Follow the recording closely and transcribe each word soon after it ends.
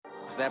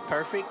that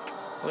perfect?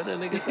 What the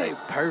nigga say?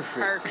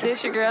 Perfect.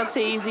 This your girl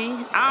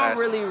Teezy. I don't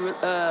really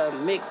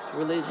mix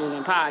religion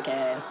and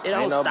podcast. It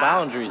don't Ain't no stop.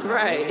 boundaries, man.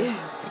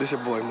 Right. This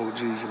your boy Moo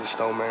G's and the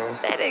Snowman.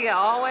 That nigga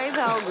always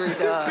hungry,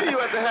 dog. See you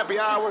at the happy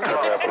hour.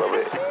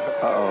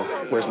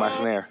 Uh-oh, where's my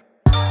snare?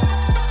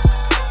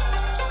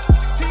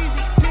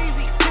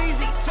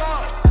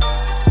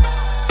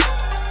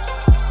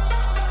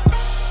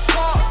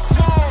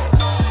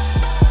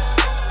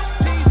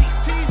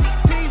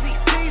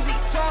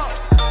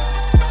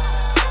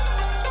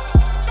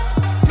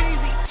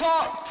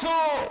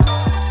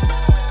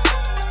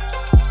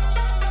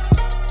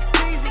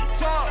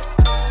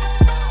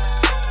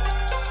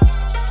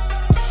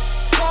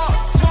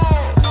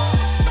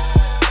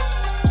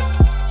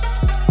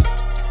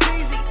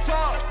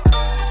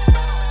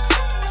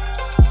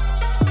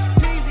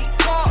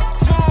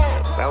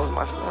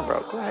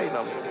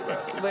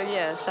 But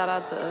yeah, shout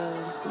out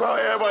to Bro,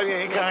 everybody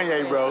ain't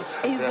Kanye, bro.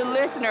 he's the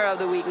listener of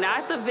the week,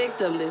 not the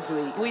victim this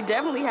week. We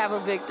definitely have a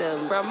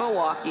victim from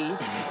Milwaukee.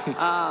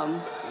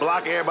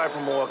 Block everybody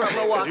from Milwaukee. From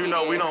Milwaukee, You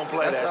know we yeah. don't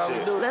play That's that all we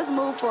shit. do. Let's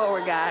move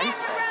forward, guys.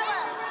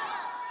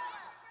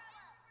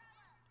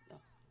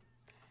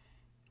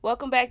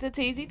 Welcome back to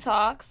Teezy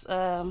Talks.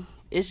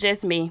 It's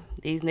just me.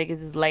 These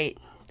niggas is late.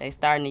 They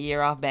starting the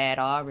year off bad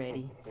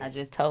already. I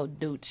just told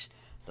Dooch,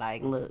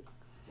 like, look,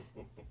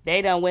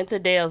 they done went to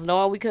Dale's,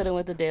 knowing we could have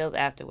went to Dale's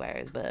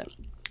afterwards, but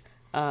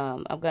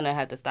I'm going to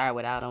have to start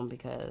without them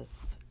because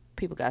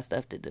people got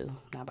stuff to do.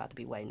 Not about to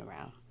be waiting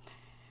around.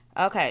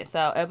 Okay,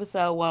 so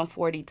episode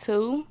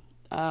 142.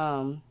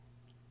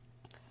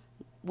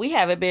 We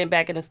haven't been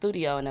back in the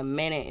studio in a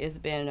minute. It's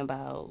been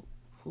about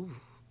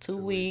 2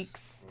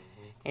 weeks.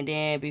 And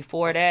then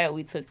before that,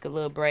 we took a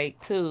little break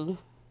too.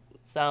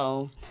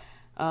 So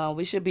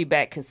we should be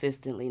back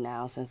consistently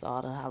now since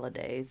all the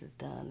holidays is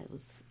done.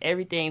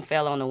 Everything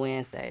fell on a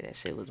Wednesday. That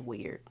shit was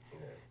weird.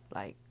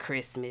 Like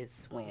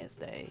Christmas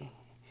Wednesday.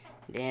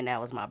 Then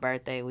that was my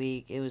birthday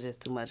week. It was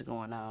just too much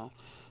going on.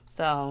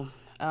 So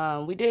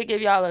we did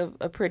give y'all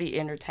a pretty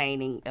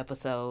entertaining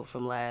episode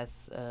from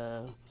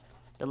the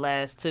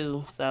last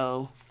two.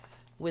 So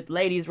with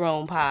Ladies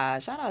Room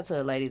Pod, shout out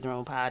to Ladies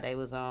Room Pod. They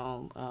was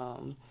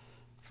on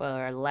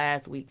for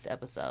last week's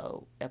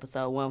episode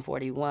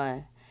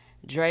 141.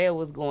 Drea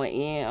was going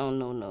in on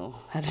Nunu.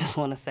 I just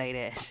want to say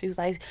that. She was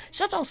like,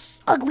 shut your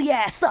ugly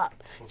ass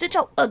up. Sit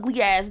your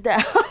ugly ass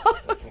down.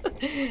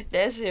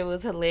 That shit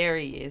was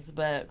hilarious.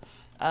 But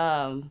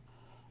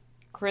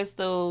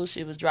Crystal,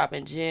 she was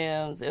dropping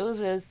gems. It was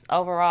just,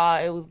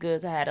 overall, it was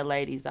good to have the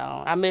ladies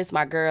on. I miss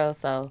my girls,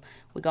 so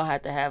we're going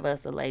to have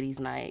us a ladies'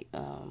 night.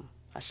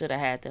 I should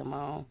have had them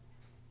on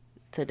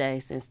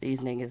today since these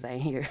niggas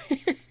ain't here.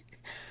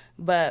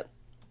 But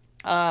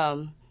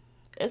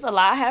it's a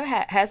lot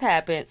has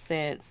happened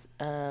since,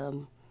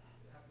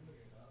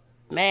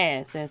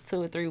 since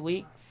 2 or 3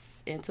 weeks.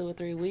 In 2 or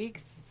 3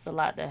 weeks, it's a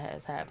lot that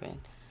has happened.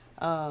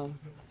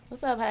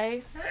 What's up,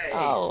 Hayes? Hey.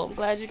 Oh, I'm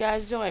glad you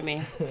guys joined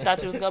me.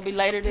 Thought you was going to be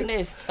later than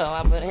this, so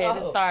I went ahead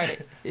and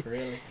started.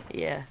 Really?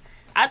 Yeah.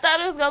 I thought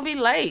it was going to be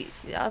late.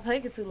 Y'all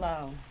taking too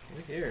long.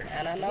 We here.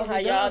 And I know how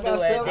y'all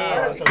do at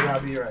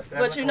Dale's.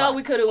 But you know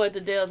we could have went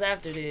to Dale's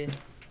after this.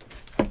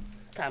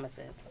 Common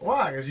sense.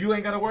 Why? Because you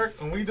ain't got to work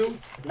and we do?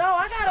 No,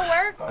 I got to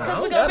work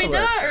because we're going to be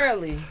done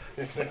early.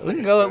 We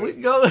can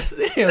go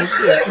still.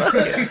 Shit.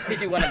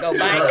 If you want to go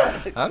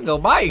bike. I can go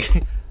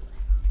bike.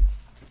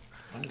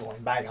 I'm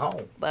going back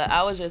home. But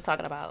I was just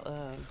talking about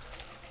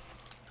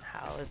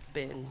how it's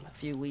been a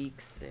few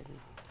weeks and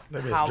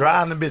That how bitch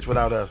driving the bitch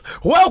without us.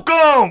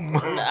 Welcome!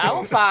 I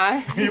was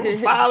fine. You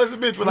was foul as a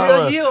bitch without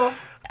us.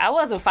 I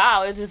wasn't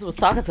foul. It just was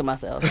talking to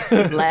myself,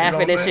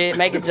 laughing and shit,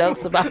 making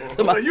jokes to myself.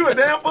 You a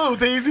damn fool,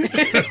 Teezy.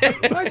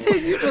 Like,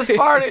 Teezy, you just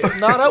farted.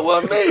 No, that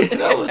wasn't me.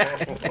 That was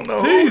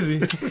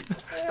Teezy.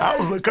 I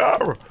was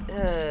LaCara.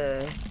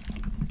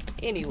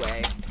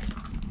 Anyway,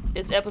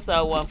 it's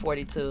episode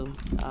 142.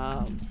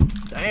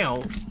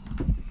 Damn.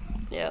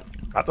 Yep.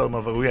 I told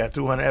motherfucker we had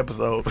 200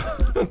 episodes.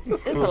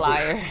 It's a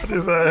liar.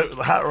 This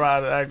hot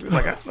rod actually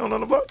like, I don't know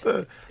nothing about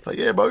that. It's like,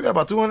 yeah, bro, we got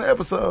about 200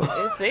 episodes.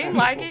 It seemed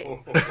like it.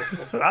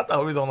 I thought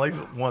we was on like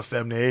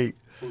 178.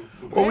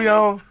 What we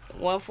on?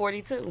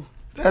 142.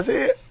 That's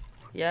it?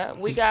 Yeah,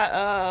 we got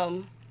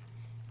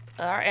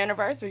our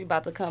anniversary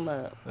about to come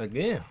up.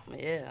 Again.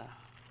 Yeah.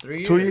 3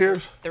 years. 2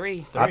 years?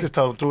 3. I just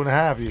told him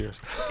 2.5 years.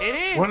 It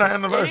is. When our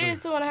anniversary? It is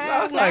 2.5.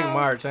 No, it's like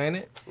March, ain't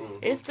it?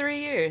 It's 3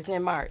 years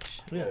in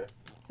March. Yeah.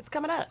 It's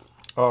coming up.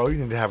 Oh, you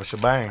need to have a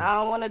shebang. I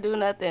don't want to do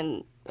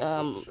nothing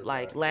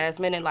like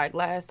last minute like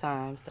last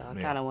time, so I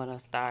kind of want to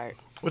start.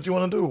 What you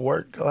want to do?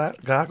 Work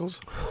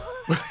goggles?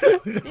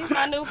 These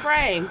my new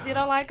frames. You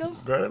don't like them?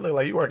 Girl, it look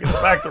like you work in the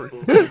factory.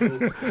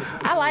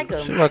 I like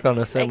them. She work on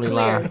the assembly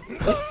line.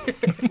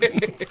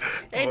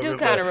 They do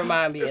kind of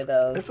remind me of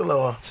those. It's a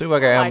little She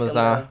work at I like 'em,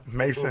 Amazon.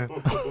 Mason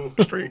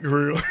Street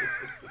Grill.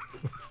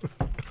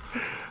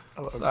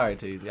 Sorry,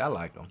 Teezy. I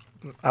like them.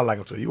 I like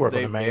them too. You work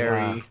They on the main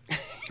very... line.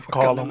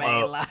 Call them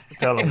main up. line.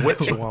 Tell them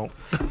what you want.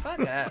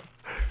 Fuck up.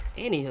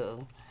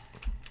 Anywho.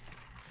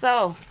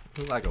 So,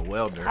 He's like a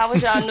welder. How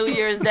was y'all New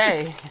Year's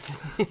Day?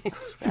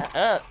 Shut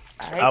up.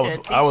 I hate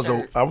that t-shirt.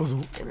 I was.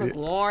 It was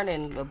worn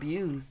and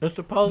abused. It's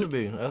supposed to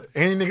be.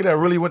 Any nigga that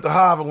really went to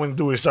Harvard wouldn't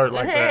do his shirt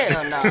like that.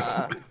 Hell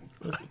nah.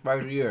 It's the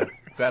first year.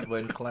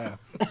 Graduating class.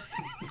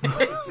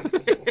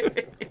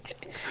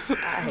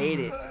 I hate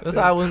it. That's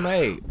how it was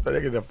made. That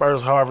nigga the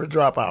first Harvard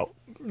dropout.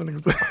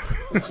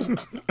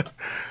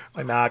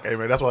 Like, nah, okay,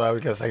 man. That's why I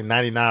was gonna say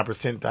 99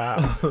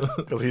 percentile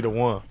because he the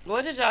one.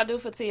 What did y'all do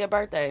for Tia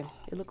birthday?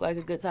 It looked like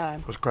a good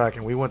time. Was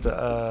cracking. We went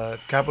to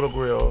Capitol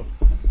Grill.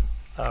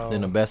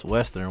 Then the Best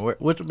Western.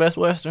 Which Best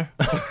Western?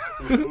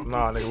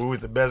 Nah, nigga, we was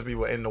the best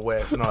people in the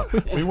West. No,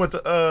 we went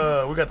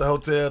to we got the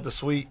hotel, the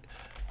suite,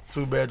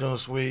 2-bedroom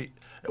suite.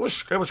 It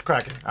was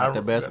cracking.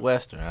 The Best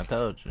Western. I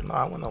told you. No,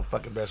 I went on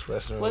fucking Best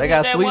Western. Was They it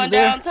got that suites one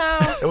there?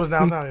 downtown? It was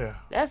downtown, yeah.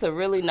 That's a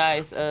really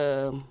nice.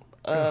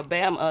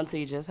 Bam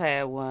auntie just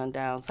had one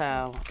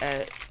downtown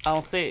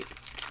on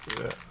 6th.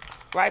 Yeah.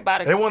 Right by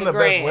the. They won the Best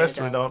Grand,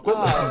 Western though. Quit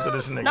No. listening to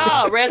this nigga.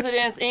 No,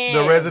 Residence Inn.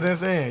 The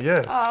Residence Inn,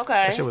 yeah. Oh, okay.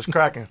 That shit was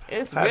cracking.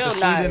 It's Had real the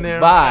suite nice. in there.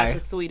 Bye. Had the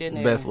suite in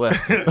there. Best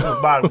Western. It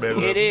was bottom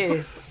bedroom. It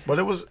is. But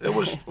it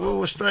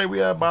was straight. We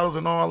had bottles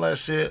and all that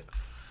shit.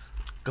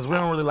 Cause we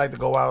don't really like to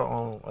go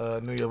out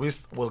on New Year. We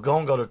was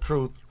gonna go to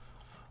Truth,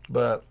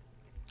 but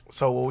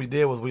so what we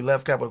did was we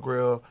left Capitol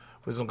Grill.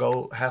 We was gonna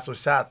go have some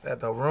shots at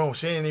the room.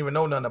 She didn't even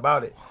know nothing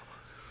about it,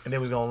 and then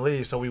we was gonna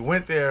leave. So we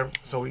went there.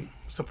 So we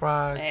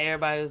surprised. And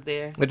everybody was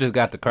there. We just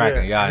got the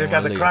cracking. Yeah, Y'all it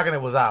got the cracking.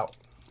 It was out,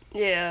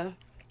 Yeah. and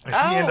she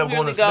I ended don't up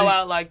going really to go sleep.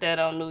 out like that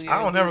on New Year's.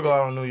 I don't never go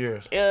out on New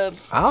Year's.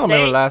 I don't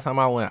remember the last time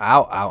I went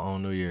out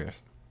on New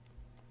Year's.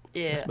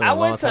 Yeah, It's been I a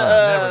went long to. time.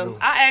 Never do.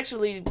 I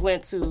actually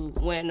went to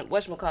when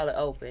whatchamacallit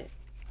opened.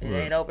 It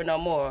ain't open no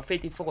more.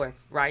 54th,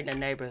 right in the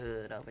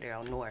neighborhood over there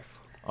on North.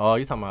 Oh,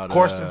 you talking about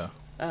Corstens?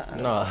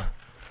 No.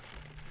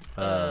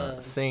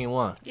 Scene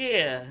 1.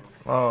 Yeah,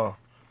 Oh,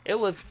 it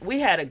was. We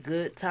had a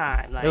good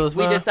time. Like It was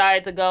we fun?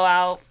 decided to go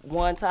out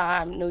one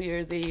time New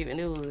Year's Eve, and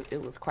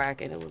it was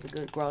cracking. It was a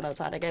good grown up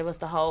time. They gave us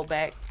the whole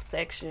back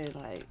section.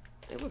 Like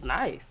it was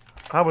nice.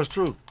 how was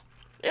Truth?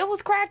 It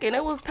was cracking.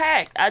 It was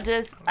packed. I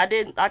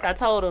didn't like I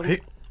told him.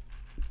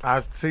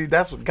 I see.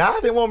 That's what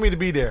God didn't want me to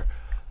be there,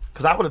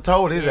 cause I would have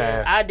told his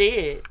ass. I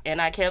did,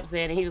 and I kept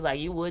saying, and he was like,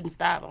 "You wouldn't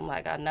stop." I'm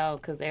like, "I know,"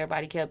 because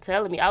everybody kept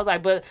telling me. I was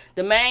like, "But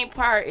the main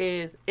part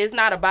is, it's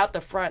not about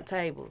the front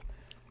table.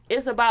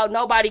 It's about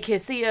nobody can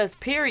see us.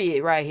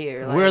 Period. Right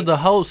here. Like, We're the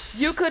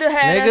hosts. You could have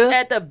had nigga. us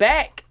at the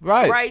back,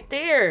 Right.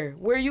 there,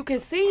 where you can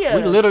see us.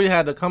 We literally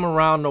had to come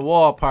around the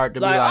wall part to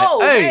Like, be like, oh,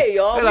 hey,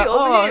 y'all, They're we like, over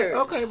oh, here.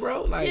 okay,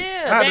 bro. Like,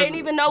 Yeah, I had they to didn't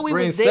even know we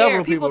bring was several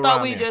there. People thought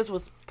around we there. just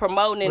was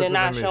promoting and Listen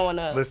not to me. showing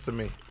up. Listen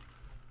to me.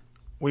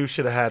 We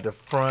should have had the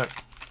front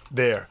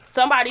there.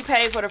 Somebody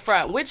paid for the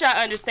front, which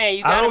I understand.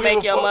 You I gotta don't give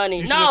make a your fuck.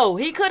 money. You No,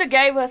 he could have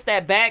gave us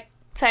that back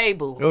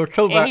table. It was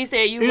two and back. he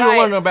said, "You Either right.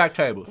 one of the back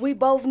tables. We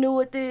both knew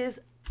what this.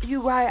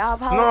 You right. I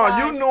apologize."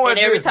 No, you knew it. And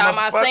every this, time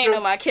I seen motherfucker.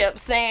 him, I kept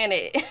saying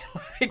it.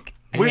 Like,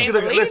 I We can't should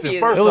have believe listen. you.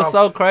 First It was off,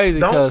 so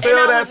crazy don't because sell And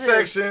I that was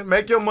just- section.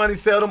 Make your money.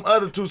 Sell them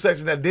other 2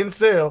 sections that didn't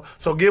sell.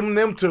 So give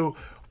them 2.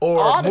 Or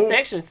all the move.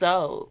 sections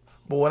sold.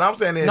 But what I'm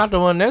saying is, not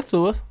the one next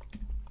to us.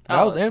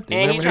 That was empty.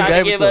 And he Remember, tried to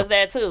gave it give to us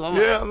that too. I'm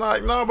like, yeah,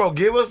 like no, bro.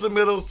 Give us the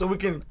middle so we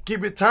can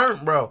keep it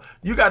turned, bro.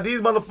 You got these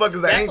motherfuckers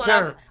that that's ain't what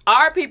turned.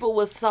 our people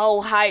was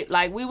so hyped.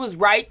 Like we was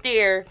right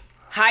there,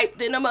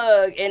 hyped in the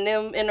mug, and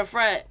them in the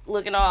front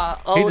looking all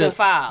old and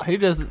foul. He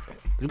just,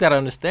 you gotta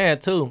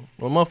understand too.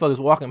 When motherfuckers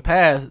walking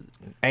past,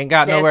 ain't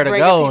got That's nowhere to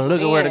bringing go people and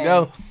looking where to in.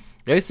 go.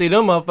 They see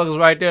them motherfuckers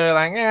right there. They're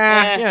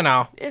like, you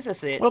know, It's a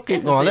sit. we'll keep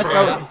It's a going. sit Let's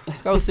down. go.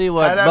 Let's go see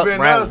what Had that Buck been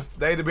Bradley. us,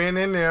 they'd have been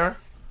in there.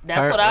 That's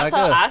Turn what I like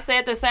told. us. I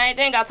said the same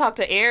thing. I talked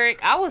to Eric.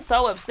 I was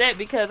so upset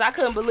because I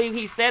couldn't believe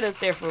he set us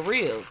there for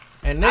real.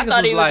 And I niggas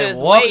thought was he was like just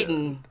walking.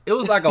 waiting. It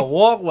was like a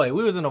walkway.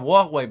 We was in a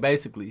walkway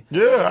basically.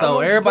 Yeah, I know So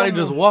what you're everybody talking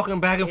just about. walking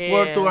back and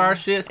forth Yeah. through our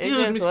shit. It Excuse just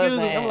me, excuse me.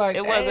 wasn't- I'm like,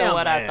 it wasn't damn,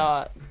 what man. I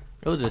thought.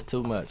 It was just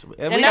too much. And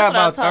And we that's got what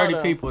I about told 30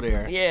 him. people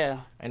there. Yeah,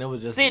 And it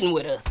was just sitting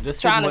with us,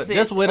 just trying sitting to with- sit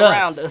just with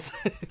around us. us.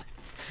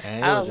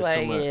 and it I was was just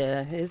like, too much.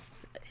 yeah, it's.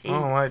 I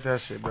don't like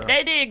that shit, bro.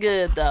 They did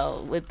good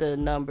though with the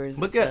numbers.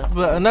 But, and stuff.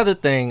 but another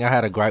thing I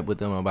had a gripe with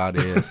them about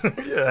is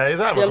Yeah, it's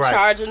not a Them gripe.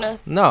 charging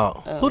us.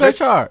 no, who they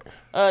charge?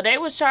 They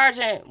was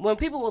charging when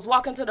people was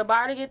walking to the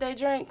bar to get their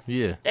drinks.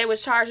 Yeah. They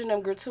was charging them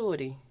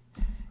gratuity.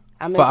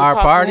 I meant For to our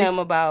talk party? to him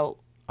about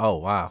Oh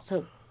wow,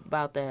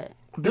 that.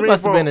 it mean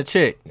must have for- been a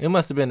chick. It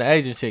must have been the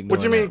Asian chick.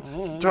 What you doing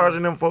mean that.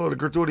 charging them for the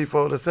gratuity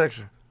for the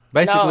section?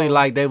 Basically, No.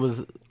 like they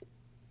was.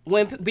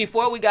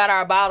 Before we got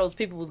our bottles,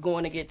 people was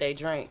going to get their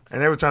drinks.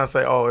 And they were trying to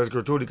say, "Oh, it's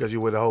gratuity because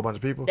you with a whole bunch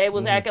of people." They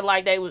was acting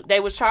like they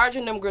was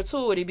charging them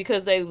gratuity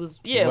because they was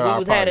With we our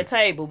was at a party.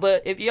 table.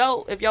 But if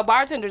your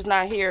bartender's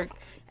not here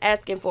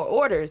asking for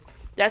orders,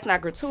 that's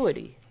not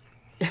gratuity.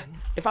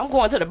 If I'm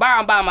going to the bar,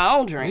 I'm buying my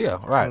own drink. Yeah,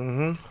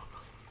 right.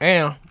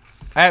 And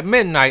at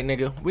midnight,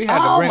 nigga, we had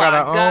to Oh bring out my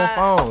our God.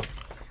 own phones.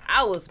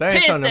 I was They ain't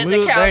pissed turn the at the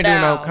music. They ain't do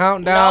countdown. no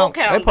countdown.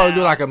 No They probably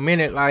do countdown. like a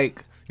minute,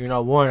 like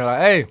warning, like,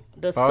 hey,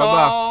 The blah, blah,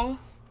 blah. song.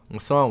 The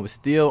song was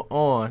still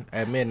on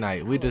at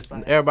midnight.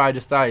 Everybody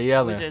just started We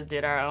yelling. just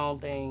did our own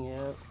thing.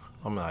 Yeah.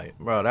 I'm like,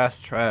 bro, that's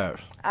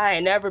trash. I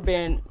ain't never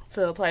been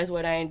to a place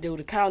where they ain't do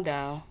the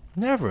countdown.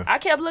 Never. I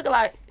kept looking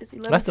like, it's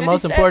 11:57. That's the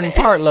most important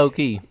part, low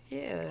key.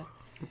 Yeah.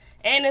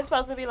 And it's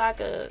supposed to be like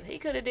he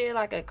could have did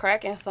like a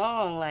cracking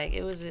song. Like,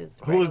 it was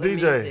just. Who was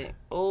regular DJ? music.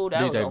 Oh,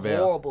 that DJ was a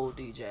Bell. horrible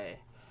DJ.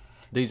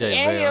 DJ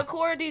And he a Bell.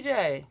 core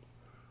DJ.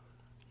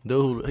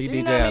 Dude, he Do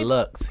you DJ know at me?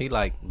 Lux. He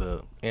like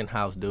the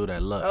in-house dude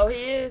at Lux. Oh,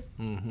 he is?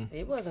 Mm-hmm.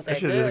 He wasn't That that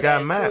shit good. just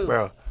got at Matt, Truth.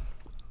 bro.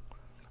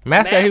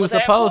 Matt said he was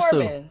at supposed to.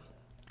 Foreman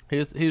He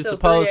was till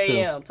supposed 3 to.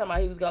 a.m. Talking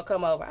about he was going to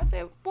come over. I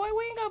said, boy,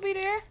 we ain't going to be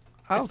there.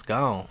 I was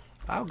gone.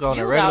 I was going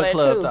You to was out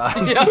regular at club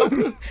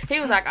 2. time. He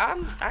was like,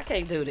 I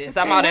can't do this.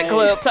 I'm out at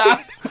club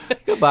time.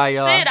 Goodbye,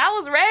 y'all. Shit, I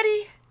was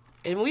ready.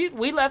 And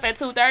we left at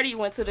 2:30,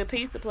 went to the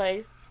pizza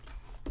place.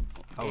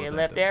 I was And at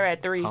left the there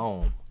at 3.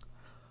 home.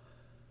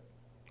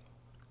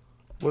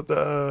 What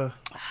the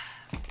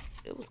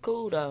It was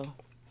cool, though.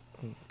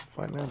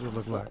 financials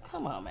look like?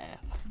 Come on, man.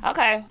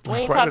 Okay, we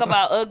ain't Right talk now.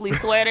 about ugly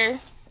sweater.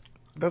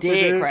 That's what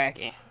they Dead did.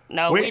 cracking.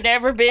 No, We- we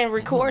never been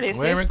recorded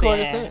We ain't since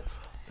recorded then. since.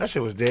 That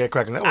shit was dead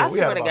cracking. That I was, we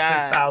had swear to about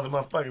God. 6,000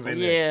 motherfuckers in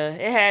there.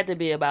 Yeah, it had to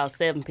be about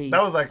 7 pieces.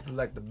 That was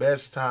like the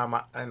best time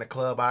in the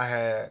club I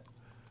had.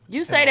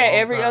 You say a that long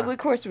every time. ugly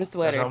Christmas That's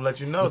what I'm sweater. gonna let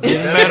you know.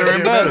 getting better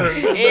and better.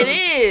 It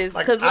is.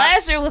 Like, Because I-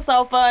 last year was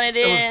so fun, and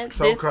then was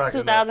so this cracking,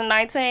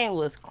 2019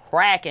 was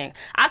cracking.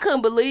 I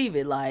couldn't believe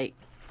it. Like,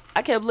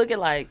 I kept looking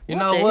like, You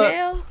what know the what?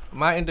 hell?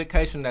 My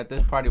indication that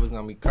this party was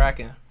gonna be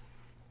cracking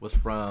was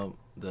from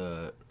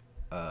the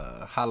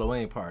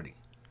Halloween party.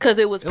 Because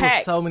it was There was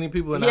packed. so many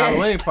people in the Yes.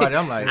 Halloween party.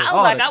 I'm like, I was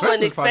oh, like, the I wasn't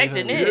Christmas party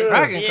expecting gonna be this.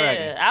 cracking, Yeah,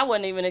 cracking. I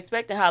wasn't even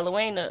expecting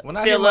Halloween to When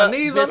I hit fill my up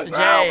knees on the Mr.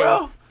 ground,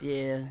 bro. J's.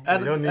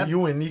 Yeah. You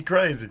went knee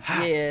crazy.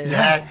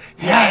 Yeah.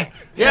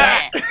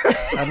 Yeah.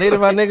 I needed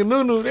my nigga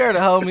Nunu there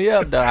to hold me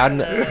up,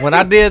 though. When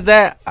I did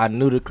that, I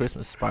knew the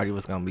Christmas party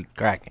was gonna be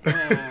cracking.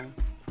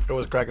 It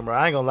was cracking, bro.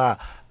 I ain't gonna lie.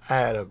 I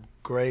had a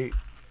great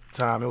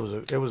time.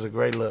 It was a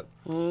great look.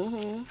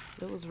 Mm-hmm.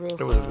 It was real It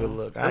fun. was a good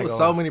look. I There ain't was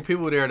gonna so lie. many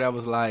people there that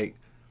was like,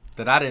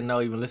 that I didn't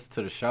know even listen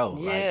to the show.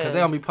 Like, Yeah. cause they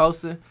don't be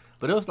posting.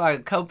 But it was like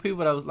a couple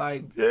people that was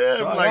like, Yeah,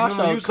 "Dog, I'm like, y'all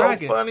 "Nunu, show you so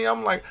cracking." funny.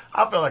 I'm like,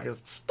 I feel like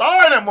it's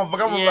starring that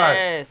motherfucker. I'm like,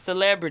 Yeah,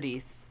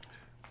 celebrities.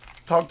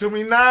 talk to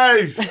me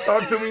nice.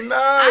 Talk to me nice.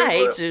 I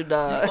hate you,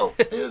 dog.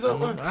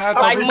 I had to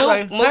Like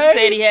be Mook hey,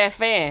 said he had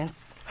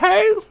fans.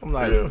 hey. I'm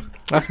like, Yeah.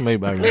 that's me,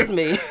 baby. It's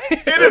me.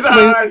 It is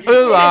alright.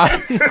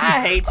 It's like, I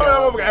hate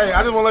Oh, y'all. hey,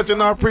 I just want to let you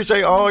know I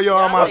appreciate all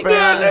y'all, my we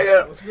fans.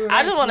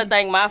 I just want to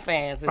thank my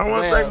fans as I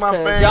wanna well. thank my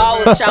 'cause fans.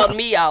 y'all was shouting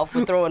me out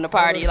for throwing the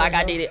party like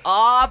I did it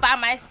all by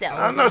myself.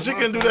 I know she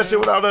couldn't do that shit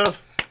without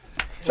us.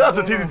 Shout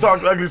out to TZ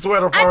Talk, the ugly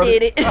sweater I party.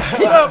 did it.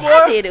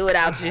 I did it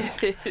without you.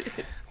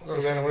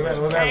 What's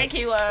that? Thank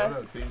you. I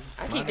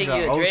keep thinking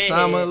you a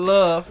Osama dreadhead.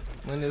 Love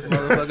when this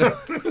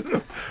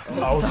motherfucker.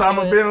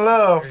 Osama bin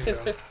Love.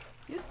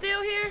 You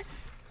still here?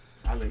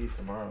 I leave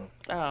tomorrow.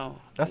 Oh,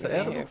 That's an you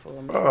edible. here for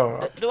a minute.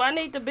 Oh, Do I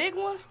need the big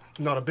one?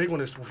 No, the big one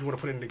is if you want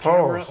to put it in the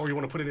camera Pause. or you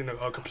want to put it in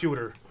a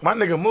computer. my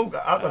nigga Mook,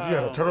 I thought you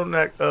had a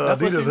turtleneck That's what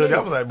Adidas she hoodie. I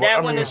needs. was like, boy, That I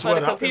one mean, is for the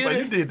sweater. I was like,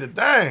 computer? you did the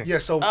thing. Yeah,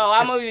 so. Oh,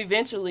 I'm gonna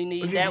eventually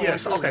need that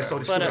Yes, one. okay, so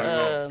for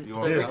the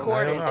Yeah,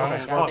 recording no, no,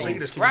 thing. no, I so you think.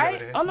 just keep Right?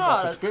 it in. Oh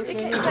no, it can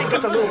take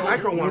Get the little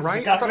micro one,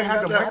 right? I thought it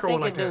had the I micro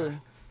one think like it that.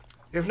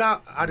 do. If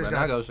not, I just When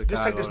I got. go to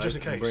Just take Chicago, this just in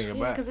they can case. bring it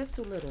Yeah, back. because it's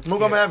too little.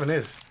 Mook, I'm having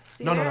this.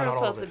 No, Sierra's all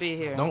supposed of to it.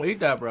 be here. Don't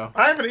eat that, bro.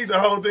 I ain't gonna eat the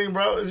whole thing,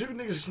 bro. Is you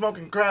niggas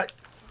smoking crack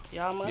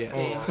Y'all must Yeah.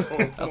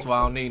 be. That's why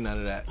I don't need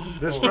none of that.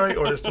 this straight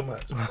or this too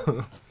much?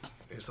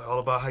 It's all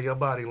about how your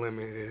body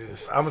limit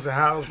is. I'm gonna say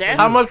how's That's,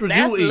 How much would you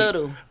that's eat?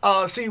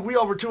 little. See, we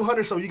over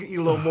 200, so you can eat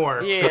a little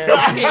more. Yeah,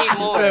 you can eat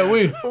more. Yeah,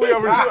 we. We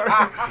over 200.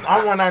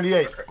 I'm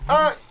 198.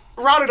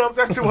 Round it up,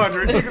 that's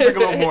 200. You can take a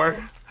little more.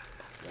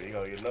 You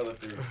gonna get another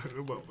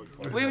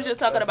 3. We were just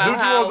talking about Dude, you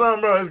want how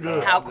something, bro? It's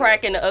good.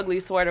 cracking the ugly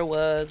sweater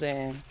was,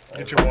 and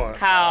Get your one.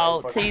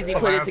 how TZ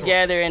put it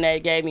together, and they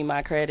gave me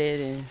my credit.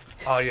 And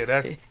Oh yeah,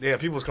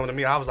 people was coming to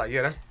me. I was like,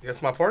 yeah,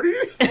 that's my party.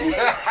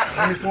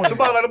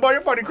 Somebody like to buy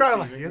your party, crying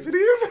like, yes it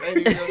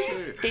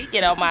is. he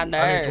get on my I need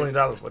nerves.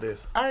 $20 for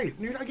this. Hey,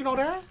 you know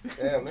that?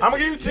 I'm gonna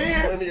give you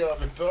 10. Plenty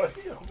of it, toy.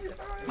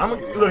 I'm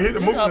gonna look. Hit the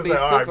movie. gonna be Like,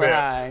 all right, super bet.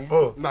 high.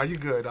 Oh, No, you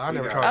good. I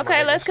never tried.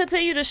 Okay, let's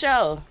continue the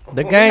show.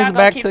 The We're gang's not gonna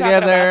back keep talking about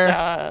together.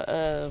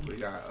 y'all, We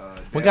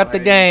got, We got the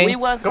Dan gang. we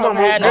wasn't Come supposed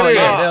on, to have Mook. no Go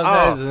guests.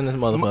 ahead. in this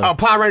motherfucker.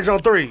 Power Ranger on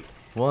 3.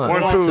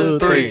 One, 2, two,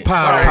 3. three.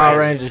 Power Power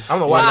Rangers. Rangers. I'm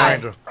the White Why?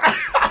 Ranger.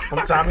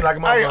 I'm Tommy like a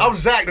Hey, I'm motherfucker.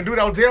 Zach, the dude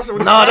that was dancing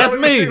with No, the that's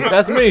me.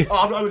 That's me. Oh,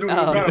 I'm the other dude who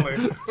was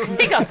battling.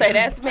 He gonna say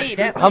that's me.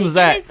 That's I'm me.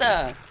 Zach. Give me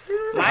some.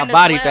 I Mine as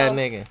bodied well. that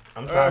nigga.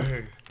 I'm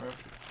Tommy.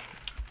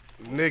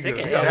 Nigga, Sick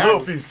of You got a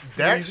little piece.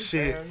 that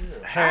shit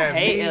I had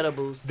hate me.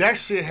 edibles. That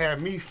shit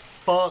had me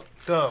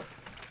fucked up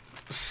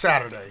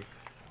Saturday.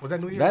 Was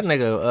that New Year's? That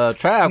nigga,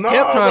 Trav No,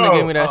 kept trying bro. to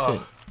give me that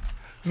shit.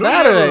 New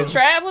Saturday. Year's.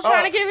 Trav was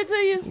trying to give it to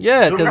you.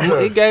 Yeah, because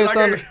he gave I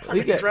some. gave- I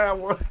He gave got, Trav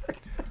one.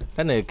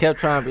 that nigga kept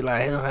trying to be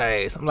like,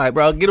 hey. I'm like,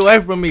 bro, get away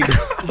from me.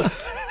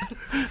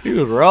 He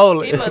was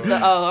rolling. He must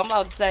have. Oh, I'm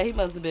about to say he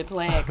must have been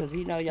playing because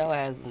he know your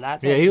ass is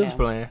not. Yeah, he taking was him.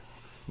 playing.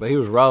 But he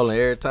was rolling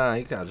every time.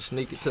 He kind of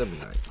sneak it to me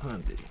like,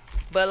 honey.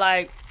 But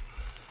like,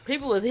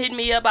 people was hitting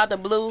me up out the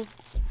blue.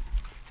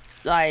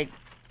 Like,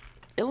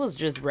 it was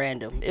just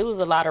random. It was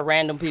a lot of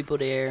random people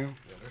there,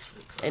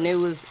 and it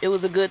was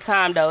a good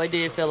time though. It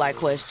did feel like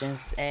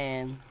questions,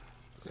 and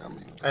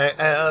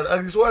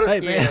Ugly Sweater? Hey,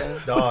 man. yeah,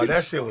 Dog,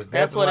 that shit was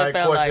That's what definitely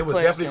it felt like, It was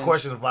definitely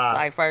question vibe.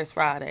 like first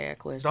Friday at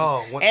question.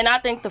 Dog, what- And I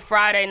think the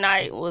Friday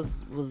night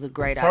was a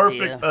great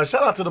Perfect. idea.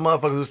 Shout out to the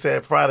motherfuckers who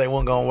said Friday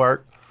wasn't gonna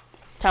work.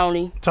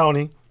 Tony,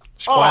 Tony,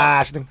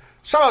 squashing.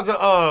 Shout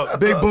out to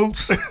Big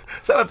Boots.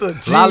 Shout out to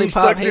G Lollipop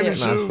stuck in head.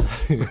 his No. shoes.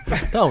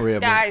 Don't rib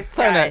him. Guys,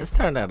 Turn guys.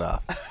 that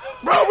off.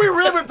 Bro, we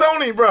ribbing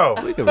Tony, bro.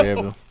 We can rib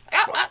him.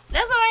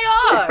 that's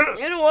on y'all.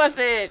 You the one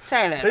said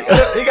turn that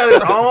off. He got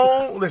his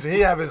own. Listen, he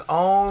have his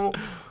own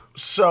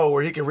show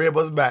where he can rib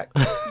us back.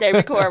 They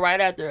record right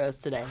after us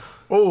today.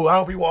 Oh, I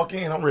hope he walk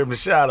in. I'm ribbing the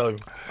shit out of him.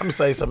 I'm gonna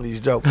say some of these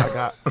jokes I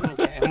got. I'm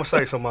gonna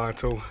say some of mine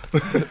too.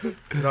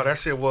 No, that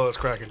shit was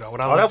cracking though.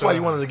 When I Oh, that's looked why at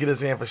you it, wanted to get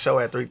us in for show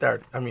at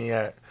 3:30. I mean,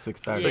 at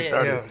 6:30.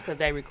 6:30. Yeah. Because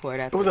they record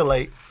after. It was a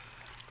late.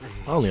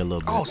 Only a little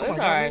bit. Oh, somebody It's got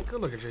me. alright.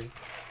 Good looking, G.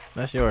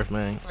 That's yours,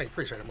 man. I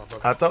appreciate it, my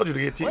brother. I told you to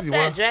get What's teasy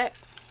that, one. Jack?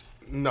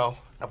 No,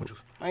 apple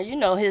juice. Man, you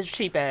know his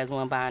cheap ass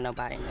wasn't buying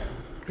nobody nothing.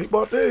 He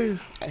bought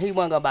these. He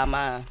wasn't gonna buy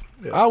mine.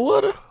 I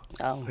woulda.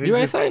 Oh, You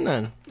ain't say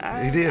nothing.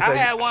 I, He did I say-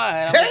 had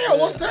one. Damn,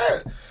 what's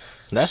that?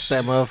 That's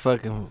that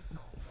motherfucking.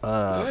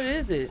 What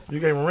is it? You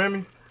gave him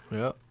Remy?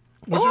 Yep.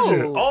 What you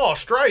did? Ooh. Oh,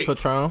 straight.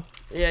 Patron.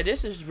 Yeah,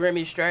 this is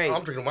Remy straight.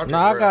 I'm drinking my No,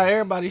 I drink got red.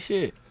 everybody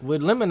shit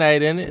with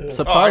lemonade in it. Oh, ain't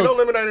Supposed. no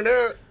lemonade in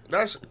there.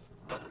 That's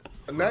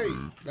Nate.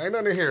 There ain't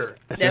nothing in here.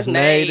 That's That's just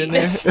Nade in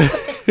there.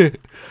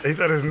 He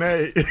said his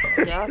name.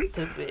 Y'all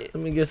stupid. Let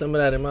me get some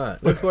of that in mine.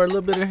 Look for a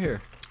little bit of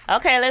here.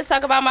 Okay, let's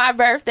talk about my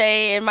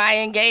birthday and my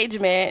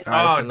engagement. All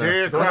right, Oh, so now-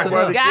 dear what's crap. in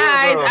there?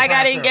 Guys, I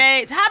got Passion.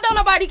 engaged. How don't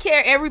nobody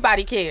care?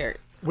 Everybody cared.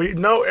 We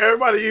know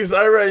everybody used to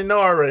already know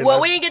already.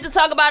 Well, we didn't get to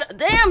talk about it.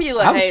 Damn, you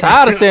a I'm hater.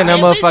 tired of seeing that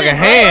And we just motherfucking let me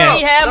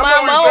hand. have That my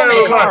boy said,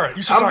 moment. "Look, Alright,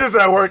 you should I'm talk- just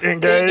at work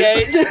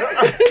engaged. Engaged.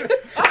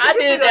 I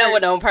did that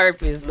one on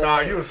purpose. But Nah,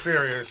 you was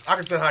serious. I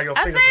can tell how your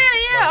I fingers. said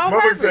it, yeah, on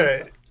Motherfucker purpose.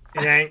 said,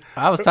 yank.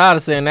 I was tired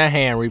of seeing that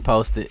hand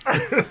reposted.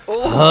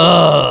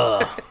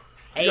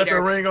 You got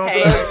your ring on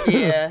Hater,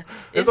 today? yeah.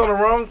 It's on the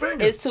wrong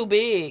finger. It's too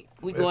big.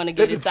 We going to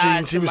get This it is cheating.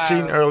 size She was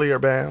tomorrow. cheating earlier,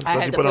 Bam. I So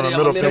had she to put put on it her on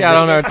middle the She finger. got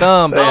on her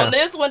thumb, On bam.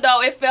 this one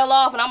though, it fell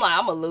off, and I'm like,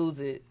 I'm gonna lose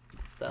it.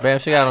 So, Bam,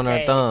 she got on her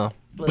okay, thumb.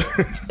 look.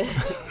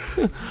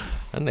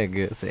 That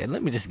nigga said,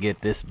 let me just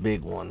get this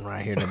big one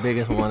right here, the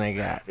biggest one they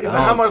got. He's like,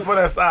 how much for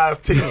that size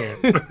 10?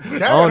 Damn, I don't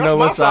that's know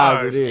my what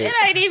size it It is.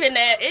 ain't even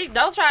that.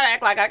 Don't try to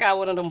act like I got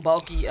one of them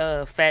bulky,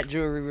 fat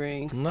jewelry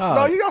rings. No,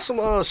 No, you got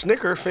some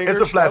Snicker fingers.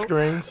 It's the flat though.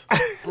 screens.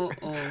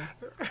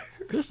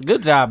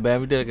 good job,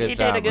 Bam. You did a good He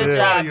job. did a good man.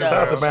 Yeah. job, though.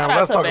 Shout out to Bam.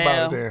 Let's talk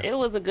about it then. It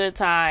was a good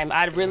time.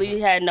 I really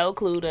had no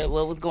clue that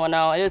what was going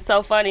on. It was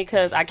so funny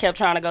because I kept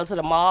trying to go to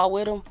the mall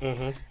with him.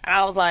 And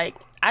I was like,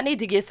 I need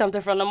to get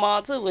something from the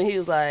mall too. And he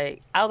was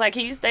like, I was like,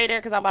 can you stay there?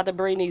 Because I'm about to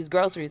bring these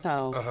groceries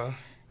home.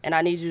 And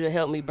I need you to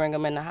help me bring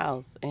them in the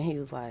house. And he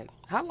was like,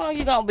 how long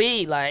you going to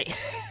be? Like,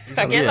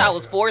 I guess Yeah. I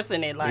was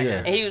forcing it. Like,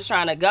 Yeah. and he was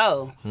trying to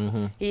go.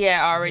 He had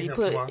already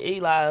put tomorrow.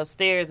 Eli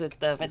upstairs and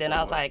stuff. And then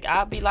I was like,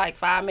 I'll be like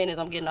 5 minutes.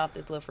 I'm getting off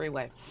this little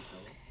freeway.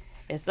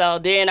 And so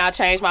then I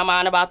changed my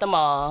mind about the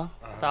mall,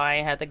 so I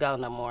ain't had to go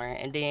no more.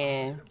 And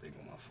then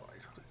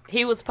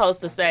he was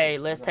supposed to say,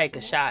 let's take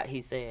a shot,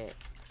 he said.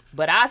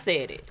 But I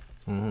said it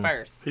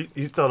first.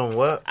 He told him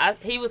what?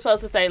 He was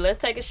supposed to say, let's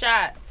take a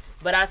shot.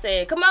 But I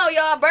said, come on,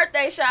 y'all,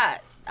 birthday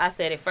shot. I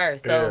said it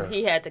first. So Yeah.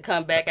 he had to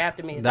come back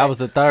after me. And That say, was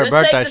the third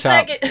 "Let's birthday take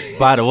shot, the second-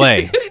 by the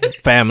way,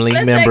 family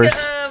Let's members. take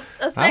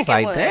a second I was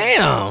like, one.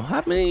 damn,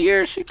 how many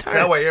years she turned?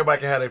 That way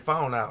everybody can have their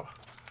phone out.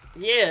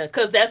 Yeah,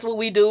 because that's what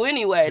we do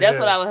anyway. That's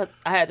Yeah. what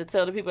I had to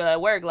tell the people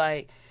at work,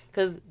 like,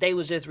 because they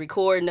was just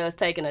recording us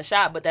taking a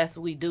shot, but that's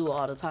what we do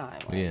all the time.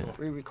 Like, Yeah.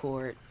 We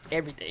record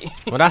everything.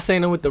 When I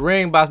seen him with the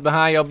ring box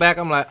behind your back,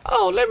 I'm like,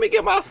 oh, let me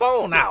get my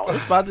phone out.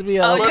 It's about to be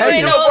Oh, you okay. ain't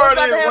You know know what part was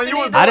about to is, when happen you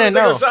was either? I doing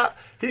didn't the know. shot,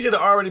 he should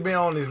have already been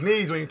on his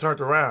knees when you turned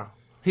around.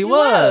 He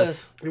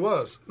was. He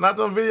was. Not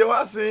the video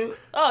I seen.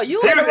 Oh, you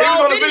He in was, the he was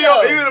wrong on the video.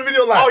 video. He was in the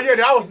video like, Oh yeah,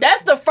 that was.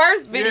 That's the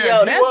first video. Yeah,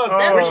 he that's, was.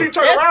 That's, When she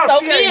turned that's around,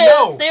 she Sophia ain't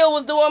know. still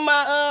was doing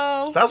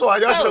my that's why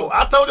y'all should have. toes.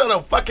 I told y'all to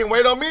fucking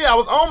wait on me. I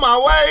was on my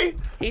way.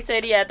 He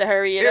said he had to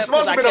hurry it It's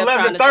up. supposed to be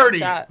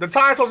 11:30. The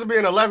time's supposed to be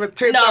in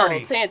 10:30. No,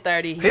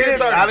 10:30.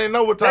 10:30. I didn't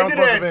know what time They it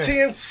did was it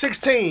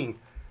supposed at to be. 10:16.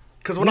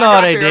 Because when No, I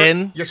got they there,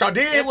 didn't. Yes, y'all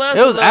did. It was.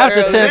 It was a little after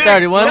early.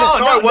 10:30, wasn't No, it?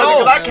 No, it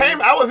wasn't no.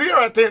 because I was here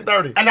at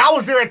 10:30. And I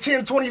was there at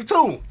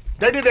 10:22.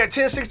 They did it at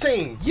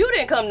 10:16. You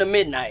didn't come to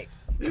midnight.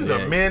 It was a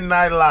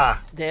midnight lie.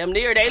 Damn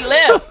near. They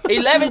left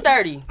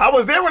 11:30. I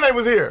was there when they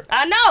was here.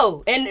 I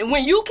know. And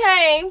when you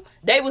came,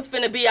 they was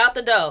finna be out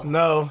the door.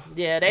 No.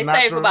 Yeah, they Not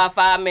stayed true. for about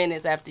 5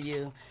 minutes after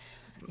you.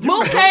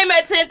 Mook came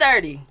at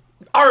 10:30.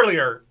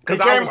 Earlier. He 'Cause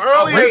I came was-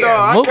 earlier, I was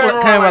dog. I Mook came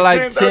around came at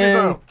like 10:30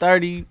 something.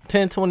 10:30,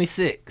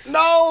 10:26.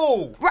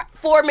 No. Right,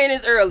 4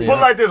 minutes earlier. Put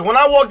it like this. When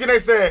I walked in, they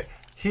said,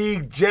 he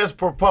just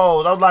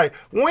proposed. I was like,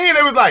 when?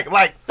 It was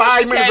like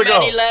 5 minutes Came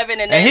ago. at 11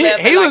 and And they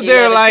left he at was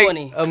there like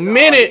 11:20. a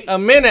minute He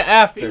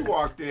after.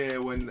 walked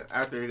in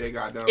after they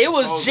got done. It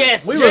was proposing.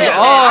 just. We was just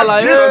all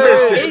like, just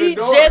missed it. He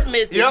just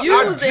missed it. Yep, You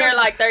I was there just-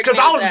 like 30 Cause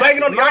I was minutes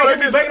banging on. after. Y'all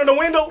hear me banging on the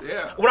window.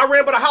 Yeah. When I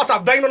ran by the house, I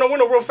banged on the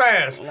window real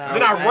fast.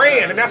 Then I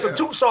ran, and that's when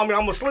Toot saw me.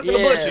 I'm gonna slip in the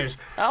Yeah. bushes.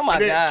 Oh my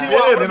And then God. Key Yeah,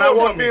 Won then I proposed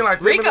walked on me. in like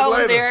 10 minutes Rico was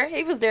later. there.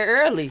 He was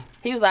there early.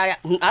 He was like,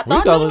 I thought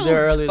Rico was Lulu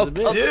there early as a bitch.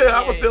 supposed to Yeah,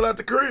 I be was there. still at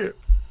the crib.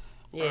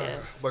 Yeah.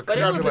 But But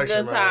it was a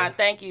congratulations, good man. time.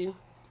 Thank you.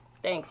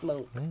 Thanks,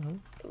 Mook.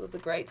 It was a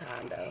great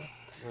time, though.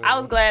 I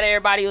was glad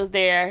everybody was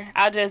there.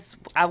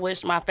 I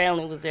wish my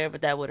family was there,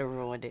 but that would have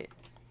ruined it.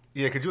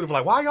 Yeah, cause you'd be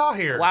like, why y'all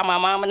here? Why my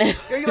mom and them?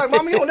 Yeah, you like,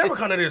 Mommy, you don't never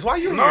come to this. Why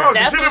you No, here?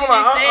 That's she what was she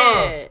like,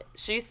 said.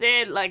 She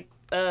said, like,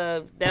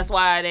 that's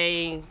why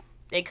they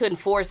couldn't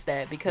force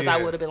that because I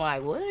Yeah. would have been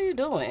like, what are you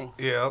doing?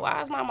 Yeah.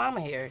 Why is my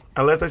mama here?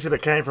 Unless they should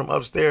have came from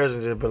upstairs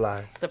and just be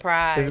like,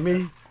 Surprise. it's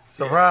me.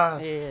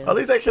 Surprise. Yeah. At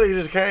least they could have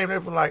just came there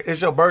and been like,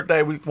 it's your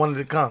birthday. We wanted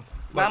to come.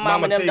 My But mama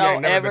Mama and them T ain't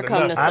don't never ever been come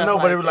to enough. stuff I know,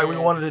 but it was like that.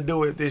 we wanted to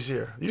do it this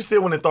year. You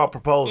still wouldn't have thought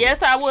proposal.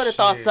 Yes, I would have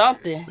thought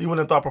something. You wouldn't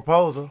have thought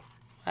proposal.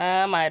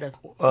 I might have.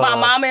 My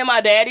mama and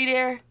my daddy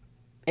there,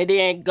 and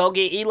then go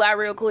get Eli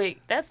real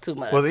quick. That's too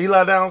much. Was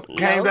Eli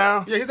came No.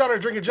 down? Yeah, he thought I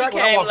was drinking Jack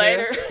when I Came walked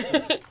later.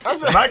 in. I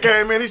said, When I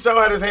came in, he showed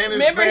had his hand in his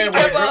Remember he hand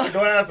with kept a on-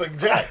 glass of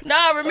Jack.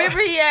 No, remember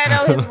he had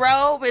on his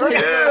robe and his Yeah,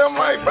 little I'm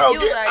like, shoes? bro, He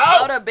was get like,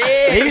 out. go to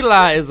bed.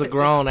 Eli is a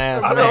grown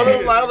ass I told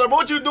man. him, I was like,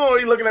 what you doing?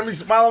 He looking at me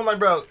smiling. I'm like,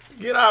 bro,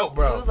 get out, He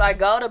bro. was like,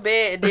 go to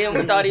bed. And then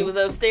we thought he was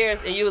upstairs.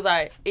 And you was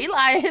like,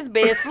 Eli in his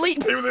bed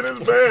sleep. He was in his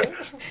bed,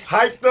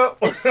 hyped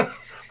up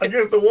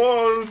against the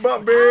wall in his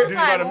bunk bed. did you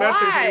got a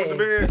message why? when he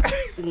was in bed?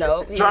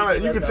 No.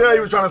 You could tell he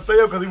was trying to stay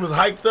up because he was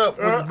hyped up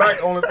with his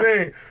back on the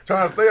thing,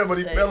 trying to stay up, but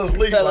he fell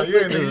asleep. Fell Like,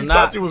 asleep. yeah, nigga, you Not.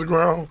 thought you was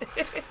grown.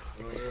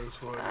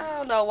 I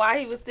don't know why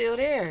he was still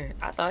there.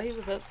 I thought he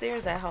was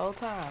upstairs that whole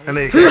time. And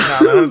then he came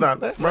down there and I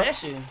thought, bro,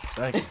 Bless you.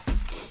 Thank you.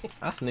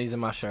 I sneezed in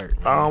my shirt.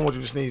 I don't want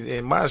you to sneeze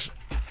in my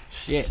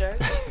Shit.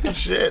 Sure.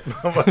 shit.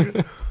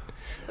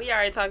 We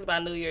already talked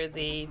about New Year's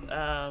Eve. You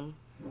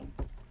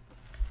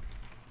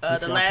The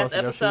see I last posted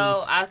your episode,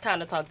 shoes? I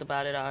kind of talked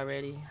about it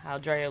already. How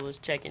Drea was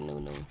checking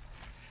Nunu.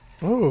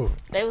 Ooh,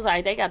 They was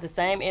like, they got the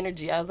same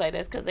energy. I was like,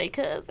 that's because they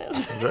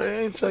cousins.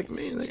 Dre ain't check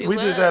me. Nigga. She We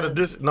just had a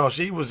was. no.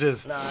 She was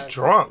just Nah,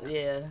 drunk,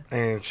 Yeah.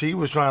 and she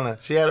was trying to.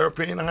 She had her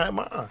opinion, I had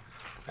mine.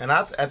 And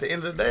at the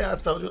end of the day, I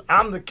told you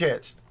I'm the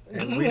catch,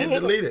 and we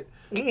didn't delete it.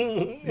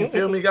 You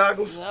feel me,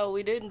 goggles? No,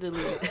 we didn't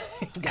delete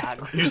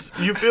it.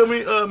 You feel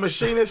me,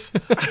 machinist?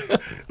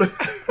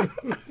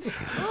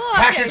 Oh,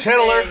 I Package can't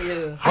handler. stand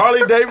you.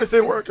 Harley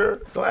Davidson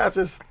worker,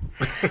 glasses.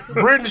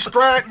 Britton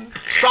Stratton,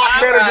 stock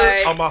All manager.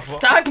 right. Oh, my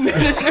fault. Stock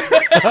manager.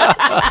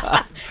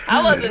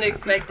 I wasn't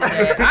expecting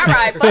that. All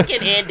right,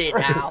 fucking end it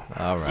now.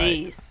 All right.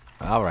 Jeez.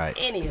 All right.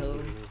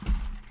 Anywho.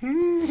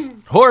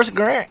 Horace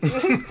Grant.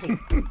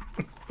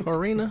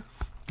 Marina.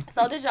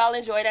 So did y'all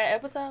enjoy that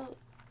episode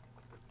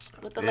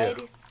with the Yeah.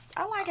 ladies?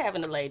 I like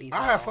having the ladies.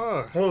 I had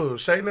fun. Who?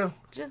 Shayna?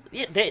 Just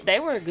yeah, they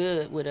were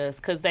good with us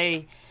because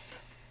they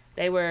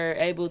were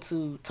able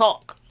to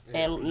talk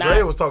and not.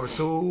 Dre was talking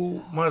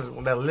too much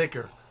with that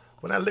liquor.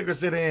 When that liquor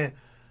sit in,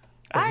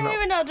 I didn't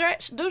even know Dre.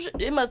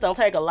 It must don't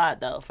take a lot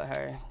though for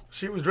her.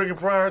 she was drinking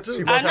prior too.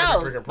 She I must have been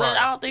know, drinking but prior.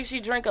 I don't think she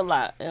drink a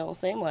lot. It don't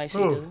seem like she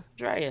Who? do.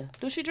 Drea,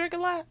 do she drink a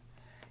lot?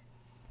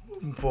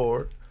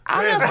 Forward.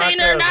 I Drea's done my seen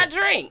her cousin. not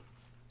drink.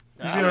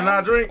 You seen her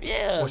not drink?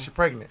 Yeah. Was she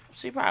pregnant?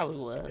 She probably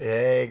was.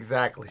 Yeah,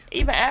 exactly.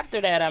 Even after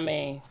that, I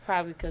mean,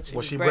 probably because she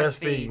Was was she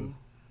breastfeeding.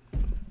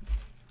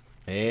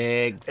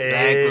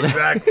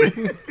 Exactly.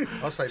 Exactly.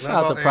 I'll say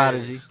Shout out to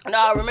Prodigy.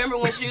 No, remember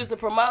when she used to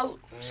promote?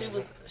 She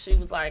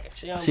was like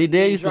she don't She be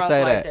did used to drunk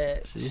say like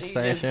that. She used to She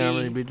say just she don't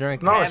really be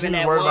drinking. No, she Having was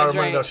that worried one about her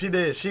money drink. though. She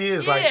did. She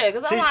is Yeah, like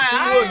 'cause I'm she like, she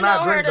I would ain't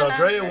not know drink her to though. not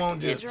Dre drink,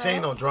 won't get just she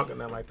ain't no drunk. drunk or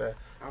nothing like that.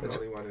 I'm the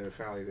only one in the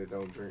family that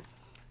don't drink.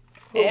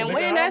 And nigga,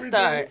 when I that be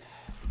start?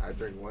 I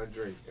drink one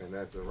drink, and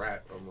that's a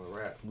wrap. I'm a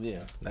wrap. Yeah.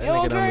 That You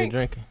don't nigga don't be drink?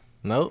 drinking.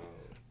 Nope.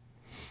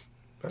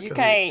 That's You 'cause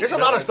can't. There's a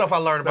lot of stuff I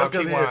learned about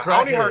That's 'cause he Keywan. a I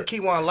only crackhead. heard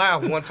Keywan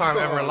laugh one time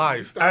ever in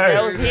life. Hey,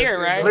 That was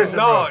here, right? Listen,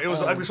 No, bro. it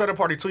was like we started a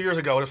party 2 years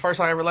ago. It was the first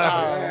time I ever laughed.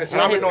 Oh, And I've when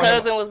been his knowing him-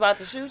 cousin was about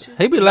to shoot you.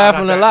 He be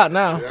laughing not a that. lot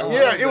now.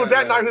 Yeah, it was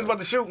that night he was about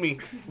to shoot me.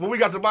 When we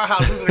got to my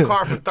house, he was in the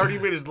car for 30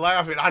 minutes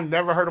laughing. I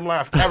never heard him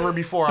laugh ever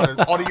before.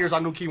 All the years I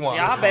knew Keywan.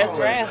 Y'all best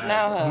friends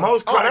now, huh?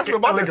 Most Oh, that's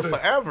been my nigga listen,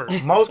 forever.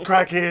 most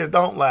crackheads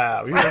don't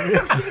laugh. You know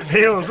what I mean?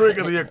 He don't drink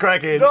because he a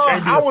crackhead. No, You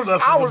can't be I a was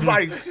substance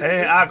like- abuse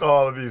and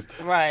alcohol abuse.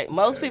 Right.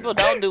 Most people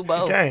don't do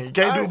both. You can't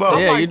do I'm both.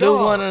 Yeah, you do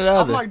dog. one or the I'm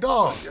other. like,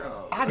 dog,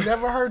 I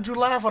never heard you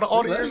laugh out of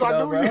all the years I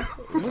knew you.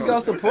 We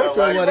gonna support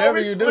Like, bro,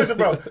 Listen,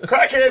 bro,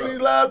 crackheads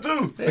need love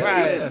too.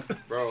 Right.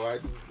 Bro, I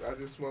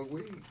just smoke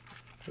weed.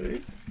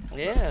 See,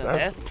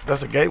 Yeah.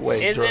 that's a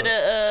gateway Is drug. it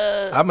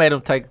a? I made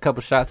him take a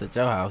couple shots at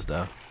your house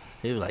though.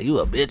 He was like, "You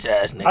a bitch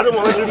ass nigga." I just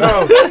want to let you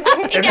know.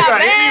 If you got got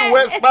mad. any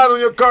wet spot on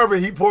your carpet,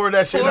 he poured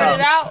that shit Poured out.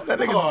 it out? That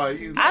nigga. Oh,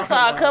 you, I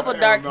saw a couple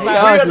dark Hell We no.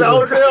 spots. at the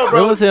hotel, It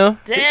bro. was him.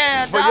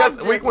 Damn. But dog yes,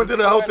 we just went to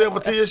the was hotel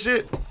pouring for Tia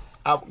shit.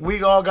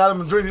 We all got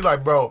him a drink. He's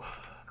like, bro,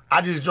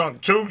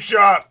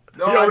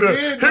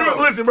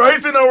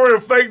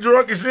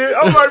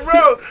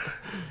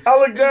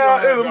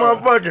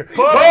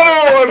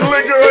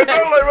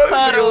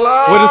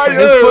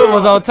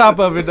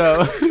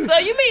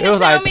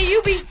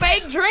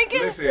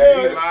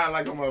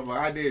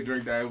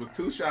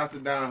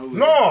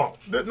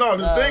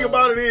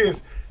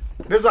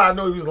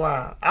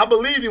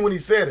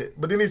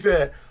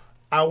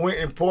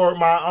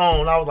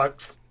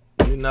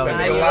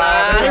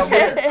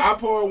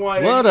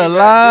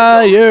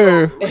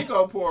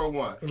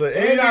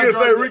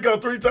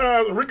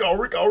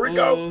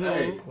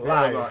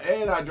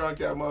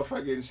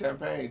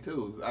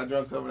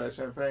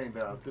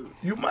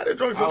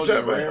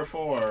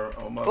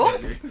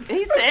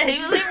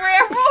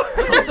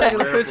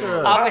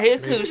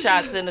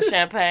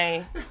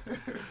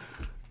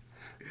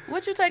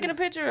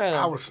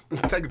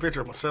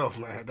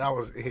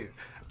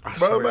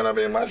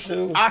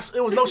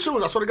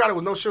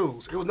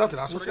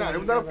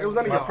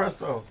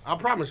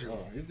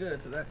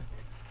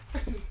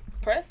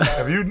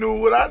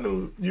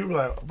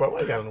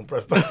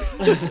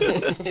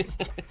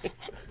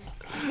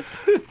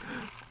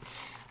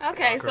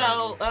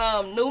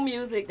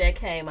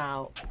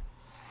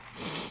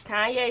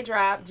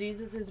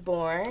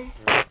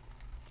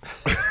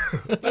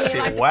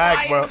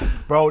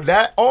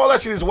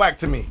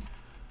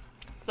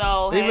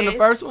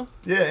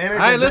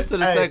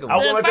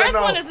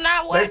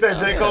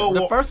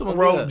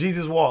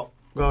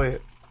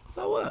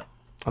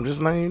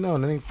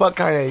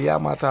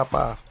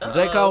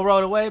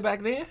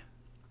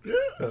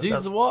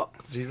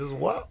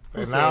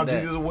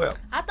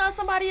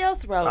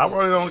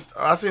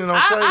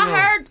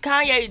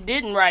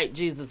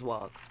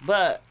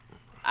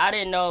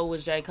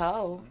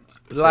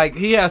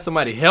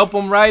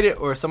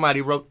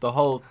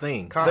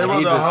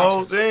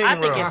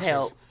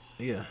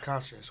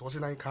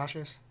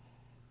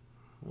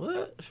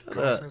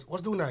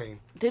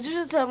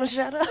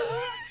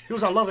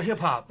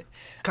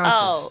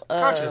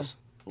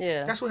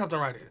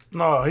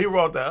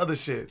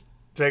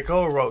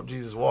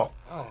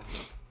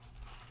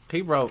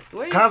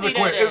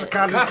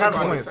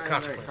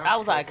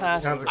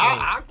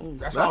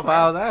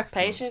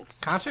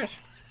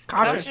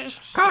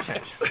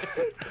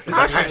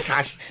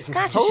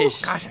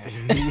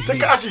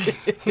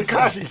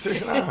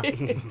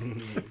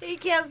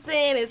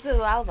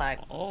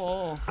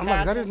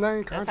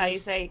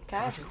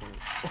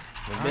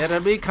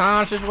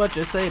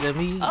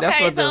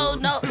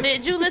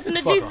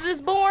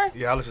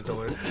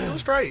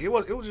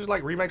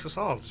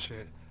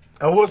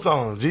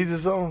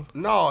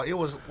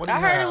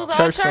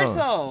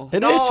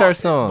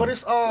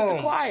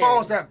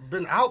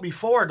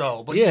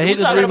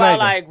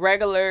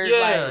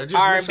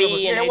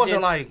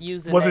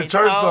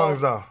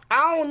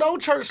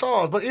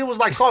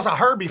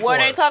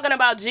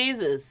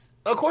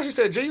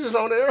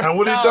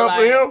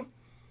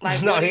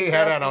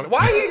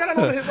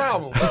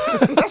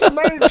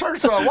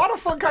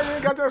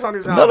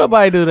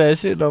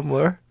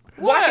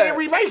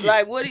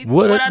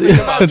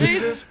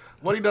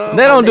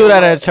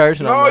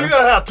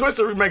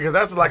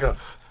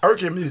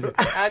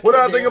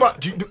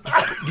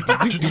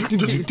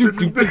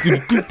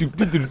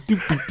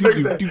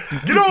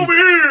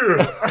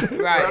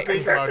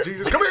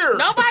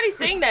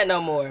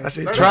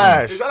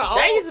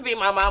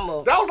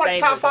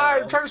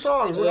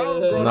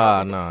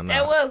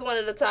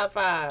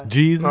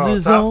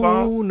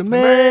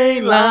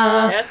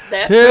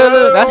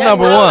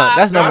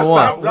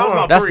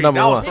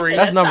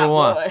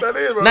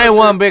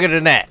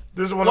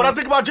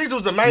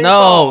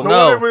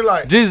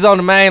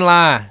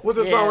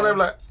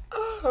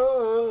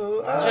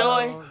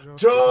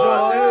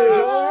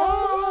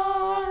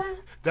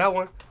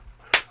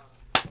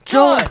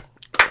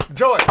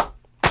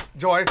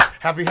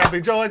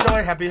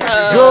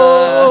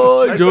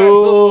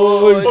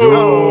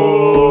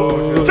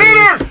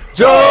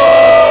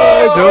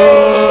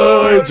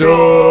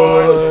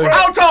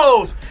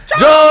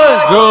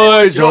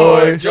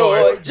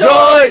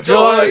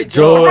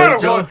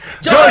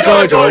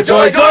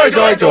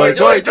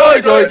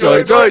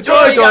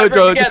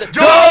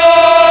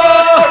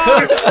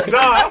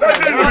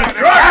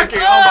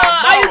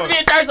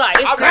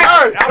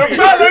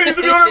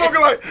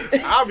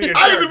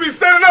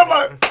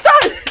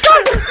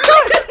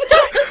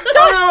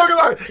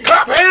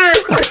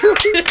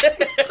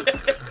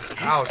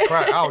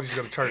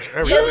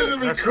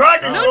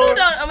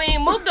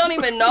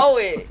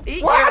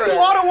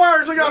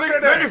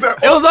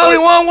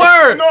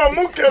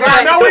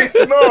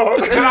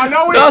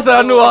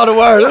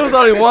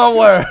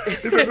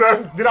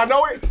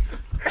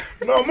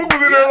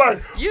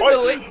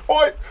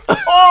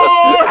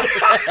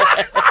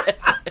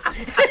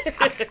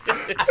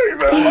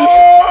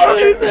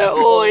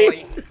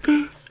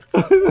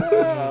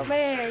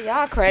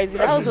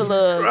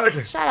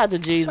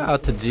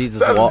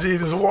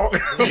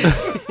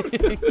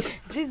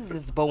 Jesus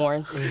is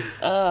born.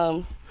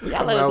 Y'all let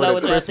out us know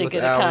with what a y'all think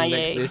of Christmas the album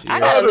Kanye. this I year.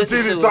 gotta the listen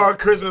TT to it. Talk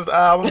Christmas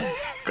album.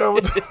 Come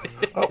with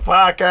a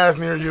podcast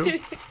near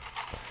you.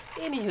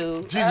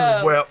 Anywho,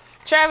 Jesus wept.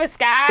 Travis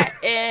Scott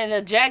and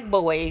the Jack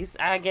Boys.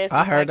 I guess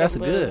I it's heard like that's a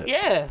little, good.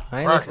 Yeah, I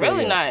ain't Right. listened to it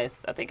really yet. nice.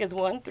 I think it's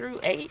 1 through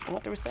 8,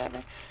 1 through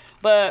 7,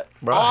 but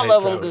Bro, I all hate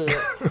of them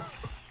Travis. good.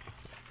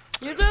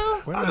 You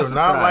do? We're I not do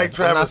not like surprised. I'm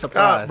Travis not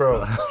Scott, surprised,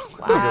 bro.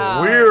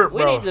 Wow. weird,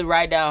 We bro. need to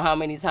write down how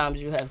many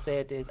times you have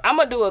said this. I'm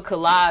gonna do a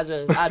collage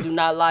of I do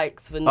not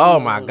likes for Oh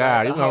new, my like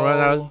God, a you're gonna run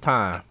out whole- of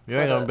time. You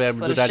for ain't gonna the- be able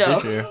for to do the that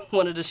this show. year.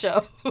 One of the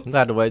shows. You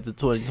got to wait till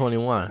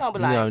 2021. gonna be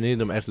You like- gonna need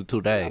them extra 2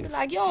 Be days.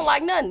 like, you don't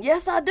like nothing.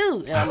 Yes, I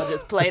do. And I'm going to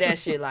just play that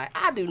shit like,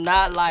 I do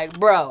not like,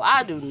 bro.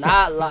 I do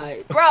not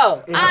like,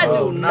 bro. I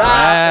do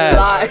not nah.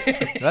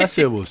 like. That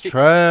shit was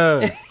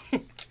trash.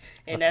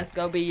 And that's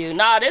going to be you.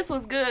 Nah, this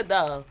was good,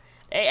 though.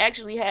 They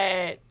actually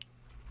had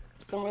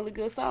some really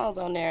good songs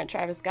on there. And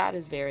Travis Scott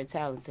is very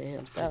talented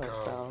himself.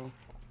 So,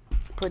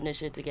 putting this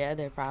shit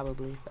together,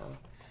 probably. So,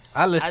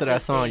 I listened to that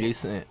just song seen it. you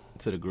sent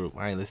to the group.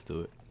 I ain't listened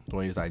to it.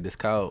 When you was like, this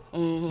cold.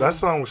 That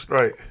song was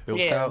straight. It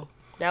was yeah, cold.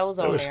 that was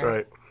It on was there.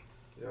 straight.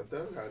 Yeah,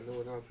 Thug got to know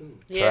it now too.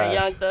 Yeah, Trash.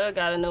 Young Thug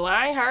got a new.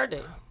 I ain't heard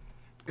it.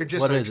 It's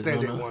just What an is it,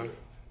 extended Luna? one.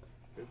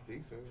 It's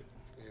decent.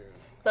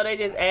 So they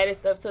just added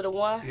stuff to the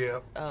one? Yeah,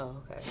 Oh,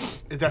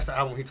 okay. that's the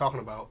album he's talking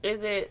about.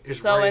 Is it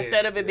It's so red.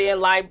 instead of it being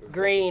light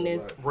green,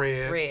 it's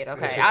Red. red. And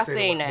Okay, it's I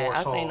extended seen with that. more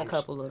I seen a songs.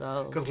 couple of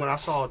those. Because when I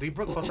saw D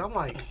Brook post, I'm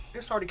like,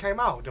 this already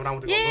came out. Then when I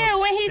went to go Yeah,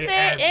 look, when he they said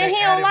add- and they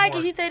he don't added like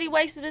more. it, he said he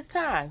wasted his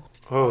time.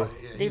 Oh,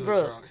 Yeah, D he was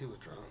Brook. drunk. He was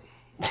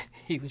drunk.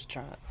 He was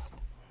drunk.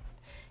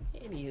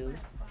 Anywho,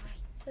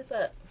 what's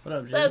up? What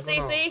up, What's up,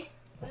 CC?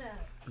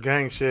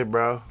 gang shit,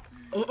 bro.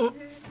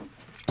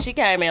 She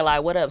came in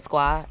like, "What up,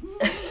 squad?"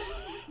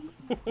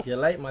 You're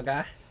late, my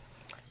guy.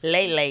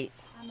 Late.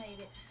 I made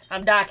it.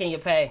 I'm docking your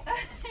pay.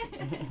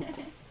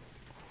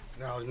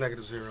 Now it's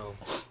 -0.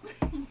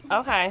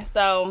 Okay,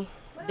 so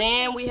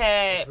then we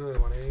had Good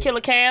one, eh?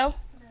 Killer Cam,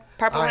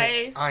 Purple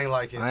Haze. I ain't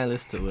like it. I ain't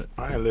listened to it.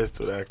 I ain't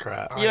listen to that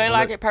crap. You ain't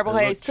like it, Purple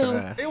It Haze looked too?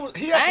 trash. It was,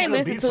 he had I some ain't good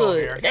listen beats to on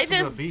it. there. He They had some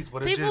just good beats,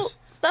 but it people just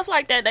stuff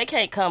like that. They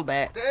can't come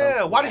back. yeah.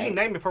 So, Why did he like,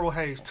 name it Purple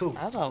Haze too?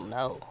 I don't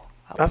know.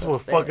 I That's was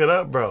what upset. fuck it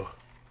up, bro.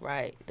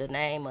 Right, the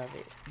name of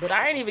it. But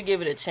I ain't even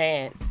give it a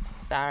chance.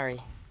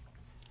 Sorry.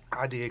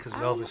 I did because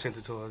Melvin sent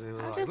it to us. It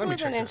was I like, just let me wasn't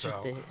check this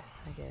interested, out.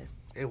 I guess.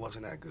 It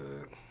wasn't that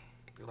good.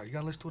 They're like, you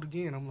gotta listen to it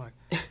again. I'm like,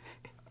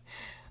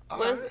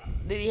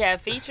 Did he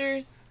have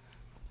features?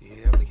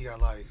 yeah, I think he got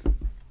like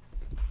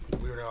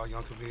Weird Al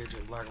Yankovic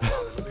and Black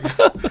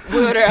Rob.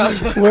 Weird Al.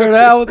 Where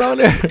that was on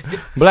there?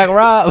 Black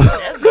Rob.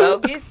 That's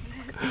bogus.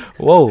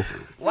 Whoa.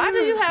 Why do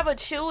you have a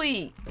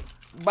Chewy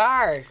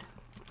bar?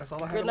 That's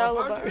all I had in my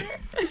Granola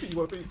pocket. You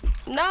want these?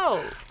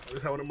 No. I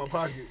just have one in my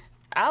pocket.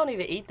 I don't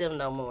even eat them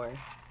no more.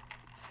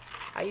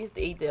 I used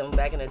to eat them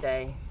back in the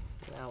day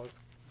when I was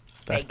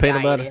That's fake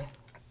peanut butter. dieting.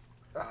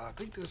 I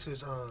think this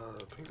is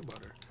peanut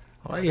butter.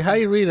 How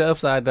you read it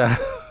upside down?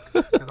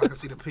 'Cause I can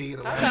see the P in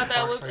the I last thought that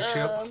part. was Say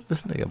chip.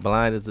 This nigga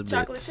blind as a bitch.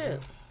 chocolate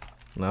chip.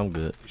 No, I'm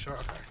good. You sure?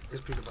 Okay.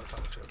 It's peanut butter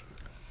chocolate chip.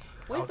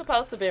 We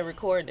supposed to be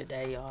recording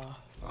today, y'all.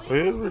 We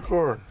is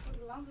recording.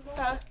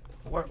 Huh?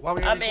 Why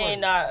we I ain't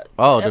mean, recording?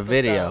 Oh, the episode.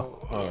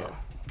 video. Yeah.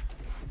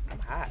 I'm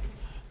hot.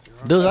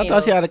 Dudes, I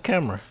thought you had a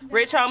camera.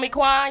 Rich Homie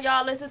Quan,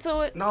 y'all listen to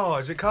it? No,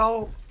 is it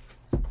cold?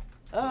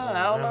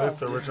 I don't know.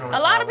 It's a Rich Homie A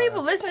lot of Quan.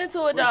 people listening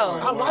to it though. I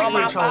on like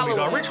my Rich Homie though.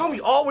 following. Rich Homie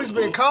always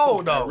been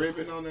cold though.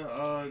 Ribbon on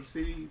the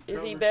CD.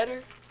 Is he cover?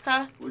 better?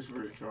 Huh? Which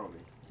Rich Homie?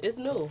 It's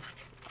new.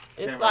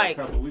 It's Came out like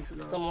a couple weeks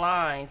ago. some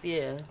lines,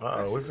 yeah.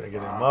 Uh-oh, we finna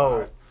get in Wow,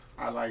 mode.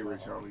 I like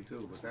Rich Homie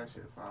too, but that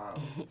shit foul.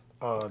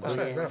 Is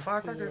Dude, that a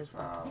firecracker? Yes.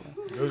 Foul.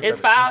 dude's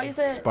It's got foul, you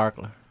said?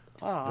 Sparkler.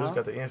 the- Aw. Dude's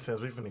got the incense.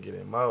 We finna get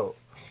in mode.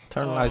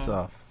 Turn the lights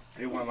off.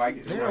 It wasn't like it.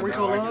 It Damn, wasn't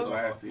Rico like Love? his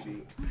last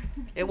CD.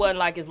 It wasn't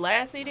like his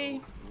last CD. It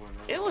wasn't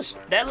like It was his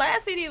last that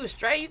last CD was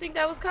straight. You think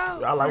that was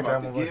cold? I like CD. that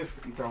About one. the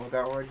gift. You talking about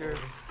that one right there?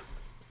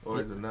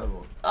 Or is it another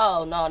one?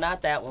 Oh no,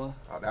 not that one.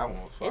 Oh, that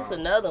one was foul. It's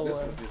another This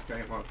one. just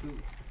came out too.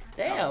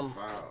 Damn. That was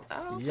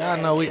foul. Okay. Y'all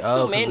know we It's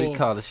old too 'cause we many.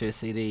 call the shit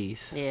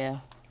CDs. Yeah.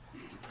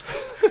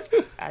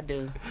 I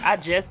do. I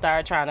just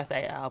started trying to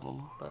say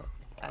album, but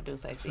I do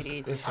say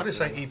CD. I just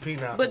say EP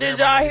now. But did Everybody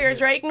y'all knows hear it.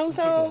 Drake new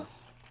song?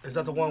 Is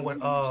that the one with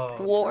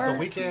War? The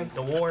Weeknd?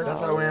 The War?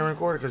 That's why we ain't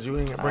recorded, because you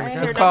ain't bring I the ain't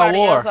camera. heard called nobody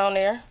War. else on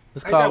there.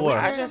 It's Ain't called that War.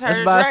 weird? I just It's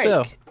heard by Drake.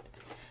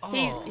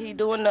 itself. He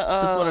doing the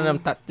It's one of them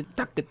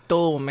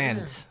taco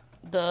mans.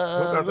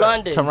 the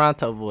London.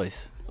 Toronto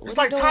voice. It's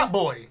like Top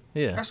Boy.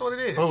 Yeah. That's what it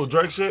is. Oh,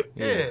 Drake shit?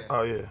 Yeah.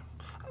 Oh, yeah.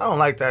 I don't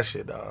like that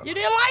shit, dog. You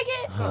didn't like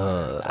it?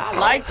 I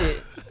liked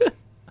it.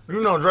 You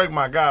know Drake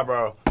my guy,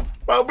 bro.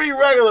 Bro, be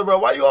regular, bro.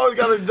 Why you always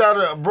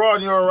gotta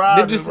broaden your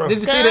horizons, bro? Did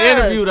you see the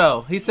interview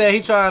though? He said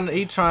he trying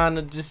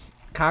to just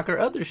conquer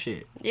other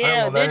shit.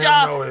 Yeah. gonna let Did him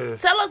know y'all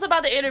his. tell us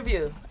about the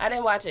interview? I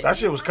didn't watch it. That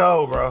shit was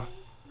cold, bro.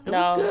 It no,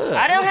 was good.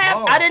 I didn't have.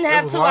 long. I didn't It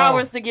have was 2 long.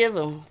 hours to give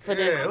him for it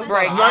this was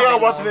break. long. Now I y'all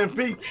didn't watching know. them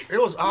peak.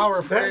 It was an hour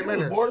and 48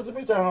 minutes. Bored as a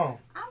bitch at home.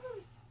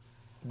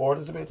 Bored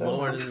as a bitch.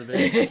 Bored as a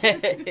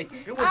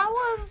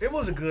bitch. It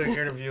was a good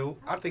interview.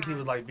 I think he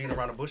was like beating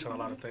around the bush on a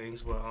lot of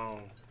things, but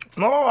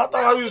No, I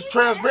thought he was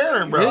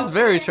transparent, bro. He's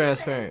very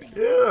transparent.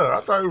 Yeah,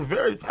 I thought he was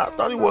I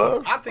thought he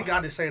was. I think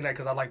I just saying that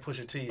because I like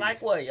Pusha T.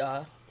 Like what,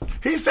 y'all?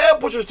 He said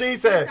Pusha T. He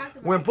said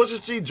when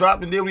Pusha T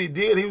dropped and did what he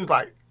did, he was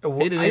like, He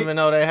didn't even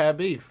know they had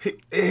beef.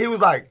 He was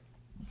like,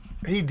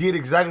 he did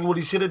exactly what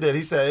he should have did.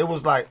 He said it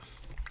was like,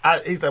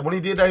 he said when he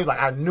did that, he was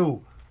like, I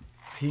knew,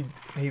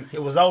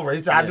 it was over.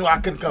 He said I knew I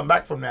couldn't come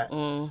back from that. You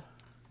know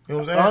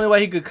what I'm saying? The only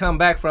way he could come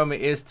back from it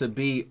is to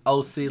be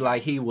OC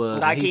like he was.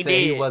 Like and he he said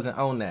did. he wasn't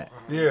on that.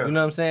 Yeah. You know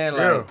what I'm saying?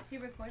 Yeah. Like, He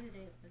recorded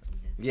it.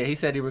 yeah, he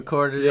said he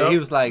recorded Yep. it. He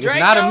was like, Drake it's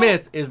not though? a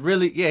myth. It's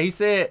really, yeah, he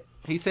said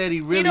he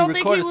really You don't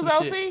think recorded he was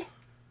some OC? shit.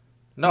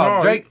 No,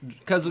 No, Drake,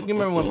 because you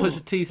remember when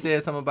Pusha T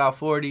said something about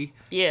 40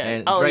 Yeah.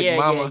 and Oh, Drake yeah,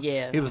 mama?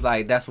 yeah. He was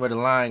like, that's where the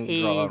line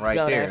He drawn right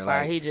go there. that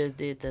far. Like, He just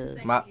did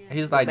the.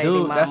 he's like, baby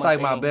dude, that's mama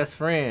like my thing. best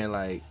friend.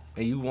 Like,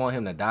 and you want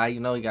him to die? You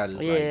know, he got his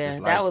like, Yeah,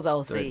 his that life was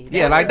OC. threatened. That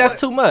Yeah, like that's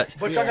too much.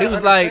 But y'all He gotta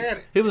was like,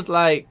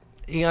 understand-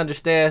 he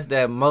understands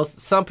that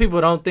some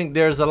people don't think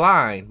there's a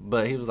line,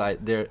 but he was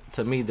like,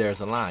 to me there's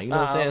a line. You know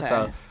what I'm saying?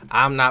 okay. So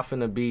I'm not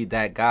finna be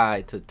that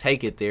guy to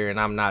take it there, and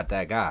I'm not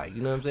that guy.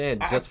 You know what I'm saying?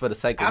 Just for the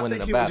sake of I winning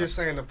think the he was battle. just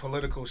saying the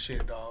political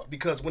shit, dog.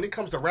 Because when it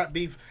comes to rap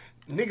beef,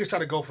 niggas try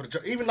to go for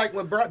the even like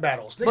with rap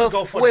battles, niggas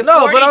go for with the. No,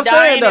 40 but I'm saying,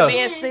 dying and though-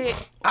 being sick,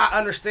 I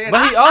understand.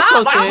 But he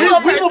also Like, said- we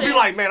will be person-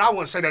 like, man, I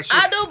wouldn't say that shit.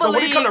 I do But when it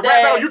believe come to that-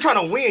 rap battle, you trying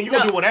to win, you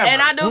gonna do whatever.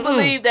 and I do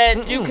believe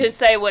that you could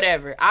say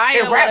whatever. I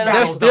In am rap one of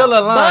There's those. battles, still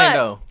a line But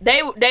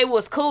though. they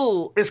was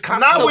cool. It's Not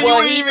constant. when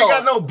what you he ain't even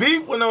got thought. no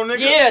beef with no nigga.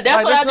 Yeah,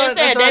 that's Like, what I that's just not- said.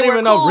 that's not They were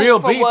even no cool real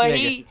for beef, what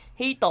nigga.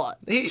 he thought.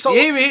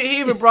 He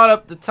even brought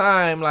up the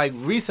time like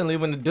recently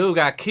when the dude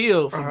got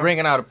killed for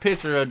bringing out a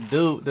picture of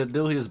the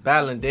dude he was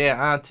battling dead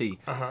auntie.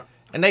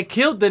 And they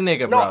killed the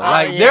nigga, bro.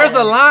 Like, yeah. there's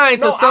a line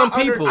to No, some I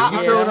under- people. I You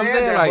feel what I'm understand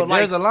saying? that, Like, but, like,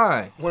 there's a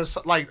line. When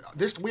like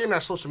this, we in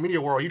that social media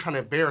world. You trying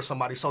to embarrass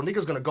somebody, so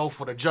niggas gonna go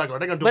for the jugular.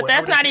 They gonna do. But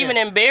that's whatever not they even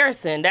can.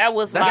 embarrassing. That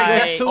was That's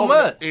like just too Over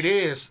much. It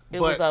is. It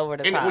but- was over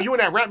the and top. when you in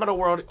that rap battle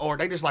world, or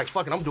they just like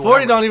fucking, I'm doing. 40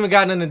 whatever. don't even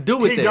got nothing to do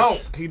with He this.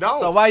 don't. He don't.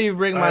 So why you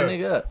bring my Hey,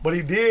 nigga up? But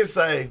he did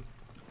say,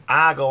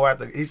 I go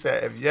after. He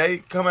said, if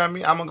Ye come at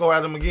me, I'm gonna go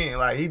at him again.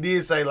 Like he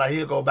did say, like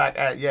he'll go back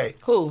at Ye.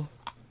 who?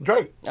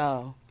 Drake.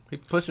 Oh,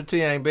 Pusha T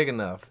ain't big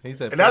enough. He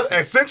said, And that's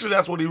essentially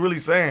that's what he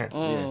really saying.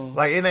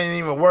 Like it ain't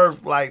even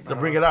worth like to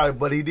bring it out.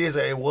 But he did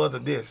say it was a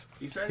diss.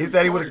 He said He he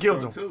said he would have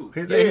recorded killed him. some,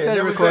 too. Yeah, he said he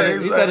never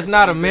recorded. He said it's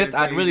not a myth.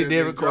 I really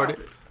did record it.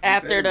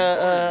 after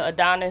the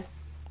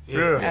Adonis.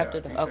 Yeah.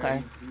 After the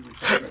okay.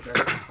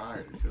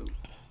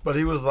 But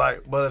he was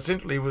like, but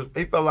essentially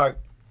he felt like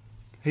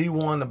he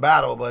won the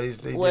battle, but he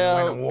didn't win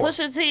Well, the war.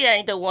 Pusha T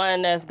ain't the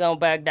one that's gonna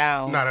back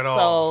down. Not at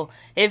all. So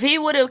if he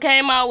would have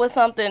came out with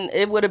something,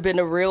 it would have been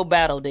a real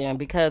battle then,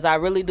 because I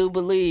really do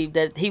believe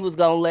that he was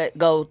gonna let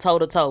go toe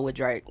to toe with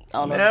Drake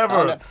on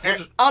Never.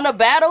 on a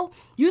battle.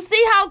 You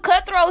see how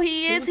cutthroat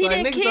he is. He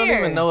like, didn't niggas care. don't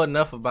even know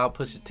enough about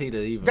Pusha T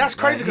to even. That's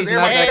crazy, 'cause he's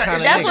not everybody- that kind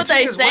of That's nigga. what they Pusha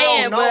T is well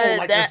saying, known, but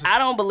like, that, this- I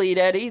don't believe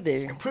that either.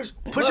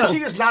 Pusha T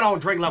is not on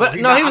Drake level. But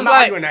no, he was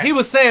like, he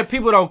was saying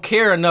people don't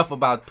care enough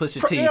about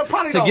Pusha T Yeah,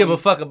 probably to don't. give a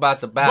fuck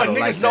about the battle But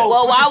like niggas that. know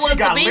Well, why Pusha T was the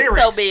got beef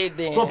lyrics. so big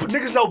then? But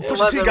niggas know Pusha T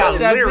wasn't got really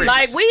that big. lyrics.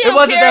 Like we It didn't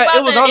wasn't care that- it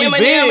about was the only Eminem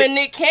big. and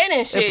Nick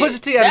Cannon shit. If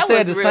Pusha T had That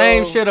said the was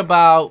same real. shit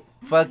about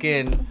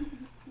fucking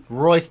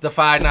Royce the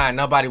 5'9",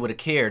 nobody would have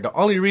cared. The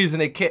only reason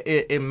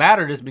it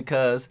mattered is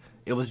because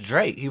it was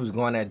Drake. He was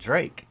going at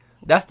Drake.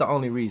 That's the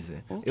only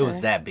reason. It was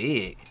that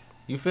big.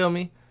 You feel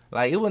me?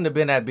 Like, it wouldn't have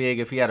been that big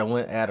if he had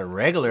went at a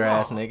regular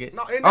ass nigga.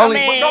 No, it- only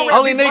I mean,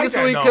 only beef like niggas that,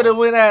 who he though. could have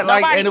went at,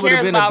 like, Nobody and it would have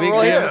cares been a about big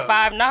Royce deal. the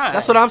 5'9".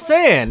 That's what I'm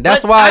saying.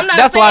 But I'm not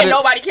That's why. saying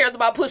nobody cares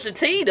about Pusha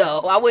T though.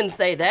 I wouldn't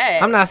say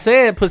that. I'm not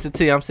saying Pusha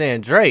T. I'm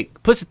saying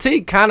Drake. Pusha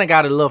T kind of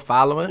got a little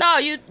following. No,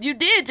 you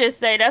did just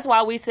say that's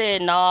why we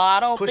said no. I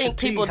don't Pusha think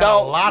T people had a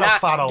don't lot of do not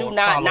following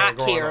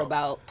growing care up.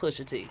 about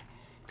Pusha T.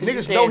 'Cause you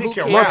Niggas said know he who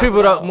care. cares More people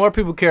about- don't. More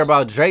people care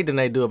about Drake than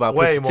they do about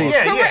Way Pusha T. more.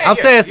 Yeah, I'm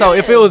saying so.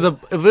 If it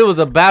was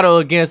a battle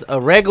against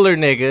a regular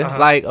nigga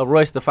like a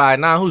Royce the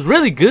 5'9", who's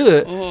really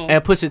good,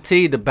 and Pusha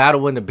T, the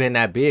battle wouldn't have been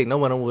that big. No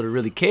one would have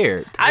really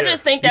cared. I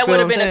just think You that feel would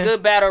have what I'm been a saying?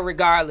 good battle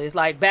regardless.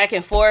 Like back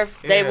and forth,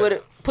 they Yeah.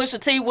 would. Pusha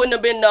T wouldn't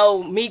have been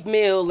no Meek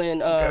Mill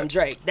and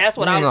Drake. That's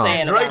what I'm No.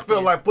 saying. Drake about feel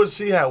this. like Pusha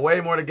T had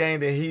way more to gain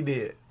than he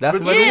did. That's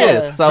Pusha what T- it Yeah.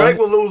 is. So Drake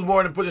will lose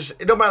more than Pusha.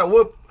 It don't matter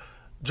what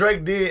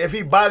Drake did if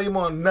he bodied him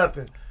on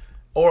nothing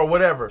or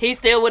whatever. he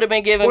still would have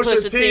been giving Pusha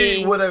Pusha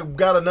T. would have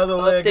got another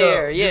leg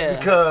there, up yeah. just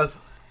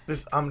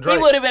because I'm He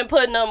Drake. would have been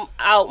putting them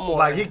out more.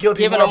 Like, he killed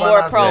him giving more them by more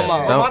not saying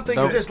promo. it. Don't- My thing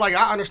don't- is just like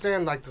I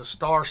understand like the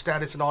star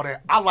status and all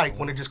that. I like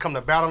when it just come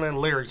to battling and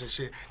lyrics and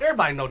shit.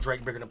 Everybody know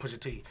Drake bigger than Pusha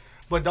T,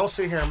 but don't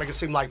sit here and make it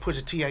seem like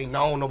Pusha T ain't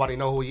known. Nobody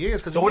know who he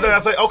is. Cause So what did I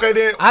say? Okay,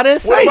 then. I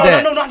didn't what say about-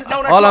 that. No, that's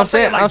All what I'm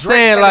saying, Like, I'm Drake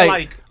saying saying,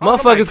 like oh,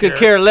 nobody motherfuckers could care.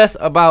 care less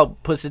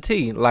about Pusha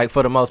T, like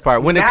for the most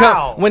part. When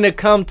Now. it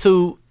come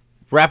to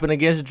rapping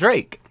against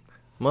Drake,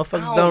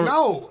 motherfuckers I don't. don't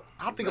know.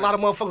 I think a lot of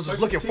motherfuckers was Pusha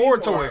looking T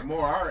forward to more- it.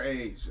 More our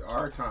age,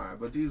 our time.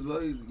 But these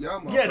little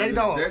young motherfuckers, Yeah, they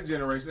don't. that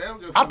generation, they don't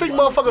give a I fuck think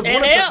about motherfuckers it.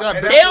 wanted And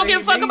that. they don't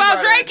give a fuck He about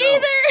means Drake by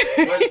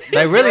that, either. though.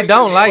 They really Drake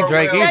don't is like more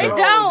Drake well either. They known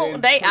don't.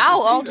 than They Pusha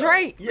out T, on though.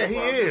 Drake. Yeah, he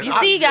is. You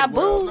see, he got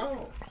Well booed. known.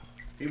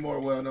 He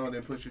more well known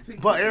than Pusha T.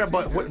 But Pusha T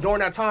everybody, just- during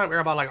that time,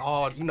 everybody like,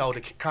 oh, you know,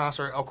 the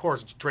concert. Of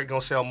course, Drake gonna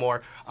sell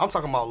more. I'm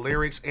talking about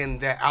lyrics in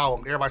that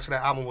album. Everybody said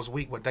that album was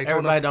weak, but Daytona.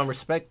 Everybody don't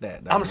respect that.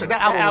 I'm gonna say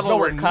that album was album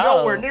was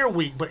nowhere cold. near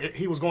weak, but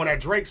he was going at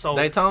Drake. So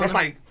Daytona? that's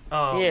like,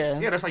 Yeah.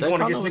 that's like Daytona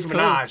going against was Nicki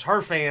Minaj.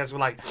 Her fans were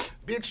like,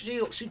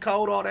 bitch, she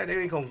cold, all that. They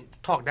ain't gonna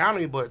talk down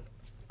to me, but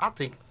I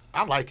think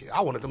I like it.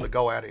 I wanted them to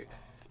go at it.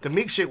 The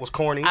Meek shit was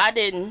corny. I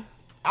didn't,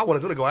 I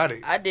wanted them to go at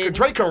it. I didn't.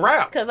 Drake can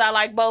rap. because I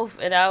like both,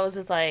 and I was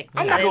just like,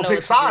 I'm I not didn't gonna know pick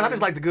what to sides. do. I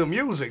just like the good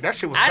music. That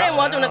shit was. I didn't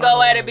want them to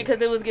go at it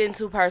because it was getting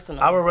too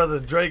personal. I would rather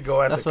Drake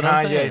go after That's what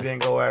I'm Kanye saying. than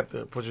go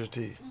after Pusha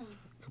T.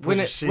 When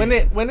Pusha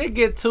it when it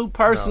get too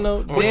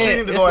personal, Pusha T then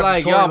need to it's go like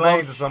after y'all Tory Lanez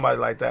or both. somebody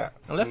like that.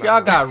 Unless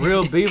y'all got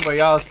real beef or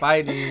y'all was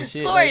fighting and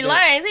shit. Tory like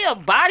that. Lanez, he a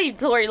body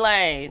Tory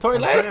Lanez. Tory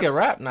I'm Lanez saying, can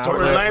rap now. Tory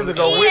but Lanez will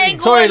go He with ain't him.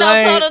 Tory going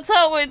Lanez- toe to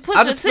toe with I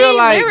Pusha just T feel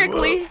like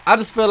lyrically.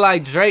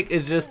 Drake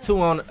is just too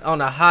on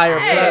a higher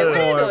Hey, what are you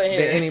platform doing than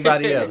here?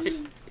 anybody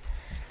else.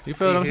 You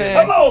feel what I'm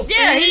Yeah. saying?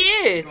 Yeah, he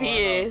is. He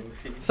is.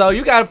 So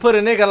you got to put a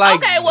nigga like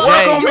Okay, well,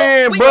 Jay. Welcome You-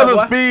 in, we- Brother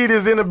What? Speed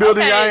is in the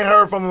building. Okay. I ain't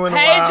heard from him in a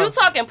Hayes, while. you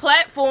talking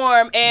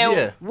platform, and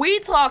Yeah. we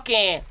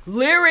talking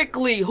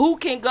lyrically. Who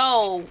can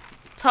go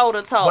toe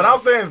to toe? But I'm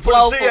saying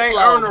Flow Pusha T for ain't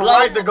flow, earned the blow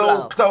right for to go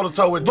blow. toe to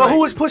toe with Drake. But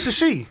who is Pusha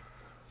She?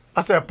 I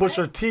said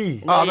Pusha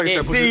T. Oh, I you think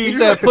you said didn't. Pusha You T.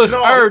 said push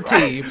No. her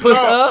T. Push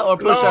her or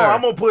push no, her?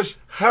 I'm gonna push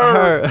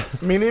her, Her.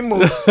 meaning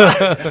move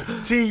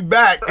T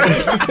back.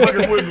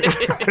 Fucking with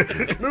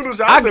me. Noodles,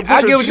 I said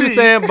get Pusha what you're T.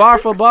 saying, bar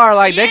for bar.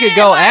 Like they could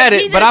go like, at he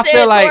it, but just I feel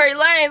said like Tory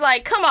Lanez.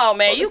 Like, come on,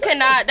 man, you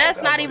cannot.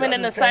 That's not even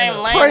in the same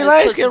lane. Tory as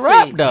Lanez Pusha can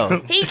rap T.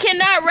 though. He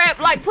cannot rap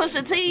like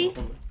Pusha T.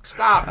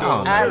 Stop.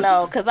 Oh, I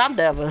know, cause I'm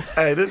never.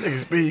 Hey, this nigga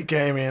Speed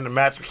came in to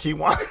match with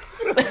Keywan.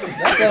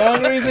 That's the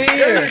only reason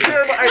here.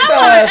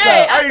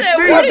 Hey, I said,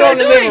 Speed what are told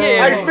you me- doing Hey,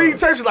 here? Speed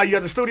texted like, you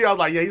at the studio? I was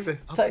like, yeah. He said,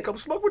 I'm come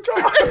smoke with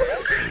y'all.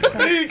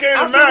 Speed came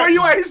I to said, where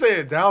you match. at? He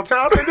said, downtown.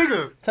 I said,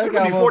 nigga, it Take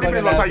could be y'all 40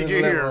 minutes by the motherfucking time ass you in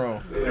get the here. living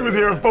room. He was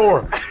here in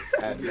 4.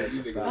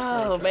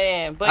 Oh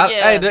man, but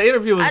yeah. Hey, the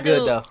interview was I good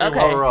do- though. Okay.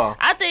 Overall.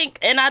 I think,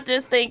 and I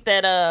just think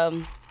that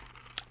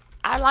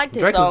I like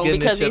this Drake was song getting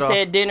this because he shit off.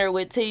 said dinner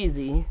with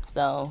Teezy,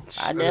 so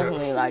I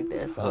definitely like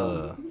that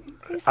song.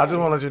 I just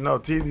want to let you know,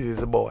 Teezy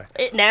is a boy.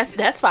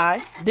 That's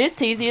fine. This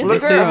Teezy is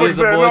Look, a Teezy girl, is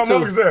a boy, too.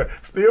 motherfucker said,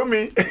 still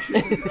me.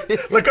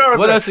 Look,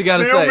 What else you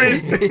gotta still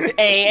say? me.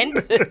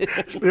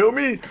 and Still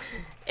me.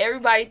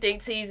 everybody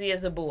thinks Teezy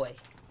is a boy.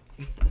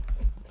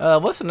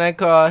 What's the name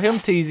called? Him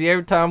Teezy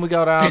every time we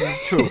go down the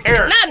truth.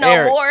 Eric. Not no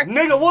Eric. more.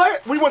 Nigga,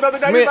 what? We went the other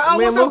day. Me- He's like, oh,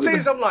 me what's and up, Mook-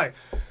 Teezy? I'm like,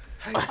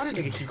 hey, why this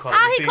nigga keep calling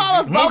How me he Teezy? call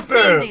us both Mook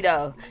said- Teezy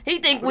though? He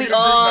think we Look at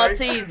all this,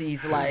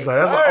 Teezys. Like Like,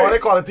 that's Hey. all they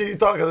call it Teezy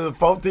talking. It's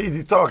 4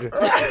 Teezy's talking.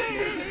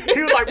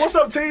 He was like, what's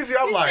up, Teezy?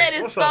 I'm he like, said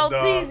it's what's up, four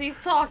dog?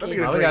 Teezys talking. Let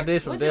me get Oh, we got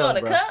this from What you want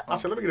Dale's, a bro. cup? I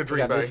said, let me get a We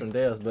drink, got this babe. from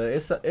Dale's,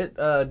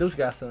 but Deuce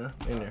got some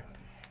in there.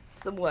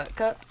 Some what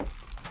cups?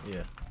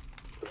 Yeah.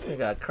 You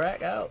got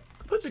crack out.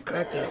 Put your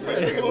crack out. You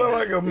Man. look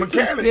like a Too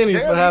mechanic. skinny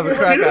for having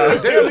crack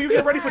out. Damn, you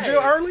get ready for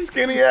jail early?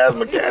 Skinny ass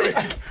mechanic.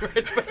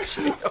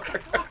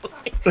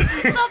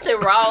 Something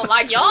wrong.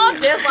 Like y'all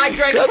just like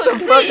Drake Shut Pusha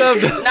the fuck T.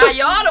 up. Now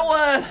y'all the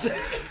ones.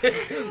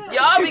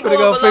 y'all be finna going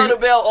go below fix- the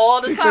belt all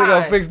the You finna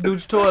go time. fix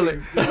Deuce toilet.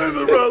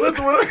 Listen, bro.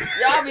 Listen what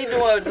Y'all be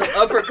doing the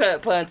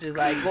uppercut punches,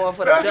 like going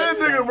for the that's guts.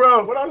 this nigga,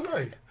 bro. What I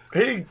say?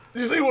 He,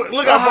 you see what?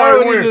 Look I how far heard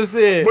he what went. you just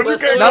said. But you But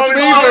can't so only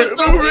that's move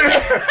it. all Move it.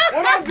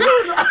 What I'm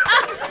doing?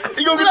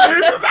 You gonna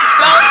get the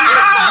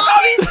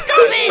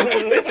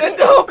He's stupid.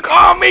 Don't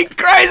call me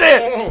crazy.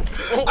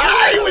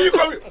 I hate when you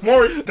call me.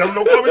 Maury, tell him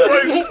don't call me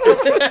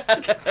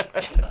crazy.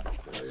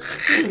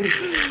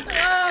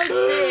 Oh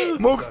shit.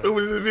 Mook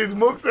stupid as a bitch.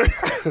 Mook said,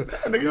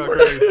 nigga, you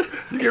crazy.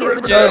 You get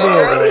ready for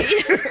Early,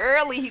 that.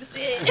 early, he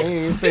said. He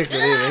ain't fix it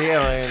either. He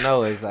don't even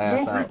know his ass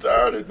Mook out.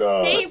 retarded,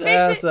 dog. He ain't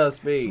Ass fix it. up,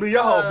 speed. But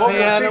y'all, both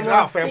Yeah, your cheeks I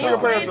out, fam. He Put your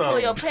ain't pants fix pull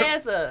your up.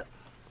 pants up.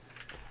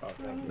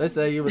 Let's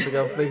say you was to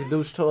go fix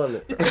Deuce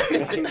toilet.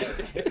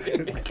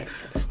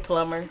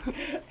 Plumber.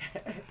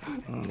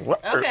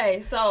 What?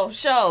 Okay, so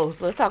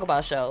shows. Let's talk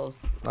about shows.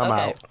 I'm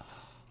okay. out.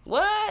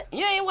 What?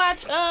 You ain't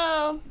watch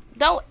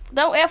Don't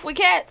F with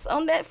Cats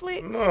on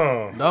Netflix?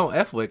 No. Don't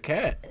F with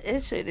cat.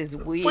 This shit is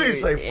weird.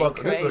 Please say and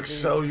fuck. This is a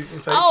crazy. show. You can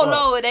say Oh fuck.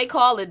 no, they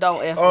call it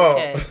Don't F Oh.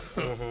 with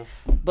Cats.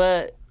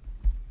 But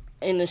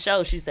in the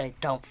show she say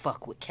Don't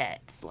fuck with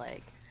cats.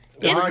 Like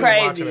it's Why are you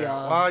crazy, watching that?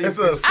 y'all. Why are you- It's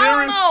a series. I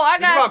don't know. I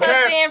It's got about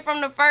sucked cats. in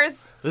from the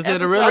first. Is it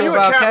episode. really Are you a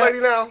about cat cats? lady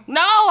now?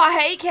 No, I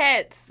hate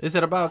cats. Is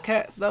it about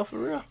cats though, for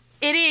real?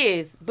 It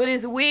is, but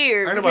it's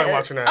weird. Ain't nobody because-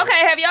 watching that. Okay,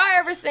 have y'all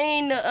ever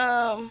seen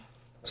the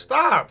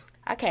Stop.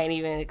 I can't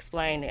even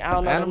explain it. I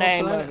don't know Animal the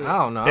name Planet? of it. I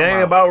don't know. It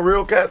ain't about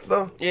real cats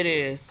though. It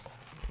is.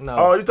 No.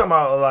 Oh, you talking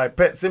about like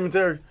Pet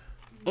Cemetery?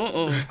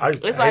 Mm-mm. I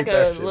used to It's hate like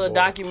that a shit, little boy.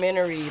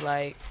 documentary,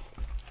 like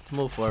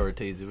Move forward,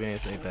 Teasy. We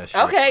ain't seen that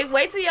shit. Okay,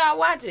 wait till y'all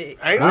watch it.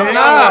 Ain't No, no I'm no.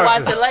 gonna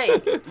watch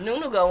it late.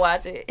 Nunu gonna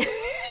watch it.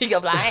 He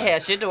gonna be like, I ain't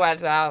had shit to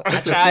watch out. I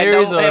It's a tried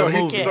series no or a F with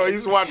movie? Cats. So you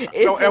just watch It's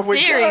no a F with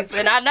series, cats.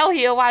 and I know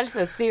he'll watch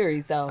the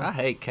series. So I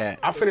hate cats.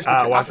 I finished the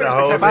I watched that Kevin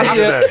whole Hart. thing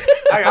thing today.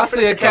 Hey, I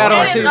see a cat Kevin on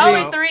and Hart. it's TV.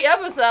 only 3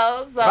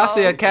 episodes. So If I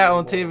see a cat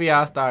on TV,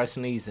 I start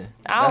sneezing.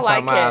 I don't That's like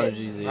how my cats.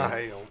 allergies is. I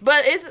hate him.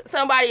 But it's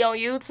somebody on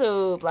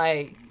YouTube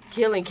like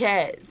killing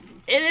cats.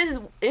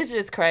 It's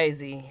just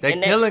crazy. They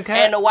and killing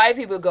cats? And the white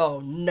people go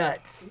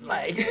nuts.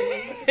 Like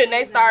and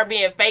they start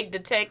being fake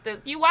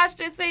detectives. You watch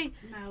this, see?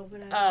 No,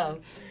 but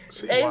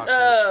She They, watched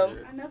that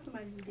shit. I know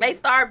somebody who did. They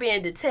start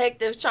being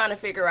detectives trying to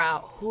figure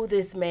out who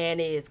this man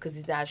is because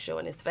he's not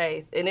showing his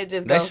face. And it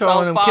just They goes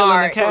showing so him far.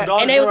 killing the cat. So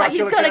And they was like, Dogs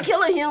he's Kill a gonna Cat.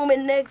 kill a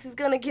human next. He's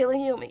gonna kill a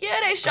human. Yeah,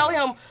 they show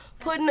him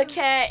putting the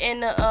cat in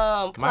the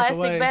plastic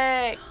Microwave.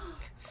 bag,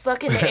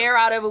 sucking the air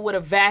out of it with a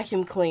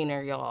vacuum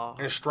cleaner, y'all,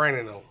 And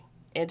straining them.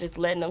 and just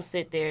letting them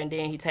sit there. And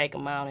then he take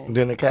them out and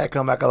Then the cat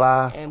come back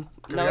alive. and,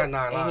 They no, got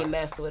 9 and he lives.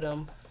 mess with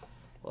them.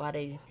 Why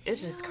they?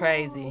 It's just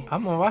crazy.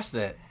 I'm gonna watch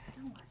that.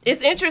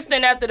 It's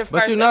interesting after the first.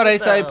 But you know they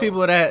say episode.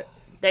 people that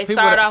They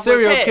people start that off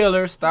serial with pets.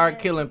 killers start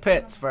killing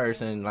pets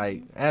first and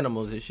like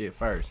animals and shit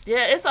first.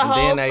 Yeah, it's a And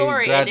whole then they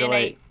story, and then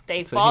graduate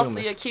they to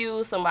falsely humans.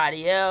 accuse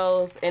somebody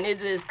else, and it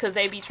just because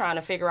they be trying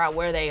to figure out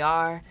where they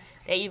are.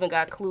 They even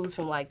got clues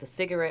from like the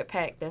cigarette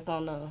pack that's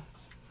on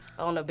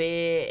the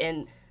bed,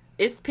 and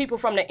it's people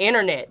from the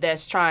internet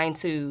that's trying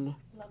to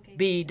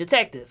be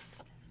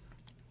detectives.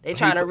 They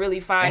trying to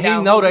really find And out.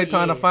 he know who they he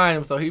trying to is. find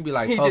him, so he be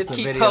like He just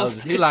posting keep videos.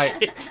 posting He like,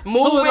 shit. who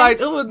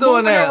was doing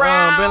moving that?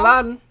 around. Bin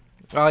Laden.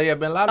 Oh yeah,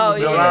 Bin Laden Oh, was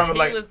doing yeah. that. Bin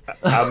Laden he was like,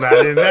 I'm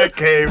not in that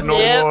cave no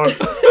Yep.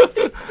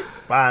 more.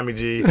 Find me,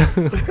 G.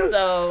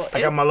 So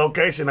I got my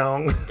location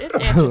on. it's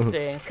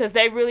interesting because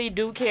they really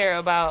do care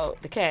about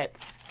the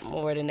cats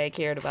more than they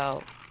cared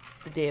about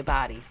the dead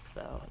bodies.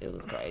 So it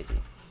was crazy.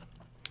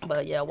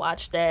 But yeah,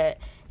 watch that.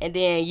 And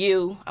then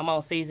I'm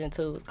on season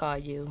 2. It's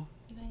called You.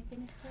 You ain't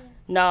finished that?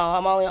 No,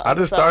 I'm only on I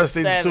just episode started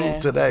season 7.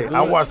 2 today.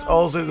 I watched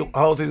whole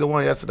season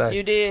 1 yesterday.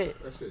 You did?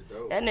 That shit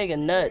dope. That nigga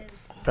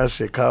nuts. That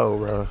shit cold,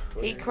 bro.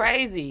 He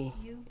crazy.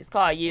 It's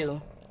called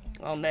You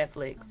on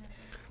Netflix.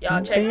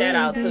 Y'all check that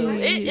out too.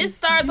 It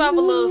starts off a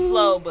little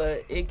slow,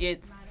 but it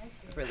gets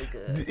really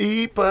good.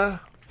 Deeper.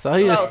 So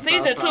he Oh, is,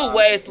 season 2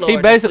 way slower. he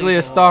than basically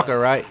a season stalker,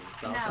 right?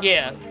 one.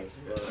 Yeah.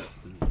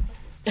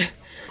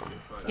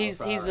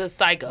 He's a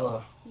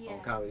psycho. Yeah.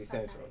 Comedy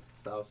Central,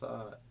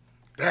 Southside.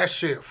 That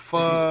shit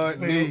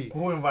funny.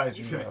 Who invites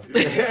you? Bro?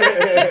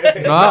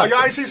 No,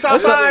 Y'all ain't see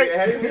Southside?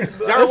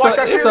 Y'all watch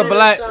that it's series? a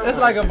black. It's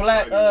like a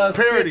black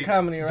Parody. skit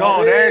comedy, right?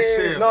 Dog, that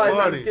shit No, it's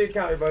not a funny. skit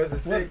comedy, bro. It's a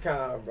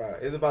sitcom, bro.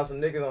 It's about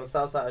some niggas on the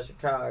south side of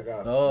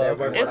Chicago. Oh, They okay.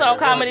 work It's for on like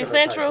Comedy a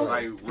Central?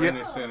 Like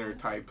Renner Center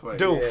type play.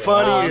 Dude, Yeah.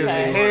 funny Oh, as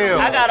okay. hell.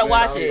 I gotta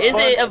watch it. Is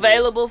it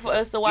available for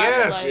us to watch?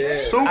 Yes, Like, Yeah.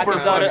 super I can go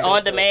funny. to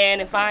on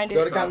demand and find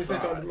Go to it. Comedy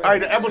Central. on Hey,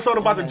 demand. the episode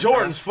about the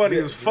Jordans funny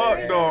as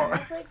fuck, dog.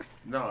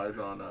 No, it's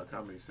on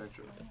Comedy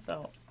Central.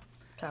 So,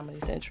 Comedy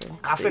Central.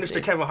 I finished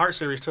the Kevin Hart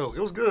series too. It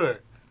was good.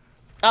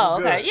 Oh, It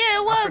was okay. good. Yeah, it I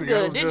was finished it. It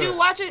good. was Did good. you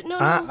watch it? No.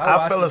 I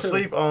watched fell it too.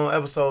 asleep on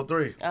episode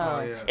 3.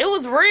 yeah. It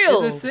was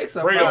real. Is it 6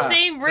 or Real. 5? It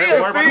seemed They real.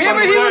 were about to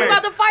Remember, fight he on the was plane.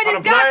 about to fight On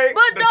his the guy. plane,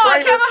 But the dog,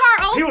 trainer- Kevin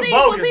Hart OC, he was was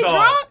bogus, he dog.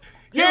 drunk?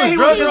 Yeah, he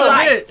drunk was as a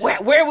like,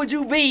 bitch. Where would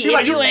you be he if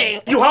like, you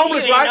ain't? you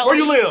homeless, ain't right? know Where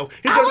you me? live?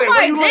 He I just was said, like,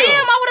 where you live?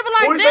 damn, I would have been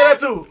like, Who he damn. said that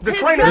to? The his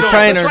trainer guy, dude.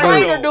 trainer the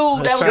trainer dude.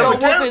 dude that was The gonna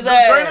trainer whoop his The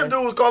ass. trainer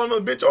dude was calling him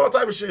a bitch, all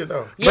type of shit,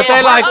 though. But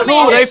they like I cool.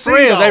 mean, They see,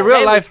 friends. They though. real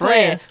They life was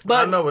playing. friends. I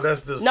But know, but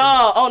that's still no,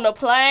 on the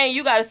plane,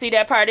 you got to see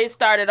that part. It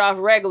started off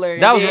regular.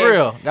 and That was then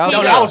real. That was he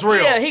No, real. that was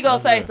real. Yeah, he gonna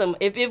say some.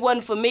 If it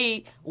wasn't for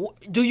me,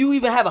 do you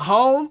even have a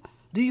home?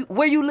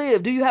 Where you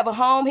live? Do you have a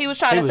home? He was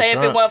trying He to was say if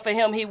it drunk. wasn't for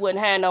him, he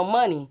wouldn't have no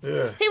money.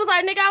 Yeah. He was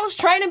like, nigga, I was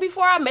training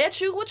before I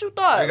met you. What you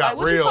thought? They got like,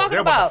 what you real. talking They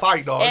about to about?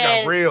 fight, dog. They got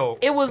And real.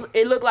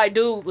 It looked like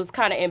dude was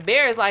kind of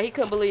embarrassed, like he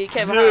couldn't believe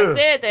Kevin Yeah. Hart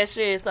said that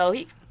shit. So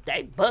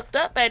they bucked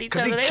up at each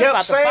 'Cause other. he They was kept about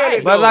to saying fight.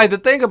 it, But though. like the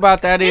thing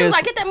about that He is, was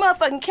like, get that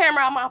motherfucking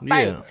camera out my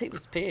Yeah. face. He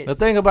was pissed. the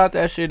thing about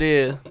that shit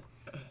is,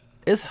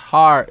 it's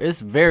hard. It's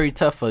very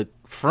tough for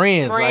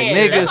friends, like Friends.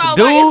 niggas, That's all,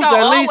 dudes like, it's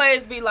gonna at least.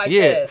 always be like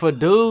Yeah, that. for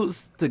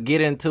dudes to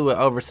get into it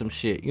over some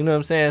shit. You know what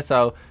I'm saying?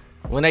 So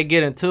when they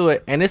get into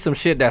it, and it's some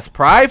shit that's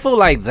prideful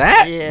like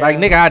that, Yeah. like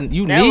nigga,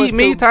 you That need was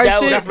me too- type that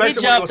shit. That's He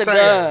basically jumped what the I'm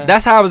saying. gun.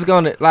 That's how it's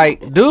gonna like.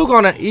 Dude,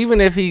 gonna even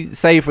if he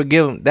say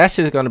forgive him, that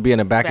shit's gonna be in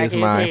the back of his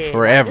mind head.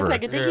 forever. This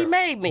nigga think Yeah. he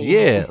made me.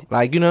 Yeah,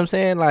 like you know what I'm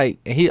saying. Like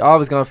and he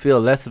always gonna feel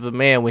less of a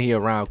man when he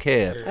around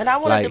Kev. And I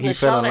wanted Like, them he to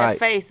show feeling that like-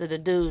 face of the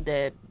dude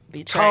that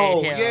betrayed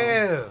Oh, him.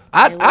 yeah.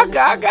 I It wasn't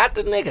got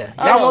the nigga.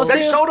 Oh, Y'all won't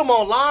They see him? showed him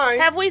online.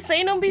 Have we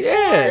seen him before?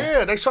 Yeah.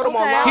 Yeah, they showed him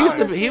Okay. online. He used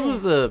to. see He him.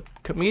 was a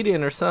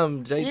comedian or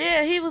something. Jake.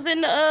 Yeah, he was in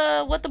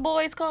the what the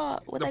boys called?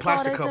 What The they call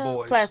Plastic Cup themselves?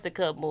 Boys. Plastic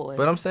Cup Boys.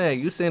 But I'm saying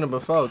you seen him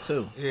before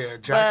too. Yeah,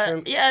 Jackson.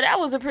 But, yeah, that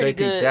was a pretty JT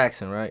good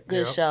Jackson, right?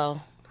 good Yeah.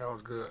 show. That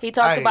was good. He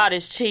talked Hey, about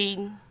his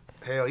cheating.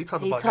 Hell, he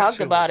talked He about that talked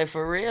shit about was- it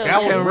for real.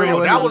 That was can't real.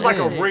 remember That what was it like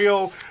a was.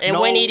 real. And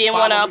no when he didn't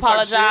want to follow me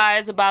type shit.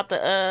 apologize about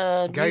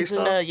the Gay using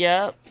stuff?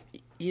 the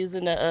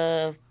using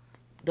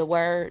the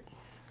word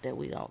that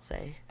we don't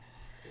say.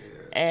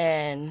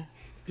 And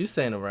You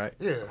saying it right?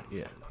 Yeah.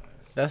 Yeah.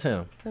 That's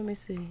him. let me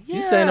see.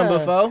 You seen him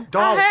before?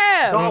 Dog, I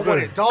have. dog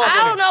with it. Dog with it.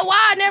 I don't know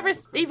why I never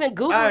even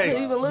Googled Hey,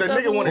 to even look the up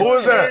nigga wanted Who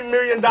is that? $10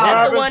 million.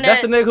 That's the one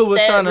That's the nigga who was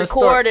that trying to start-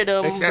 recorded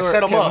him. That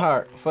set him Kevin up.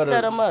 Hart for the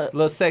Set him up.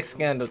 little sex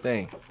scandal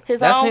thing.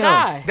 His That's own him.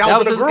 guy. That That was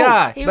was in his the group.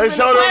 guy. He They was in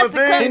showed the him the plastic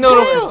thing? cup He knew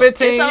him for too.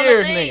 15 It's on the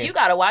years, thing. nigga. You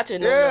gotta watch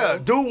it. Yeah,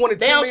 dude wanted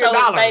They $10 don't show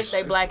million. his face.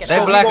 They black it They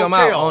out. black he him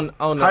won't out tell. on the.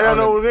 How y'all on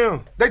the- know it was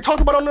him? They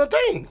talked about it on the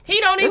thing.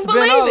 He don't It's even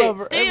been all believe it.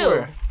 over Still,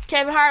 everywhere.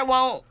 Kevin Hart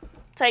won't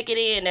take it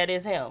in that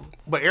it's him.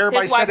 But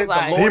everybody His wife said it. was The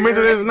like- He lawyer.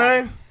 mentioned his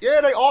name?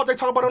 Yeah, they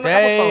talk about it on the They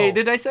episode.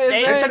 did they say his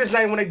They They name? said his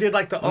name when they did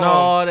like the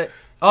No.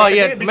 Oh they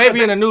yeah, did because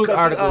maybe in the news because,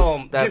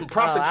 articles. that- getting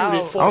prosecuted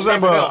don't- for I'm saying,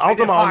 something but else. I'm They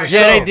talking about on the did show.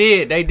 yeah, fire. they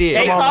did. They did. They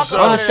on the talk show.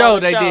 about On the it show, on the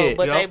they show, did.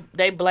 but Yep.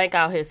 they blank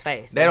out his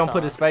face. They don't That's put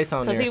all. his face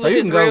on 'Cause there, he so was you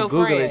his can go real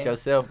Google friend. it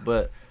yourself.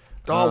 But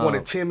Dog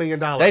wanted $10 million.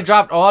 they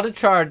dropped all the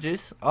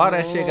charges. All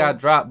that shit got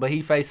dropped, but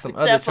he faced some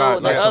Except other for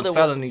charges, the like some other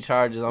one. felony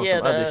charges on Yeah,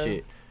 some other the-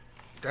 shit.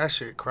 That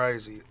shit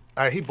crazy.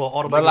 Hey, he bought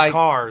all the But biggest like-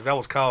 cars. That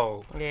was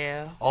cold.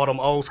 Yeah, All them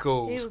old he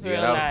schools. was Yeah,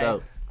 real that was nice.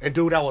 dope. And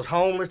dude that was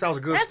homeless, that was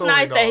a good That's story.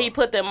 nice that dog. he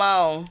put them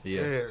on.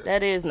 Yeah. Yeah.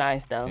 That is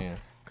nice though, Yeah.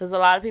 because a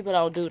lot of people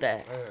don't do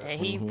that, and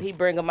he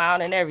bring them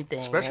out and everything.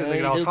 Especially and the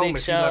nigga that was do big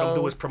homeless. He let him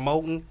do his shows.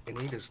 promoting,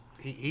 and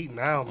he eating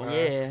now, man.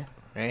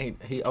 Yeah, And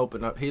he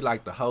opened up. He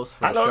like the host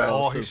for I the know show. that.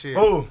 All too. his shit.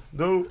 Oh,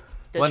 dude.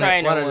 the one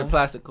trainer of the one.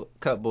 plastic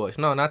cup boys.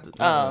 No, not the,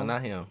 Oh. no,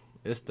 not him.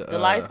 It's the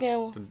light skin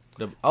one?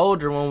 The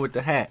older one with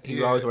the hat. He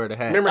Yeah. always wear the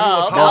hat. Remember he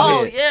was Oh,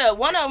 homeless. okay. Yeah,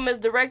 one of them is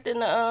directing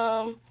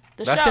the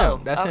That's show.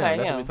 him. That's him. okay,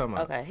 That's what we talking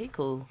about. Okay, he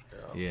cool.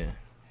 Yeah.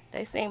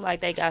 They seem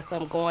like they got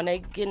something going. They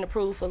getting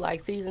approved for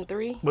like season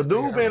 3. But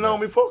dude been on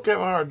before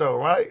Kevin Hart though,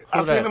 right? I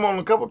Who seen that? him on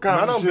a couple None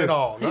comedy of them shit. at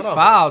all. He None of them.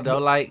 fouled though.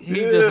 Like he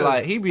just Yeah.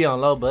 like he be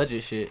on low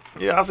budget shit.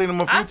 Yeah, I seen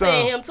him a few I times.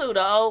 seen him too,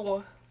 the old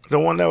one. The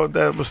one that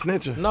was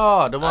snitching.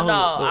 No, the one No,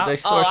 who I'm they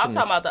talking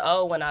about the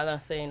old one I done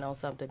seen on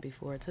something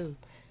before too.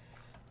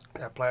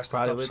 That plastic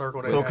Probably cup with-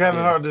 circle. They So had.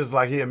 Kevin Hart just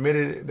like he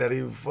admitted that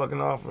he was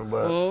fucking off,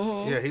 but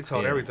Yeah, he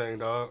told Yeah. everything,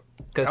 dog.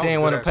 because That he was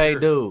ain't want to good pay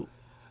ass dude.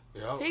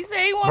 Yep. He said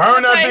he wanted burn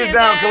to that pay bitch his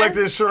down, ass collect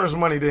the insurance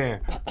money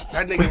then.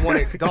 That nigga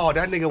wanted, dog.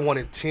 That nigga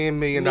wanted $10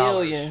 million.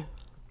 million.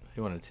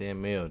 He wanted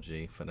 10 mil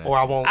G for that. Or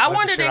I shit. won't. I let the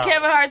wonder shit did out.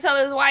 Kevin Hart tell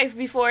his wife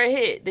before it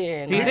hit?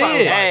 Then He Like,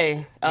 did.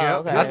 Hey, oh, Yeah,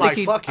 okay. he was I like, think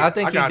he- fuck it. I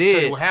think he gotta tell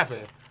did. you what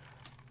happened.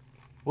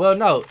 Well,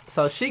 no.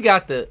 So she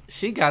got the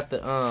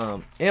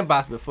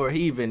inbox before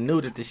he even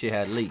knew that this shit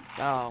had leaked.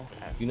 Oh,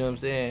 You know what I'm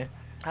saying?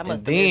 I must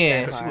have then-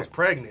 missed Because that she was part.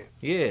 pregnant.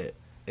 Yeah.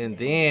 And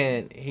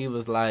then he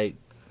was like,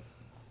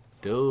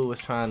 dude was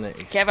trying to.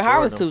 Kevin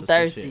Hart was exploit too him for some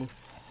thirsty.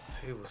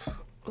 shit. He was.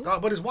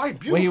 Dog, but his wife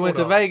beautiful. When he went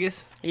to though.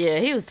 Vegas, Yeah,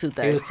 he was too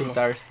thirsty. he was too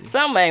thirsty.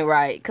 Something ain't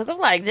right. Cause I'm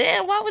like,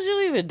 damn, why would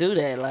you even do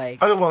that? Like,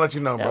 I just want to let you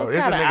know, That bro. was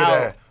It's a kinda nigga out.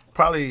 that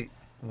probably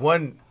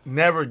wasn't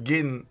never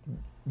getting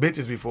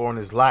bitches before in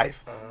his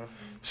life.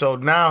 So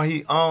now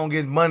he on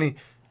getting money.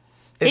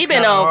 It's he been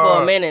kinda on for a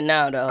hard. minute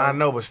now, though. I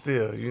know, but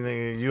still, you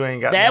ain't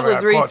got That never was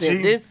got caught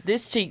recent. cheating.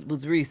 This cheat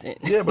was recent.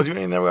 Yeah, but you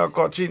ain't never got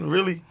caught cheating,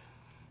 really.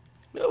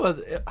 It was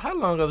how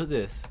long ago was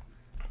this?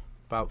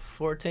 About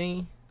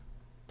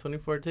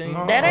 2014.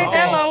 No. That ain't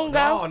that long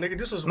No, ago. nigga,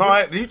 this was. No,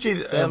 you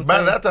cheated. 17.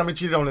 By that time, he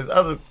cheated on his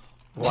other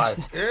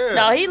wife, yeah.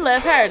 No, he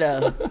left her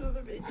though.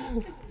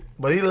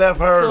 but he left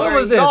her. What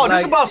was this? No,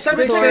 this like about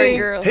 17. Tory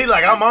girl. He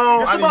like, I'm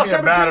on. It's I need about to be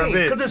a better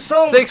 17. Because bitch. his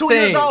son was 2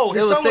 years 16. old.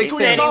 His It was son was 2 16.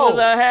 Said years he was old.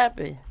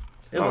 unhappy.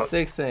 It was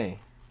 16.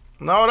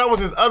 No, that was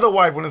his other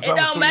wife when his It son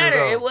was don't 2 matter.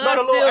 years It old. was No,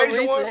 the little still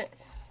Asian one? recent.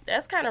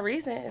 That's kind of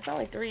recent. It's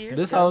only 3 years.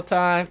 This ago. whole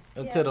time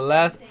until the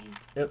last,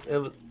 it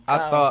was.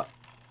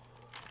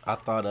 I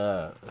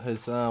thought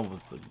his son was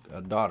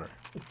a daughter.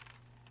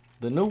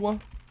 The new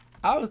one.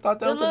 I always thought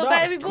that the was a little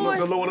daughter. baby The boy.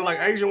 little one, like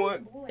Asian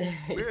one.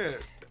 Yeah.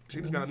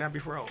 She just got a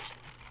nappy fro.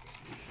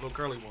 Little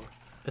curly one.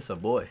 It's a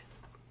boy.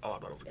 Oh, I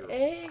thought it was a girl.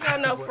 He ain't got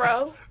no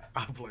fro.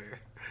 I'm playing.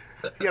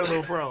 He had a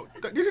little fro.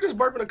 Did you just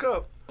burp in a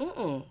cup? I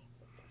did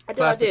like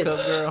Plastic this.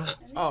 cup girl.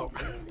 Oh,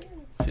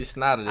 She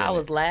snotted in I it.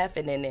 was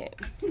laughing in it,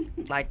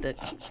 like the.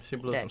 She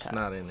blew that some kind.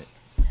 snot in it.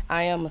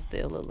 I am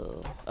still a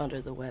little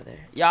under the weather.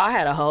 Y'all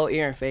had a whole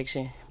ear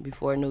infection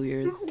before New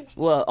Year's.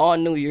 Well,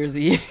 on New Year's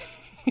Eve.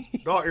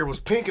 dog ear was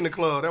pink in the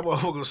club. That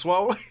motherfucker was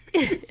swollen.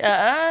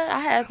 I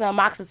had some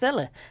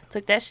amoxicillin.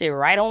 Took that shit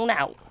right on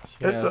out. It's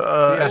She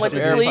had went some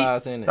to air sleep.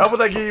 pods in it. That's what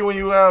they give you when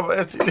you have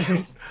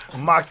STD.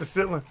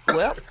 Amoxicillin,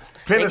 Well,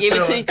 they give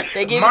it to you. penicillin,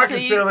 They give it to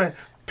you. amoxicillin,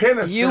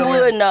 penicillin. You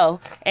would know,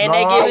 and No,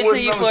 they I give it to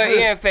wouldn't you know for an shit.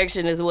 ear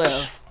infection as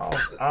well. I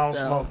don't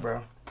So. smoke,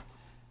 bro.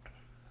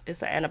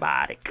 It's an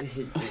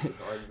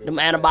antibiotic. Them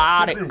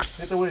antibiotics.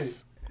 Hit the weed.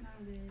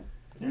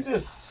 You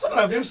just shut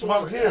up. You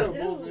smoke here.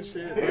 Edibles and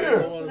shit. Here.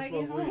 I don't want to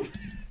smoke weed.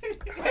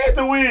 Hit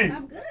the weed.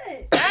 I'm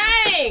good.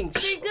 Dang,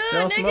 she good, She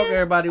don't smoke nigga.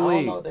 everybody I don't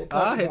weed. know what they I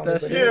talking hit about,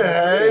 that but shit.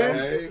 Yeah, hey.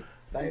 Hey.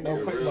 They ain't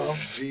no quick ball.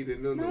 G the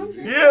new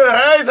G.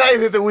 Yeah, Hayes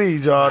hit the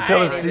weed, y'all. Tell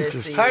I his ain't even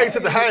teachers. see Hey, that. to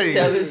the haze.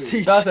 Tell his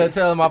teacher. That's what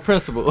tell my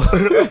principal.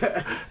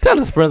 Tell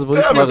his principal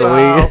he's Tell Mr.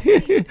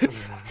 smoking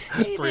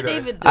weed. He didn't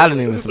even do I didn't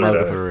it. even Just smoke do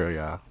it that. for real,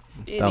 y'all.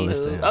 Don't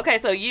listen to him. Okay,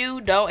 so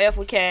you Don't F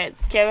with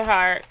Cats, Kevin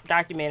Hart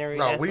documentary.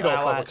 No, That's we what don't I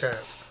fuck with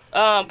watched.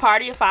 cats.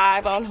 Party of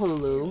Five on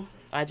Hulu.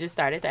 I just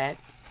started that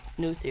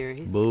new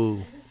series.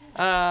 Boo.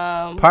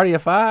 Um, Party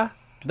of Five?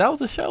 That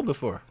was a show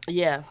before.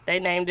 yeah, they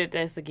named it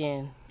this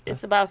again.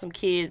 It's about some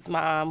kids'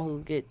 mom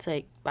who get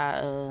taken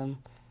by Who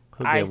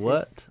ISIS. get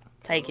what?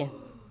 Taken.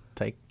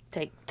 Take.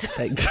 Take.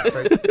 Take.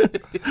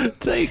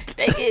 Take.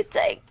 They get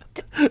take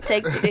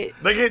it.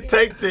 They get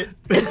taped it.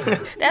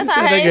 That's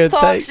how They Hayes get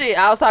talk taped. shit.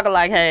 I was talking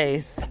like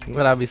Hayes.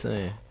 What I be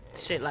saying?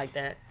 Shit like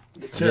that.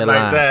 Shit You're like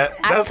lying. that.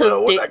 I That's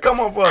took what it. that come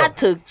on for. I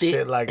took it.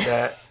 Shit like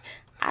that.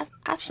 I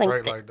synced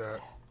Straight it. like that.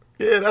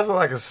 Yeah, that's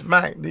like a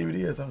smack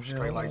DVD or some shit.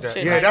 Straight like that.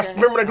 Shit Yeah, like that's that.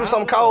 remember they do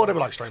something cold. They be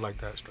like straight like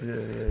that. Straight.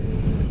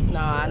 No,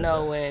 I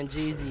know when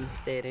Jeezy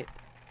said it.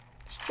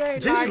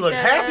 Straight Jeezy like look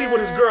that. happy with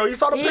his girl. You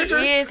saw the He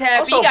pictures? is I'm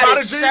happy. so He got proud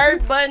his of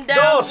shirt Jeezy. buttoned down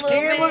Dog, a little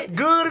skin bit. look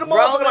good. The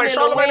Rolling motherfucker like in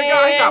the Charlamagne the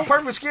guy. He got wind.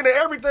 perfect skin and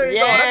everything.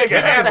 Yeah, Dog, that nigga he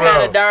happy.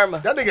 had a Dharma.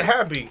 That nigga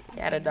happy. He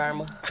had a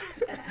Dharma.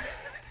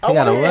 Oh,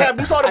 got a he what? happy.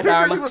 You saw the A pictures?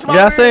 Dharma. He was smiling.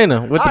 Yeah, I seen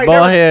him with the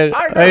bald head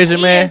Asian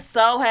He man. is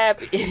so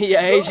happy.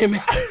 Yeah, Asian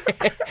man.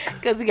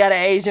 Because he got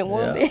an Asian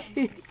woman.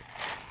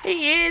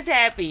 He is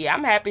happy.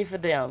 I'm happy for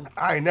them.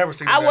 I ain't never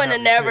seen I that wouldn't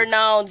have happy never pics.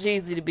 known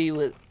Jeezy to be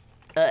with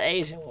an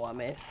Asian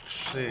woman.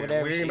 Shit,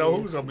 whatever we she ain't know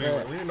is, who's gonna be but-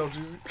 with. We ain't know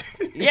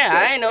Jeezy. Yeah,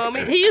 I ain't know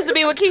him. He used to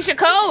be with Keisha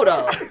Cole,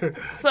 though.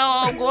 So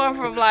I'm going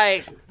from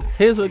like,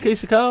 His with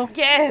Keisha Cole?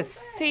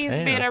 yes, he used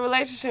to be in Damn. a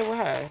relationship with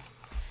her.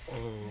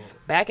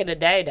 Back in the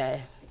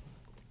day.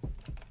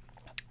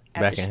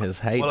 Back in his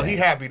hate. Well, he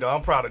happy though.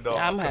 I'm proud of dog.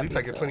 Yeah, I'm 'Cause he happy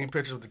taking too. plenty of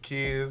pictures with the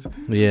kids.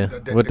 Yeah.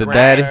 the With the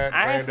granddad, daddy.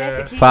 I ain't sent the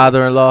granddad. kids.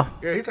 Father-in-law.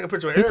 Yeah, he took a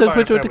picture of He took a everybody.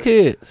 picture with the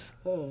kids.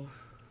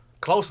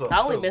 Close up. I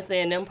only been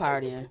seeing them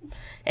partying.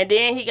 And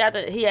then he had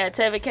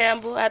Tevin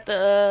Campbell at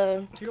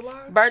the He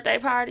alive? birthday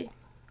party.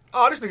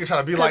 Oh, this nigga trying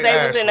to be Because like they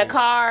Ashley. was in the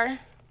car. He They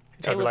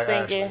trying to be was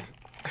like singing. Ashley.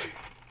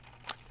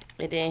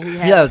 And then he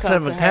had Yeah, to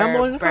come to Tevin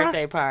Campbell in her the car?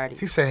 birthday party.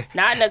 He said,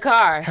 Not in the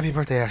car. "Happy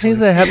birthday, Ashley." He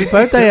said, happy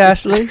birthday,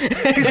 Ashley.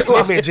 He said, "Oh,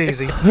 I mean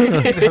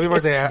Jeezy." He said, "Happy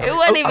birthday." It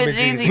wasn't even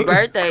Jeezy's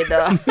birthday,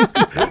 though.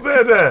 Who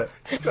said that?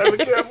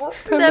 Tevin Campbell?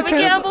 Tevin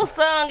Campbell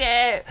sung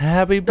at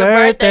Happy the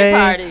birthday birthday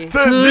party. to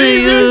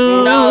Jeezy?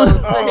 you. No,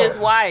 to his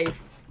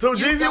wife. To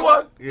Jeezy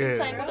what?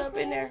 Tangled up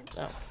in there.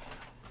 Oh.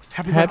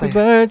 Happy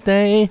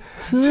birthday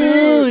to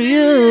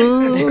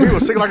you. He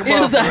was singing like a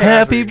motherfucker.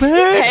 Happy Hey,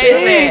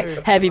 birthday.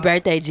 said, happy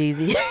birthday,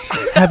 Jeezy.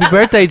 Happy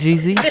birthday,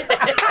 Jeezy.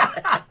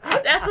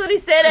 That's what he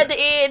said at the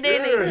end,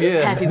 didn't he?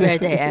 Yeah. Happy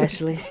birthday,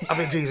 Ashley. I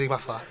mean Jeezy, my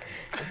fuck.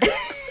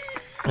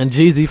 And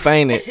Jeezy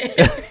fainted.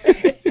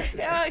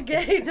 Y'all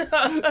gay,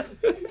 dog.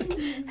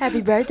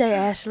 Happy birthday,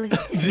 Ashley.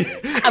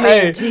 I mean,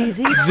 Hey.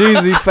 Jeezy.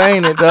 Jeezy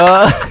fainted,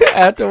 dog.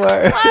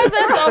 Afterwards. Why is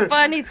that so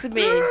funny to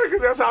me?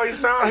 Because that's how he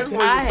sound. His voice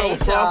I was so hate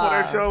soft on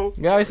that y'all.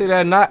 show. Y'all see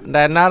that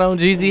knot on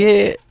Jeezy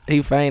head?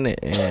 He fainted.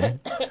 And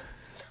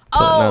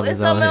Oh, on it's his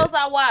something own else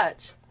I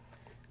watched.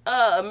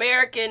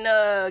 American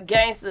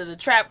Gangster, the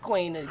Trap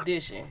Queen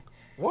edition.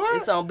 What?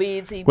 It's on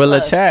BET Willa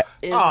Plus. Chat.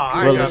 It's Oh, I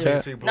good. ain't Well,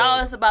 got shit. BT No,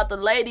 Plus. it's about the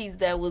ladies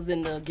that was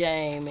in the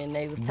game and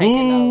they was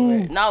taking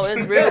over. No,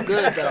 it's real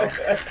good though.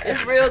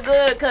 It's real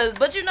good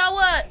but you know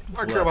what?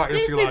 I care about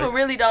These MC people Light.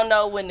 really don't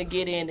know when to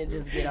get in and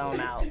just get on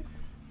out.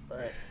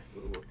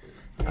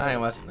 I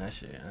ain't watching that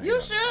shit. You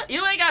should.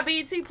 You ain't got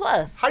BET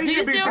Plus. How you Do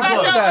you get still BET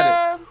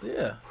got Plus? your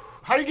Yeah.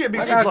 How you get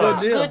BT I got a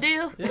Plus? good deal. good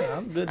deal? Yeah,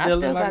 I'm good I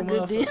dealing still like a got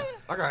good deal. motherfucker.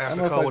 I gotta ask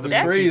I'm Nicole with the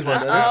fucking BT freezing.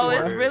 Plus. That's Oh, why.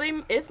 it's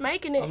really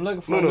making it. I'm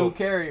looking for No, a no. new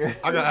carrier.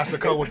 I gotta ask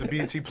Nicole what the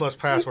BT Plus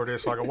password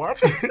is so I can watch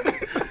it.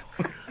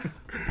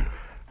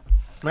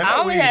 Man, I that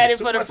only weed had is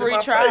it too for the much in free my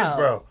trial. face,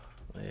 bro.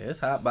 Yeah, it's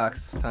hot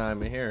box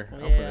time in here.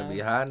 I'm Yeah. gonna be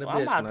high in the Well, bitch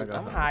when I I'm go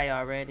home. high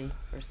already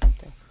or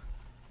something.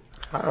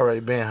 I already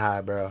been high,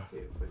 bro.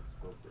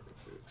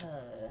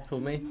 Who,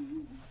 me?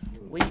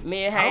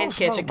 Me and I don't Hayes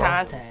catching smoke, bro.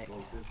 contact.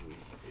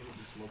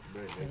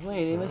 We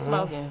ain't even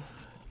smoking.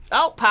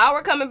 Oh,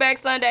 Power coming back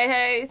Sunday,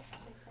 Hayes.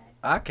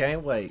 I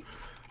can't wait.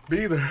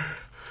 Be either.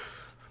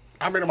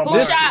 I made it my Who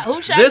mind. shot this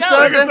Ghost?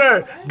 Sunday? Nigga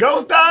said,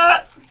 Ghost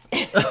died?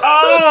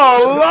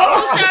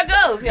 Oh, Who shot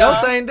Ghost,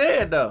 Ghost y'all? ain't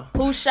dead though.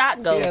 Who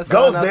shot Ghost? Yes.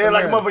 Ghost Sign out dead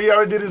like a Samaritan. motherfucker. He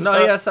already did his No,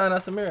 he has signed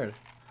out Samaritan.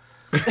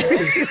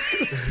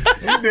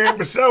 He dead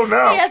for sure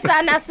now. Yes,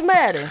 I not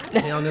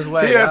Samaritan. He on his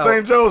way. He at out.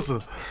 St.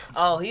 Joseph.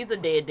 Oh, he's a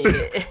dead.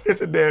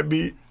 It's a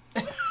deadbeat.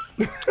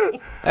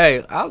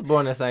 Hey, I was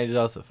born in St.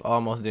 Joseph.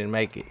 Almost didn't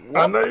make it.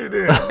 I know you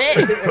did. Bet.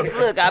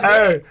 Look, I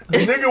Hey,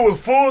 bet. the nigga was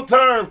full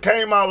term,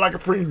 came out like a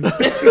premium.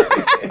 They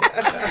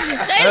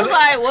was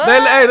like, what?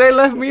 They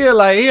left me here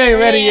like he ain't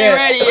ready ain't yet.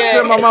 ready yet.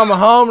 Sent my mama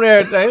home and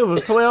everything. It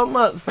was 12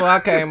 months before I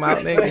came out,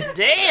 nigga.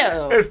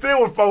 Damn. It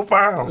still was 4 The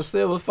pounds.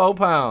 still was 4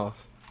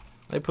 pounds.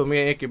 They put me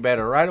in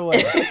incubator right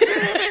away.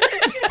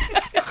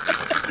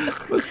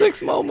 For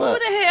 6 more Who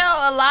months. the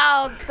hell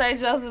allowed St.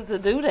 Joseph to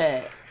do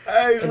that?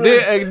 Hey,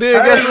 Then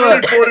guess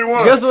what?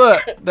 41. Guess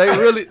what?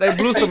 They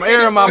blew some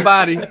air in my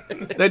body.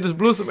 They just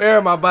blew some air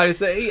in my body.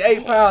 Said he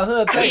 8 pounds.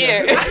 Huh? Take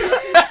it. Here.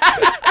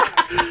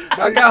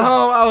 I got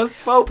home. I was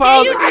 4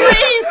 pounds. You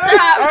please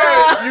stop,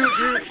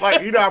 bro.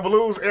 Like, you know how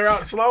balloons air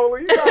out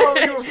slowly? You know how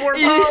he was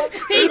 40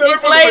 pounds? He They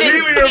put some deflated.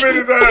 helium in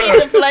his He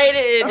ass.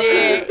 deflated and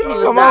then he was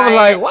My mom was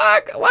dying.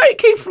 like, why you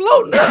keep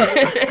floating up?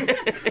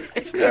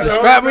 Yeah,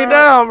 Strap me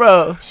down,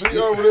 bro. She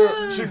over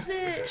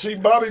there, she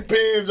bobby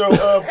pinned your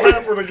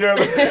pamper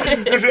together,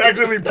 and she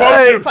accidentally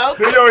poked you. Poke.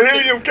 Then your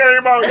helium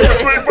came out. You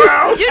was 3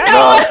 pounds. You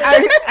know what?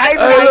 Hey,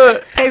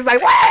 look, He's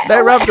like, what?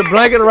 they wrapped a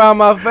blanket around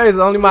my face.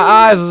 Only my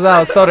eyes was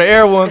out, so the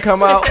air wouldn't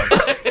come out.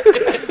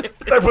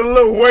 They put a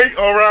little weight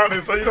around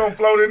it so you don't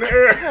float in the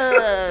air.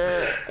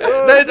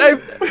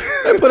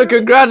 They put a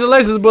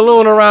congratulations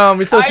balloon around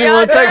me so she y'all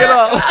wouldn't take it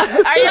done?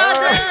 off. Are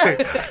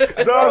y'all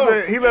done? Dog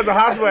said he left the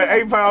hospital at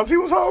 8 pounds. He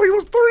was home. He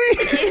was 3.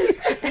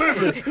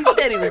 He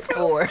said he was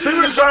 4. She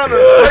was trying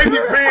to safety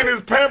pin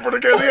his pamper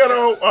together. He had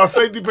a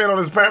safety pin on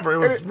his pamper. It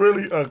was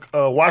really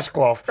a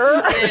washcloth.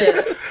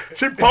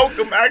 She poked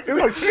him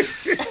accidentally.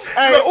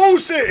 Oh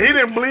shit! He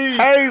didn't bleed.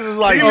 Hayes was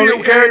like,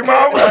 Helium came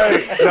out.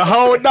 the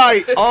whole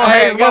night. All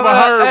Hey, Hayes mama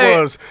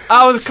heard was,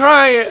 I was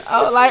crying.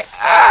 I was like,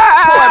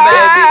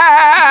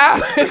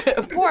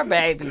 Poor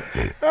baby.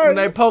 and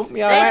they poked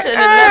me. They should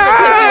have never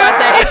took you out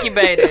that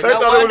incubator. They No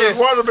thought it was his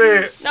wonder.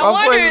 waterbed. No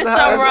wonder place it's is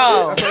so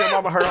wrong. that's what your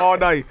mama heard all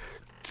night.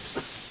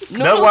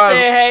 Noodle why-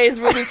 said Hayes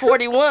really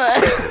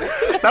 41.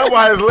 That's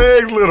why his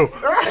legs little.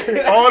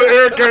 All the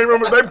air came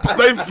from it.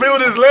 They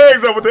filled his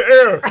legs up with the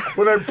air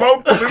when they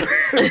poked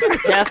him.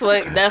 That's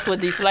what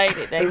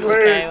deflated. That's His what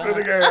came legs, out.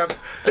 that nigga had-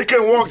 he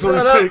couldn't walk till he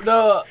was 6.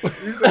 Dog.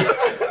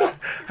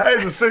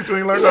 Hayes was 6 when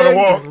he learned how to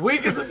walk.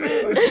 Weak as a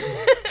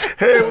bitch.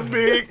 Head was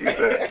big. He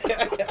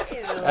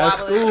said, At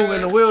school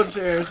in the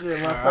wheelchair and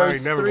shit. My I first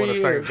ain't never 3 going to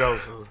years. St.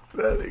 Joseph.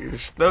 that nigga Oh,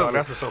 stupid.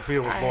 that's what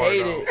Sophia was I born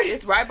hate though. it.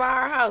 It's right by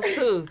our house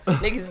too.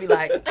 Niggas be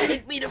like,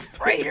 take me to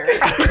freighter. He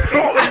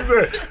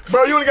said,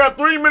 bro, you only got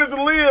 3 minutes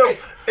to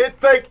live. It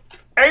take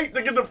 8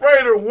 to get the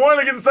freighter, 1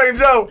 to get to St.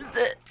 Joe.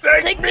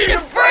 Take me to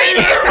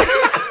freighter.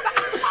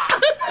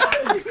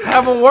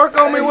 Have them work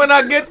on me when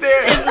I get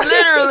there. It's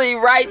literally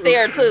right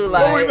there too.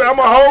 What we Like, say? I'm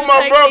gonna hold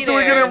my Take breath me till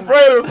we get there. in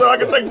freighter so I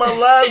can take my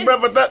last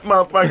breath at that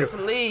motherfucker.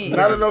 please.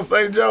 Not in no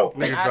St. Joe.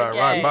 Niggas Out drive of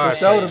right game. by For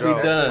sure to St. be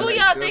Joe's. done. Who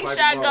y'all think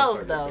shot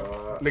goes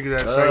though? Niggas at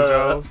St.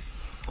 Joe's.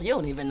 You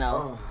don't even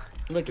know.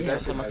 Look at him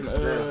coming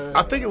from.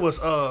 I think it was,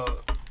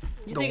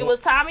 You think it was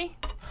Tommy?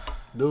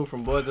 Dude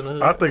from Boys in the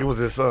Hood. I think it was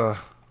his son.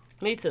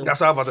 Me too. that's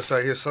what I was about to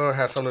say. His son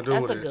had something to do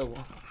That's with a it. good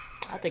one.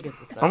 I think it's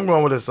the I'm son.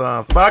 going with his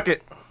son. Fuck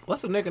it.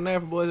 What's the nigga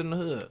name for Boys in the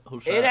Hood? Who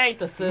shot? It ain't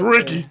the sister.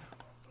 Ricky.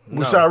 Who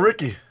No. shot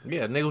Ricky?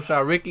 Yeah, nigga who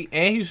shot Ricky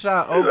and he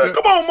shot He said, Oprah.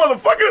 come on,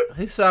 motherfucker.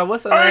 He shot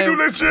what's her I ain't name?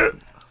 do this shit.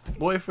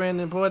 Boyfriend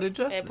and Poetic And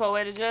Justice.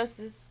 Poetic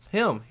Justice.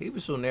 Him. He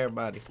was shooting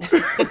everybody.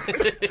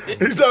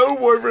 He shot who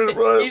boyfriend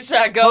was. He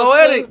shot Ghost.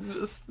 Poetic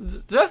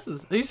too.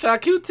 Justice. He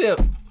shot Q-Tip.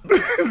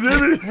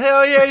 Did he?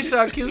 Hell yeah, he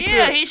shot Q-Tip.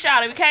 Yeah, he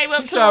shot him. He came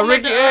up He to shot him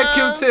Ricky at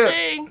the, and Q-Tip.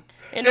 thing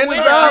in the In the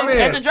window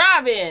drive-in. at the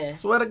drive-in.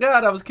 Swear to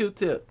God, that was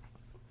Q-Tip.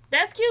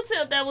 That's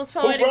Q-Tip. That was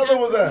Poetic brother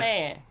was Justice that?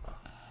 man.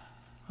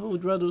 Who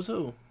brother was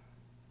who?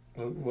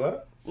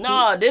 What?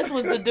 No, this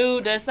was the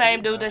dude, that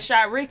same dude that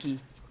shot Ricky.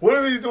 What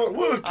are he doing?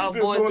 What was Oh,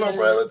 Q-Tip Boys doing in on the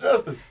Bradley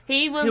Justice?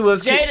 He was, He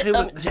was Jada. Q- he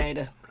was-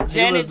 Jada. He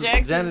Janet was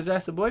Jackson. Janet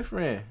Jackson's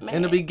boyfriend. In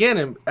Man. the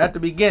beginning, at the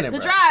beginning, The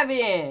bro.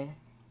 drive-in.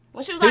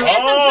 When she was like, He- "Hey,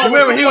 some oh, juju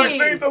remember he was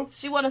bees." seen them?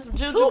 She wanted some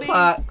juju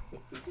Tupac.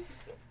 bees.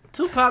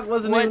 Tupac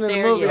wasn't Wasn't even in the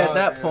there movie yet. at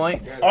that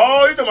point.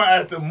 Oh, you talking about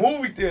at the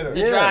movie theater? The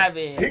Yeah.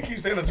 drive-in. He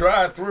keeps saying the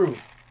drive-through.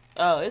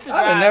 Oh, it's a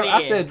I, done drive-in. never,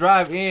 I said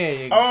drive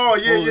in. Oh,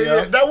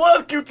 yeah. That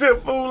was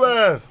Q-Tip fool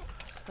ass.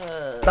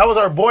 That was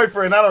her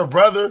boyfriend, not her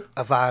brother.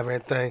 A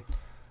vibrant thing.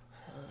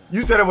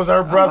 You said it was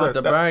her Brother, brother.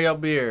 to That, burn your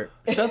beard.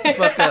 Shut the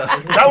fuck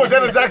up. that was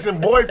Janet Jackson's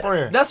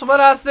boyfriend. That's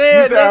what I You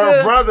said. said her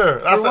nigga.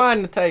 brother. I said,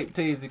 Rewind the tape,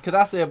 Teasy, because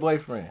I said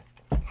boyfriend.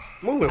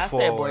 Moving I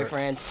forward. said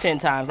boyfriend 10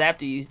 times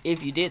after you,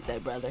 if you did say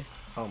brother.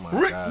 Oh my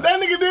Rick, god. that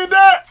nigga did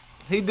that.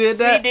 He did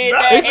that. He did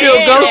Nah, that. he killed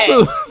and Ghost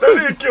too. That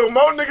nigga killed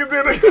more niggas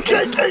than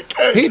the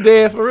KKK. He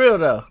dead for real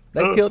though.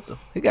 They killed him.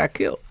 He got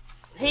killed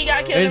He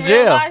got killed in in real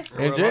jail. life.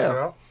 In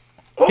jail.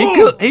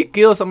 Ooh. He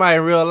killed somebody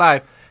in real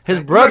life. His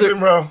brother. Listen,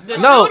 bro. The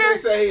No. They shooter.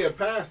 say he a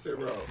pastor,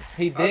 bro.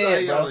 He I thought did,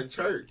 he bro. on the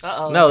church.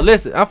 Uh-oh. No,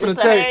 listen. I'm finna It's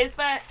a tell you. Hayes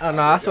fact. Oh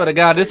no, I swear to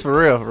God, this for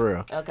real, for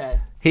real. Okay.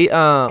 He He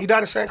died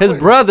in San his Quentin.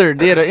 brother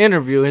did an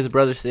interview. His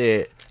brother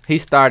said he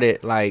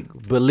started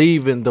like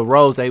believing the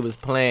roles they was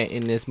playing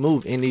in this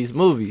movie, in these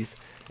movies,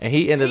 and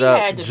he ended He up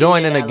had to be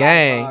joining in a that life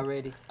gang.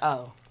 already.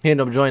 Oh. He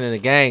ended up joining a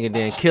gang and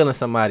then killing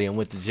somebody and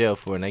went to jail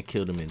for it. And they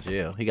killed him in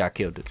jail. He got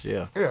killed in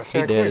jail. Yeah, he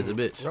San dead as a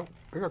Quentin. bitch. Yep,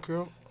 he got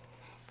killed.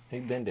 He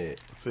been dead.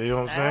 See what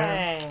I'm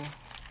saying?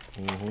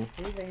 Dang. Mm-hmm.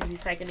 He think he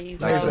taking these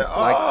Like I He roads. said,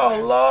 Like- oh,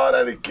 Lord,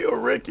 that he killed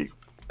Ricky.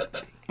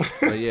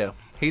 But yeah,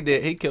 he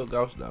did. He killed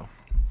Ghost though.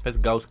 His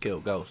ghost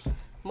killed Ghost.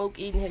 Mook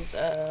eating his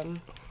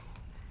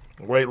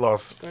Weight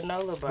loss.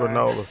 granola bar.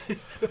 Granolas.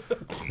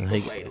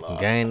 He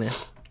gained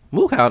it.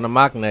 Mook had a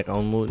mock neck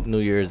on New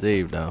Year's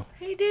Eve though.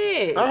 He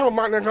did. I have a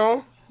mock neck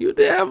on. You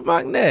did have a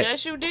mock neck.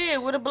 Yes, you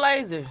did with a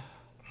blazer.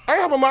 I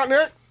have a mock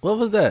neck. What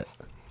was that?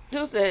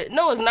 Dude said,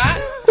 no, it's not.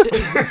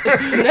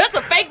 That's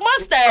a fake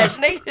mustache,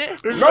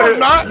 nigga. No, it's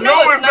not.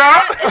 No, it's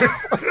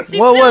not. She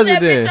What flipped was it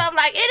that then? bitch up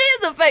like, it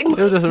is a fake mustache.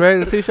 It was just a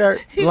regular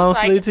t-shirt, He was long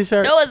like, sleeve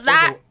t-shirt. No, it's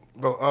not.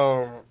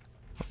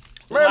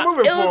 Man,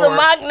 moving It was forward. a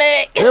mock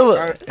neck.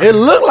 It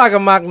looked like a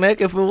mock neck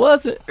if it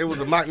wasn't. It was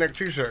a mock neck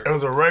t-shirt. It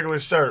was a regular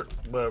shirt,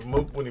 but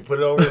Mook, when he put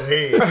it over his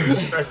head, he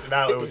stretched it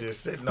out. It was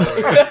just sitting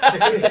over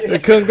there.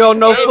 It couldn't go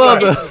no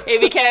further.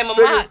 It became a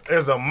mock. It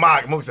was a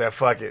mock. Mook said,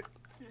 "Fuck it,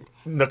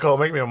 Nicole,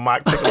 make me a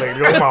mock chicken leg.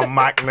 You're my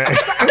mock neck."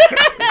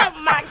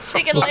 Mock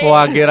chicken leg. Before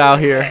I get out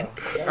here.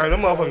 Hey,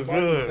 them motherfuckers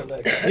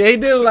good. Yeah, he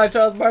did look like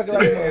Charles Barkley.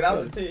 Like, Yeah, that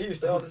was the team. He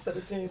used to always set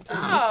the team too.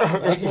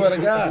 Oh, I swear to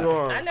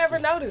God. I never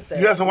noticed that.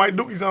 You had some white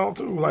dookies on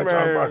too, like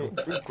Charles Man,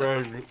 Barkley. you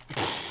crazy.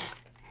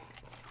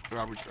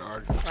 I was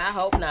tired. I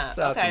hope not. Shout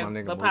out to Okay, my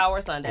nigga the Mook.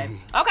 Power Sunday.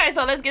 Okay,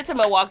 so let's get to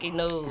Milwaukee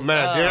news.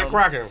 Man, dead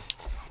cracking.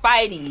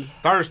 Spidey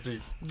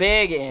Thirsty.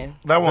 begging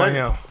That wasn't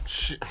him.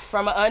 Shit.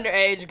 from an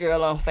underage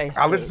girl on Facebook.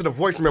 I listened to the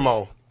voice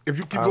memo. If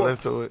you keep I going,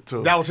 listened to it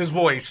too. that was his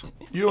voice.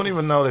 You don't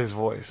even know his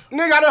voice.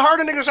 Nigga, I done heard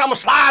a nigga say I'ma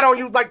slide on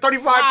you like Slide on-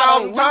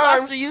 35,000 we watched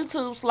times. the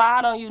YouTube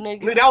slide on you,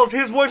 nigga. Nigga, that was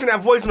his voice in that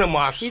voice memo.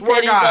 I He swear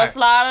said to he was gonna God.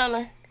 slide on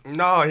her.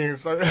 No, he didn't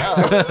say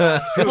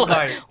that. He was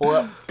like,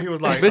 Well, he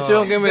was like, Bitch, you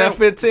don't give me that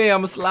 15,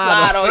 I'ma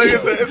slide slide on. on Nigga you.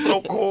 said, "It's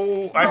so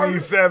cool. I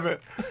need 7."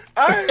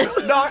 I'm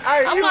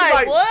I'm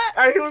like, what?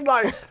 Hey, he was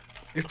like,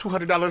 it's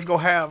 $200 go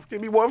have. Give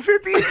me $150.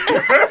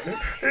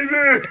 He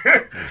did.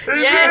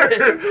 Yeah.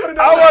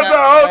 I want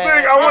the whole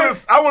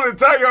thing. I want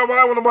to tell y'all, but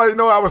I want nobody to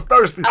know I was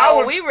thirsty.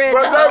 Oh, we read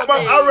but the that, whole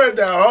thing. I read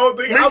that whole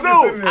thing. Me I was just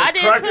too. sitting there I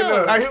did cracking too.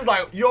 up. Hey, he was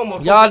like, you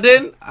almost. Y'all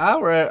didn't? I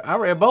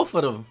read both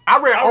of them. I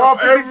read all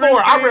 54.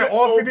 I read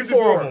all everything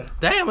 54 of them.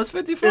 Damn, it's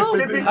 54. It's I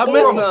 54 missed of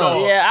them, some.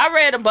 dog. Yeah, I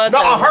read a bunch No,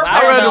 of them. her-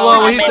 I read the know one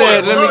how where he many.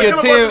 said, let me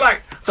get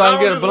 10 so I can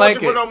get a I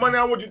blanket. don't want you for no money.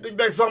 I want you to think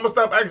that, so I'm going to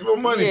stop asking for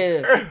money.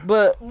 Yeah,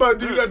 but But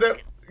you got that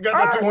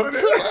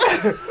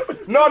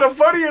 200? No, the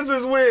funniest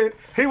is when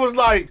he was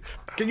like,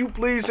 can you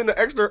please send an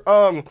extra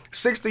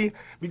 60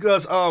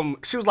 because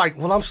she was like,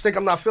 well, I'm sick,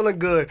 I'm not feeling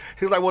good.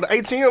 He was like, well, the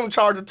ATM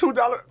charged a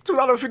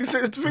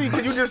 $2.50 fee.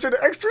 Can you just send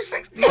an extra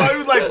 60? So he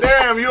was like,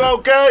 damn, you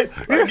okay?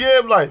 I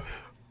give like,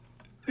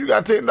 you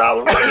got $10.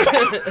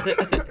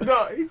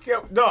 No, he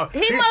kept no.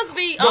 he must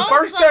be the on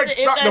first something text.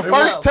 if The that's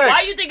first him. text.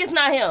 Why you think it's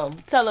not him?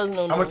 Tell us,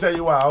 no. I'm gonna tell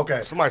you why.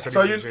 Okay. Somebody said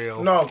so he was in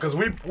jail. No, because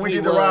we He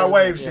did the was Ride in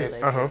Wave jail, shit.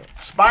 they said.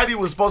 Spidey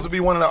was supposed to be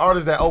one of the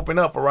artists that opened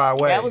up for Ride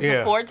Wave. That was Yeah.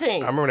 the 14th.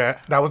 I remember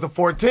that. That was the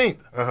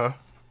 14th.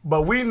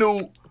 But we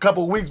knew a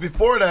couple weeks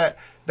before that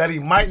he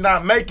might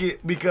not make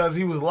it because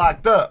he was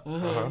locked up.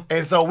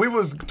 And so we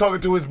was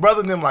talking to his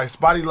brother and them like,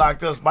 Spidey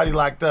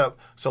locked up,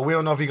 so we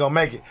don't know if he gonna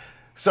make it.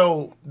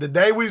 So the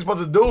day we supposed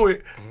to do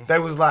it, they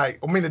was like,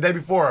 the day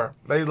before,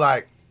 they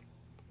like,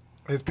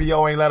 his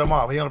PO ain't let him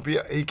off. He on the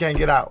PO, he can't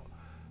get out.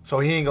 So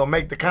he ain't gonna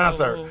make the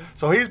concert.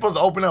 So he's supposed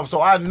to open up.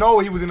 So I know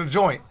he was in a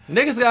joint.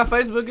 Niggas got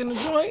Facebook in the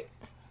joint.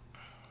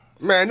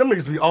 Man, them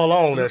niggas be all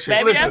on that shit.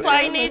 Baby, Listen, that's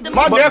why you need the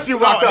my money. nephew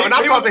locked up, and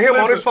I talk to him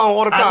on his phone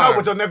all the I time. know,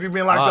 but your nephew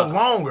been locked up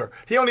longer.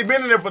 He only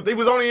been in there he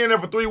was only in there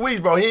for 3 weeks,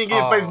 bro. He ain't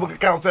get Facebook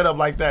account set up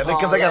like that.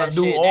 Because they gotta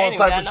do all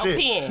type of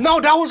shit. No,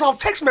 that was off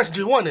text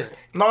messages, wasn't it?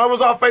 No, it was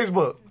off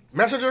Facebook.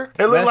 Messenger?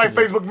 It looked like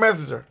Facebook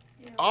Messenger.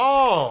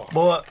 Oh.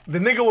 But the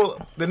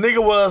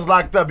nigga was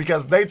locked up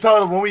because they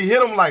told him when we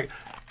hit him like,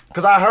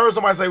 cause I heard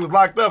somebody say he was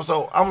locked up,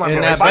 so I'm like, In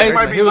bro, that Spidey might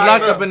basement. be He was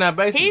locked up up in that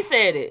basement. He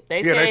said it.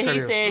 They Yeah, they said said he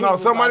it. said he No,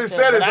 was somebody locked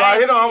said up, it, but so I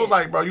hit ain't him. I seen was it.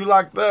 like, bro, you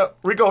locked up.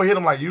 Rico hit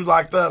him like, you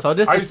locked up. So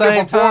this Are the you still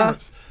same time?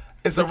 performance?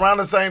 It's around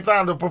the same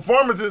time. The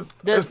performance is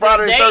The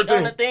Friday date the 13th.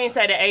 on the thing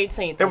said the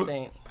 18th, I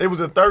think. It was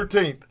the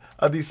 13th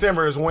of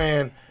December is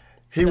when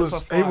he was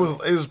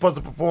supposed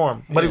to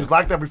perform, but he was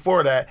locked up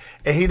before that,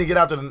 and he didn't get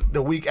out to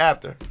the week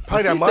after.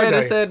 Probably that She said Monday.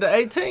 it said the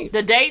 18th.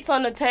 The dates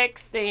on the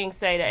text thing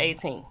say the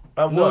 18th.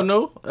 Of what?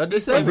 No,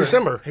 December.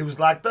 December. He was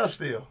locked up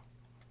still.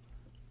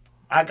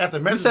 I got the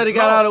message. You said he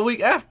got out a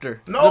week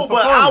after. No, the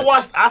but I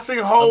performance. I seen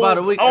whole About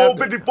a week whole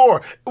after. 54.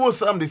 It was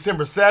something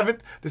December 7th,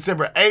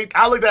 December 8th.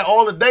 I looked at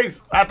all the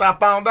dates after I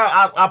found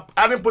out.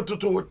 I didn't put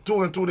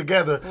two and two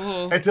together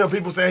until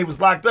people said he was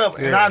locked up,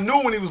 and I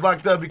knew when he was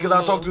locked up because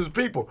I talked to his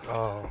people.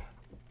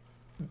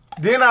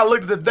 Then I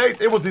looked at the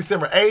dates. It was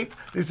December 8th,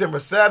 December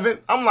 7th.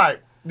 I'm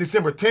like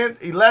December 10th,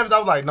 11th. I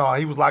was like, no,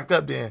 he was locked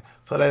up then.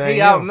 So that ain't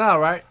He out him. now,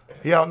 right?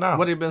 He out now.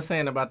 What he been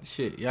saying about the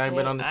shit? Y'all ain't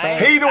been on this I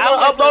page? ain't- He the I one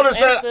went to uploaded his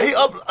said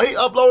Insta. he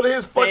uploaded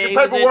his fucking he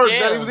was in paperwork jail.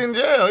 that he was in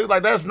jail. He was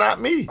like, that's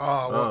not me.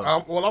 Well,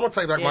 I'm gonna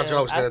take back my Yeah,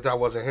 jokes then I- if that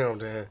wasn't him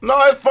then. No,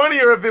 it's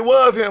funnier if it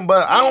was him,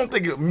 but I don't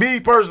think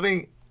me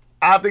personally.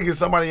 I think it's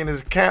somebody in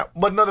his camp.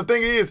 But no, the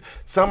thing is,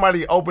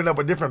 somebody opened up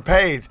a different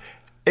page.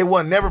 It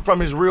wasn't never from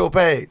his real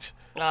page.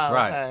 Oh,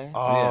 Right. okay.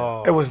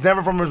 Oh. It was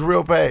never from his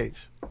real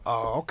page.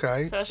 Oh,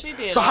 okay. So she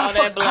did So all how the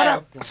that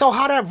fuck?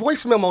 How that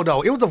voice memo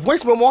though? It was a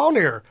voice memo on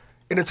there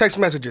in the text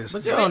messages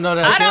But you don't know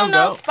that's I don't him,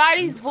 know though.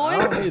 Spidey's I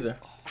voice. don't either.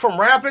 from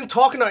rapping,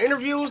 talking to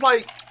interviews.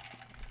 Like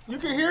you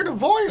can hear the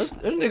voice.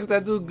 There's niggas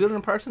that do good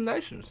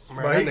impersonations.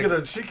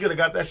 But she could have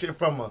got that shit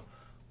from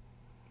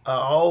a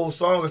whole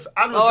song.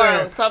 I'm just Or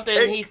saying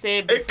something he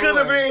said It could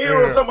have before. been him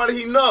or somebody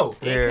he know.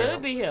 It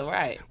could be him,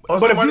 right? Or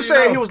But if somebody you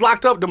saying know. he was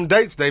locked up, them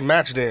dates they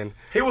matched in.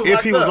 He was if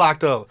locked he was up.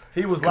 locked up.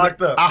 He was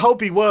locked up. I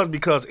hope he was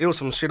because it was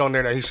some shit on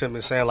there that he shouldn't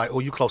been saying, like, oh,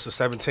 you close to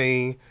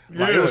 17.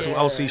 Like, it was some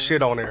OC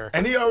shit on there.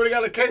 And he already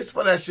got a case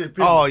for that shit,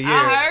 people. Oh, I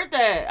yeah. heard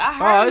that. I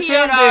heard it's he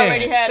had him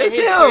already then. had a It's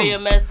history him.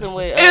 of messing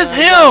with It's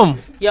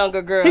him.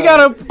 younger girls. He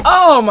got a.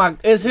 Oh my!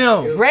 It's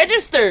him.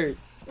 registered.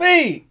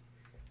 Speed.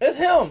 It's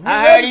him.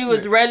 I heard he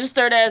was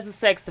registered as a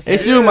sex offender.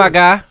 It's you, my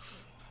guy.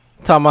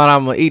 Talking about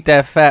I'm gonna eat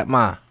that fat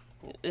ma.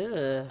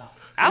 Ugh.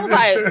 I was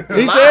like,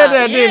 He Ma. said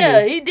that, didn't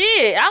Yeah, he? he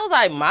did. I was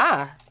like,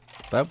 Ma.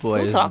 That boy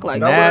Who is talk like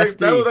nasty.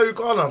 That was what you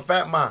call him,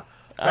 Fat Man.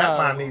 Fat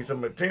Man needs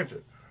some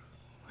attention.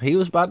 He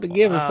was about to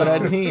give it for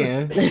that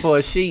 10 for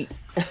a sheet.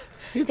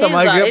 He was talking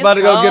like, about it's about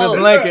to go get a cold.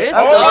 blanket. It's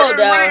Oh, cold. I just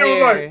down read it,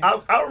 here. was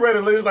like, I read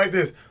it just like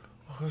this.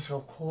 Oh, it's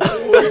so cold.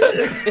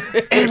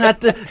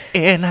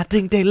 and I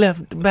think they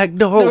left the back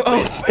door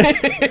open.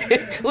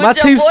 With My your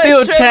teeth boy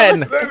still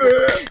trembling.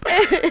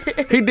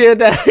 chatting. He did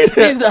that.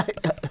 He's like,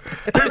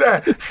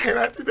 And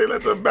I think they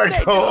let the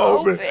back door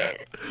open.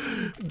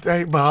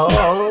 They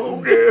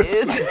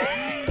bogus.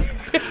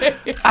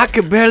 I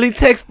could barely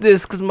text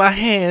this because my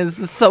hands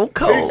are so He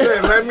cold.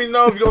 said, let me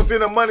know if you're going to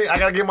send the money. I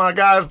got to get my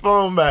guy's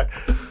phone back.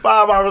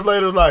 5 hours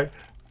later, like,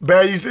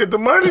 babe, you sent the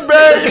money,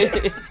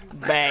 babe.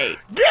 babe.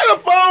 Get a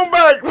phone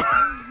back.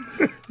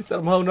 He said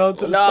I'm holding on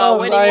to the No, phone.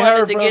 when he I ain't wanted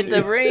heard to from get you.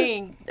 the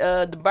ring,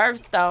 the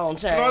birthstone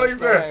changed. No, they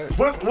said,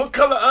 what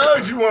color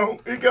Uggs you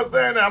want? He kept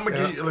saying that. I'm going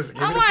to give you, listen,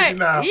 give I'm me the 50 like,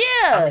 now. yeah.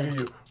 I'm going to give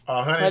you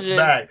 100 100.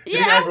 back. Yeah,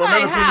 Then he asked for I'm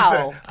another like, 20. He how?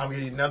 said, I'm going to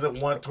give you another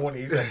 120.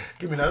 He said,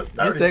 give me another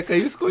 30. He said, can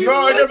you squeeze No,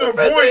 I me got to the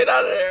some point.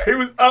 out of there? He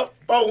was up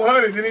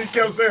 400. Then he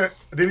kept saying,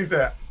 then he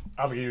said,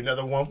 I'm going to give you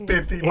another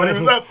 150. But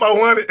he was up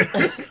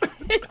 400.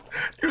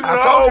 He was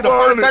I told you the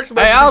first text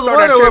message Hey, I was started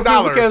wondering at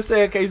when people kept $10.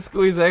 saying, can you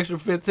squeeze an extra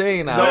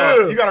 15 out?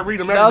 No, you gotta read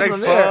them That every was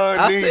day. from there. I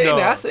Funny, seen it. I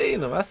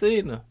dog.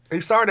 seen him. He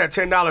started at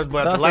 $10,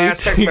 but That's the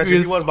last text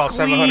message he was about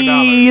 $700.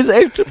 Squeeze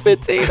extra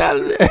 15 out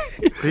of there.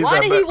 Why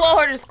did he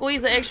want her to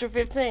squeeze an extra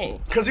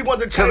 15? Because he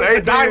wanted to change the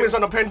 18 diamonds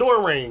on the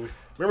Pandora ring.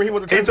 Remember he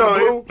wanted to change the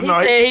blue? He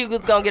said he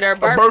was gonna get her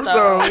birthstone.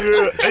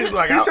 birthstone. Yeah. He's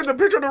like, He sent the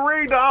picture of the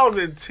ring. Dog, I was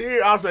in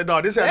tears. I said,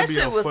 "No, this had That to be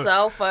shit a was fun.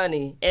 so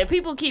funny, and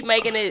people keep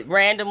making it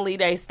randomly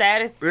they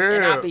status,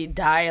 and Yeah. I be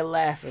dying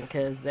laughing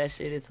because that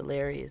shit is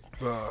hilarious.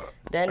 That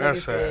nigga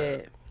that's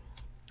said,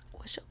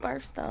 "What's your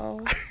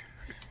birthstone?"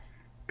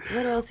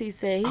 What else he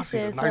said? He I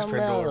seen a said nice something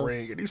Pandora else.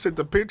 ring. And he sent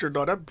the picture,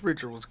 though. That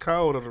picture was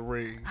cold of the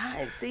ring.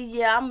 I see.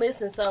 Yeah, I'm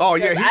missing something. Oh,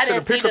 yeah, he because I sent a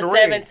didn't see picture the of the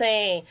ring.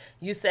 17.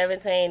 You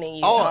 17 and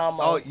you Oh,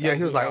 almost. yeah,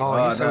 he was like, Oh, oh,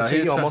 no, you 17,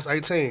 he you was almost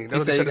 18. That's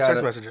what he he said the got text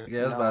it. message.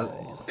 Yeah, it's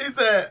about. he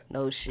said,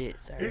 No shit,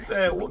 sir. he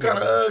said, what kind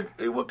of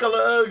Uggs? What color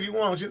Uggs you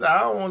want? She said, I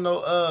don't want no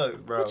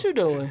Uggs, bro. What you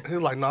doing? He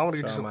was like, no, I want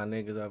to get you Showing some. my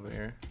niggas over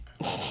here.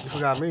 You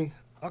forgot me.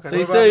 Okay. See,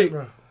 what about see. me?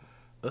 Bro.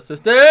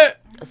 Assistant.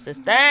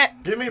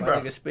 Assistant. Give me, My bro.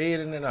 nigga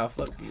speeding and I'll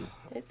fuck you.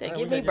 He said,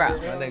 "Give me, bro." My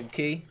nigga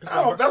Key. That's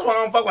why I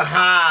don't fuck with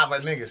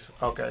but niggas.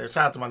 Okay,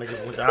 shout out to my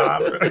niggas with the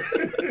hive.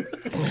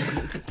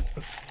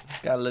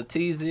 Got Lil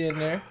Teezy in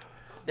there.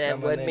 That Got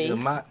my wasn't me. nigga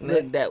Mock Nick.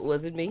 Look, that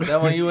wasn't me.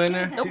 That one you in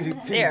there? Nope.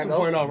 TZ There I go.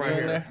 2.0 You right in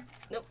here. there?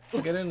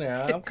 Nope. Get in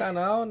there. I'm kind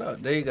of, I don't know.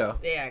 There you go.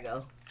 There I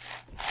go.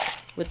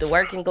 With the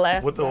working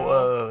glasses. with the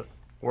on.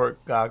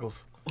 work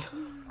goggles.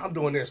 I'm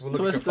doing this. We'll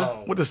look at Twister. your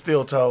phone. With the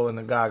steel toe and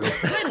the goggles.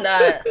 Good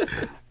not.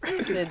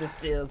 He said the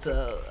steel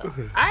toe.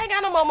 I ain't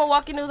got no more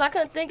Milwaukee news. I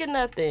couldn't think of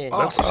nothing.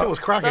 Oh, some shit was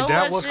cracking. So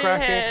That much was shit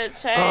cracking. had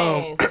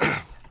changed.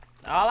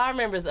 All I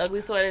remember is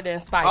ugly sweater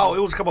and Spike. Oh, it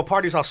was a couple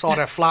parties I saw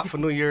that flop for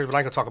New Year's, but I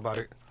ain't gonna talk about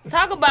it.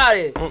 Talk about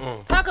it.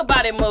 Talk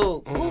about it,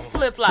 Moog. Who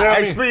flip flop?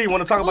 Hey, Speed,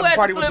 want to talk Who about the had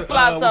party the with the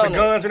flip-flops on it?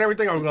 guns and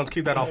everything, or we gonna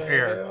keep that off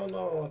air? Hell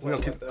no. We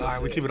gonna keep. All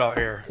right, we keep it off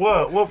air.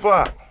 What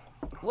flop?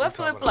 What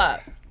flip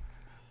flop?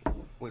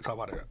 We'll talk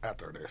about it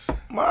after this.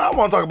 Man, I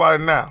want to talk about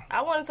it now.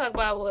 I want to talk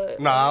about what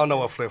Nah, I don't know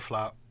what flip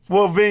flop.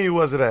 What venue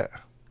was it at?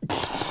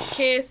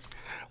 Kiss.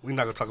 We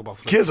not gonna talk about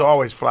flip. Kids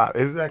always flop.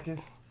 Is that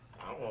Kids?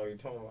 I don't know what you're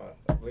talking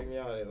about. Leave me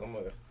out of this. I'm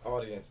an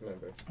audience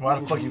member. Why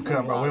the fuck you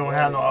come, bro? We don't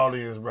have no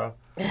audience, bro.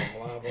 I'm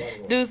live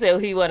on. Dude said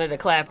he wanted the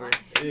clappers.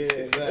 Yeah,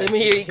 exactly. Let me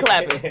hear you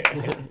clapping.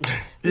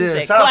 Yeah,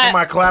 said shout out clap. to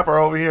my clapper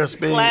over here,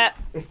 Speed. Clap.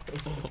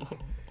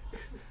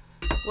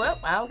 Well,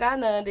 I don't got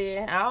none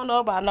there. I don't know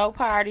about no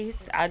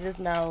parties. I just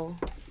know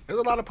There's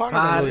a lot of parties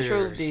on New the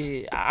truth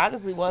Year's. did. I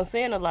honestly wasn't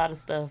seeing a lot of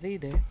stuff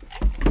either.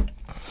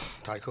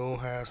 Tycoon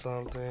has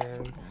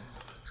something.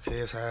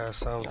 Kids has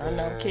something. I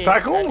know kids.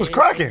 Tycoon was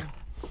cracking.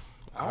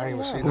 I ain't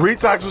even seen it.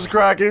 Retox was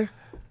cracking.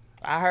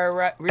 I heard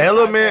Retox had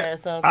Element,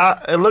 something.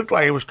 it looked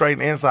like it was straight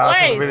inside. I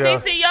Wait, saw the video.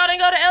 CC, y'all didn't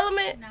go to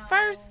Element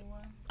first?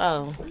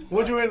 Oh,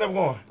 Where'd you end up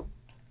going?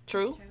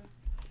 true.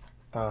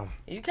 Oh.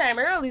 You came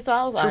early, so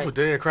I was Truth like, was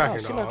dead oh, cracking,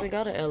 she dog. mustn't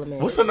go to Element.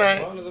 What's the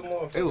name? Long as a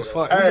motherfucker. It was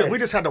fun. Hey. We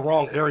just had the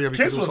wrong area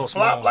because Kiss it was was so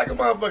flop small. like a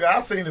motherfucker.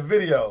 I seen the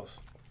videos.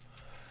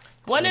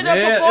 Wasn't it Yeah, a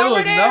it performer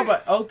was there?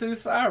 nobody. OT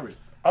Cyrus.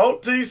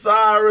 OT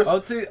Cyrus.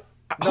 OT.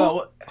 No,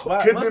 what? Couldn't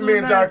what's have been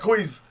his name?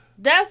 Jacquees.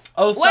 That's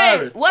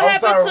Osiris. Wait, what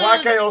happened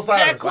to YK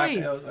Osiris.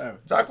 Jacquees?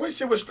 Jacquees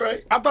shit was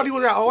straight. I thought he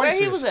was at Oasis.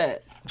 Where he was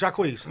at?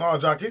 Jacquees. No,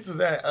 Jacquees was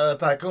at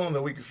Tycoon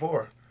the week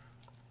before.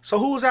 So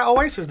who was at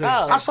Oasis then?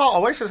 Oh. I saw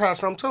Oasis had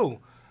some too.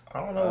 I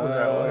don't know who was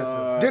at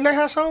Oasis. Didn't they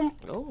have some?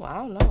 Oh, I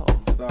don't know.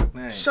 Stock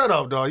name. Shut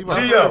up, dog. You about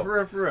Gio.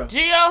 For real.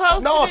 Geo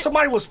hosted No, it?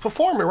 somebody was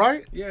performing,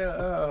 right?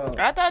 Yeah,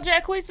 I thought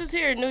Jacquees was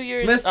here New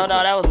Year's. Mystical. Oh,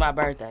 no, that was my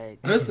birthday.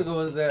 Mystical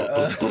was that.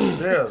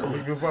 Yeah, the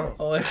week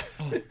before.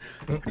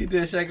 He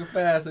did Shake It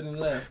Fast and he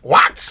left.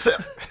 What?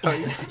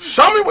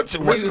 Show me what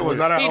you. Mystical was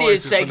not at He did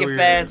Oasis Shake for It New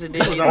Fast Year's. and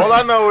then he All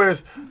I know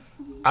is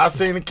I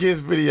seen the kids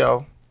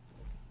video.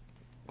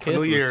 For Kiss New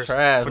was Year's.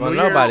 trash. For Wasn't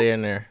New Year's? nobody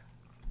in there.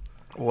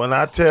 When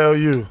I tell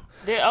you,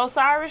 Did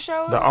Osiris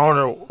show the up?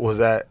 owner was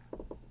at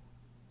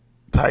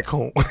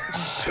Tycoon.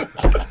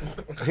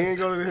 He ain't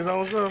go to his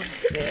own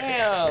stuff.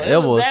 Damn.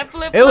 It was. that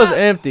flip It was flop?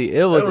 empty.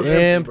 It was was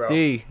empty, bro.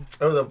 empty.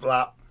 It was a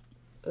flop.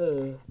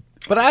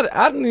 But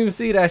I didn't even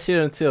see that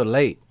shit until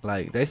late.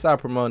 Like they started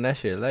promoting that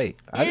shit late.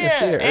 I didn't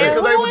see it. and early.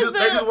 Because they who were was just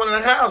they just wanted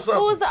to have something.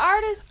 Who was the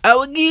artist? I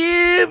would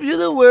give you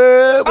the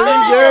world,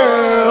 but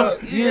girl,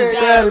 you just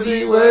gotta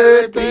be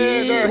worth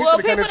it. Well,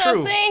 should've kept people it done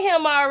true. seen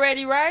him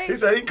already, right? He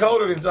said he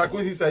colder than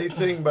Jacquees. He said he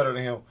sing better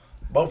than him.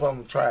 Both of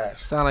them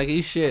trash. Sound like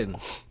he's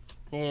shitting.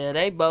 Yeah,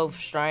 they both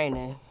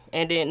straining.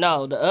 And then,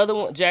 no, the other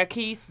one,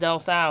 Jacquees,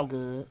 don't sound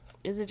good.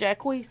 Is it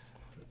Jacquees?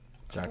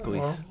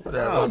 Jacquees.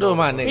 Whatever. Don't do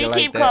my nigga He like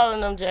keep that.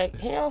 calling them Jack.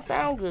 He don't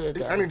sound good,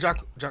 though. I mean,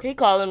 Jack. He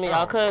calling me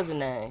our cousin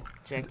name,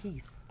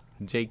 Jacquees.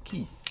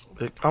 Jacquees.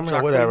 I mean,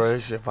 Jacquees. whatever.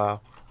 This shit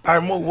file. All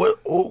right, Mook,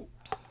 who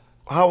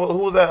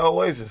was at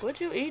Oasis? What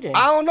you eating?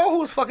 I don't know who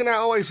was fucking at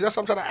Oasis. That's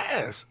what I'm trying to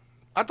ask.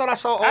 I thought I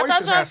saw I Oasis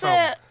thought y'all had something.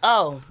 said,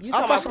 oh, you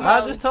talking thought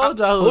about I just told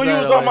y'all Who you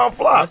was talking about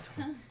flop?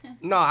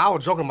 No, I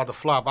was joking about the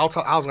flop. I was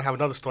gonna have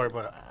another story,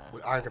 but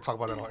I ain't gonna talk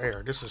about it on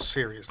air. This is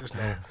serious. This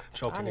no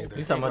joking I either.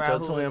 You talking about your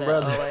Figure out twin who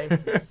was brother? at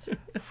Oasis.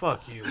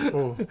 Fuck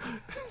you.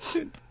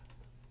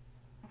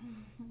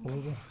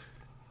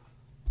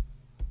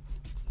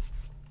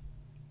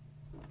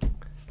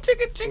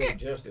 Chicken.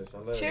 Justice. I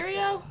love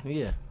Cheerio?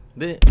 Yeah.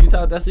 That's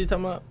what you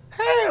talking about?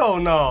 Hell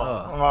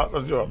no.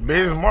 Let's do a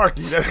Biz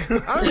Markie. I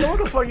don't know what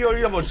the fuck you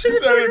talking about. Chicken,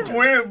 That his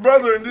twin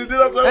brother and did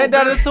I Ain't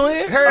that his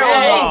twin? Hell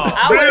Hey, no.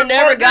 I would have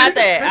never got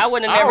that. I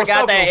would have I never was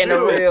got so that in the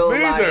confused. real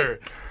Me life. either.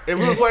 If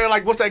we were playing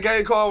like what's that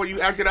game called where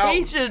you acted out?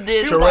 He should have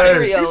did Charade.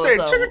 Cheerio. He said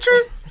or chicken something.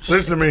 chick.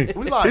 Listen to me.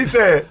 We like- He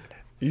said,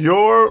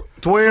 your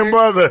twin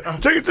brother.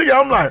 Chicken.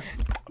 I'm like,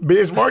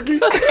 Biz Markie?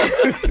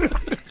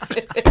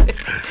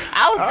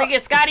 I was thinking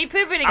Scottie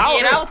Pippen again.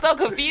 I was so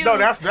confused No,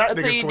 that's that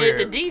until nigga you twin.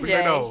 did the Look DJ.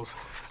 at those.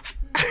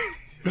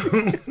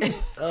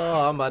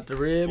 Oh, I'm about to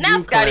rib Not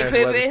you Scottie class,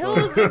 Pippen. Weatherspoon.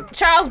 Who's it?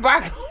 Charles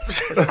Barkley?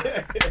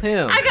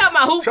 Him. I got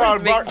my hoopers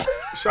Charles mixed.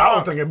 I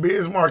was thinking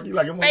Biz Markie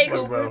like a Fake motherfucker,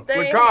 hoopers. bro. They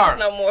ain't Ricard. hoopers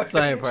no more.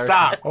 Same person.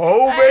 Stop.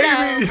 Oh, I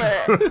baby.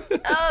 know,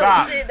 but, oh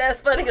Stop. shit,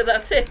 that's funny because I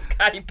said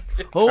Scottie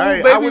Pippen. Oh, Hey,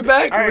 I baby, would-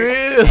 back hey.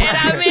 ribs. And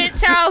I meant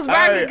Charles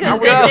Barkley Hey, because I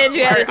they said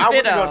you had a I went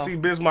spit to go on. see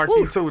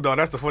Bismarcky too, though.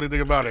 That's the funny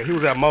thing about it. He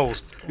was at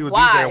most. He was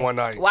Why? DJing one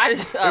night. Why did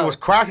you? It was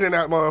cracking in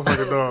that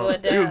motherfucker, dog.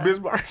 What He was down?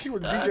 Bismarck. He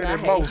was Dog, DJing I at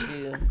hate most.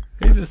 you.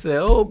 He just said,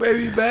 oh,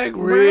 baby, back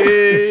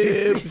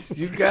ribs.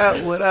 You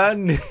got what I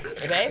need.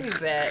 Baby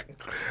back.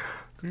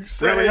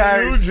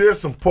 Say you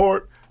just some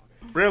pork.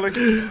 Really?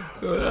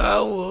 But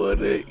I want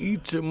to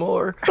eat you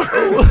more.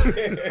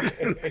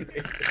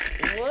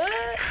 What?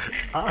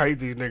 I hate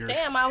these niggas.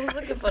 Damn, I was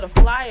looking for the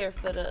flyer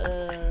for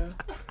the.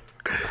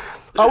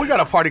 Oh, we got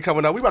a party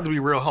coming up. We about to be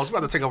real hosts. We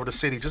about to take over the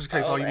city just in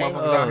case all you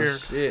motherfuckers out Oh, here.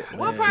 shit,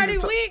 What man. party?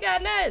 We ain't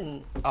got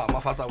nothing. Oh, my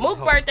fault. I thought we was Mook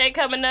hosts. birthday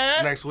coming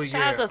up. Next week,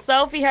 Shout out yeah. to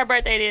Sophie. Her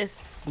birthday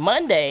this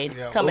Monday.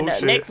 Yeah. Coming Oh, up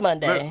shit. next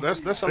Monday.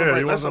 Let's Yeah, celebrate.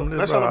 you want Let's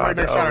something? celebrate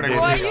next Saturday. Boy,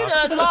 Boy, with you you.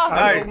 done lost.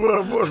 Hey, Hey,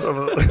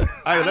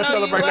 hey, let's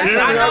celebrate next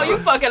I Saturday. know you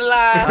fucking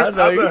lying. I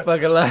know you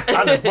fucking lying.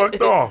 I done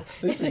fucked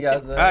off.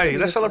 Hey,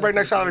 let's celebrate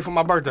next Saturday for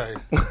my birthday.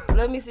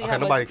 Let me see how Okay,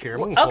 much. nobody cares.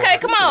 Moving Okay,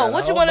 forward. come on.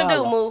 What you want to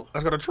do, Obama. Mook?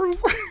 Let's go to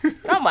Truth.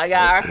 Oh my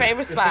God, our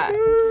favorite spot.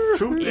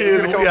 Truth Let's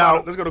is, go we to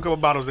out. Let's go to a couple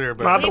bottles there,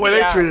 Not baby. the way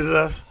they treated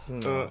us.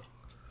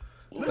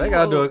 They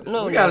gotta do it.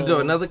 No, We gotta no. do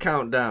another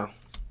countdown.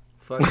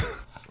 Fuck it.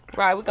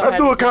 Right, we gonna Let's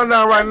have do a to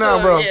countdown right now,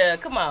 do bro. it. Yeah,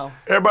 come on.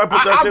 Everybody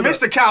put that I shit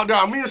missed up. the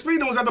countdown. Me and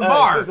Speedy was at the Hey,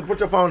 bar. sister, put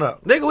your phone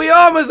up. Nigga, we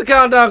all missed the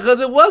countdown because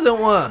it wasn't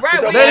one. Right,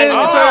 we They didn't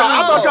gotta- even turn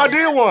I thought y'all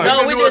did one. No,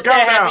 We're we gonna just do a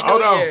said countdown. Happy New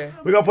Hold on. Year.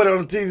 We're gonna put it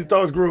on the Cheesy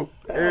Toast group.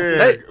 Yeah,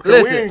 They, 'cause we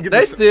listen, didn't get they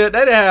this- still, they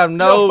didn't have Your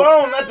no.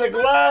 phone, not the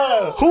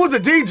glove. Who was the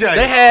DJ?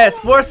 They had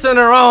Sports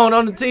Center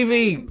on the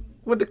TV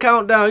with the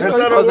countdown. You know,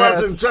 you Instead of supposed to have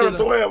watching some Channel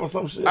shit on. 12 or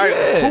some shit. All right,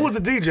 Yeah. who was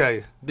the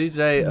DJ?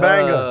 DJ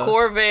Banger.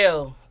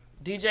 Corville.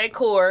 DJ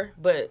Core,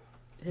 but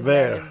his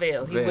Vail. name is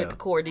Vail. He Vail. went to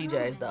Core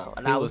DJs though,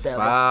 and He I was was there.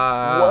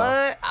 fire.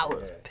 What? I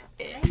was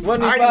pissed.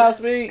 Wasn't I he ain't- 5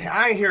 speed?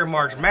 I ain't hear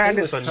March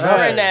Madness or Throwing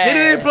nothing. that. He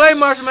didn't even play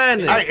March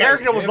Madness. Hey,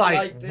 Erica was like,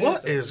 like this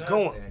what or is something.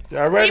 going?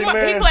 Y'all He, ready, he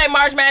man? played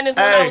March Madness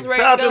when I Hey, was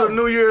ready shout out to go. to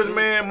the New Year's,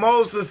 man.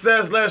 More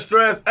success, less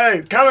stress.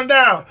 Hey, counting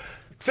down.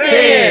 10,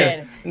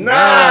 10,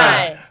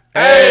 9,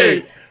 8,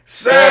 8,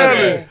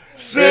 7,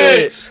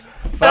 6,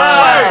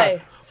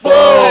 5,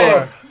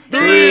 4,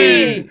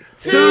 3,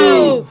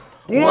 2,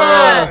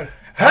 one.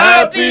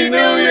 Happy New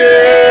Yeah,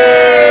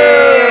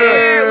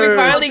 we Year!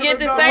 finally get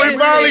to say We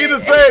this finally shit. get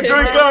to say it.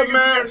 Drink up,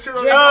 man. up,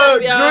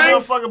 y'all.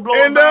 Drinks Motherfucker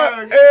blow in a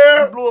bag. the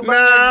air Blew a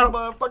bag,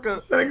 now.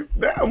 motherfucker.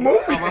 Damn, move.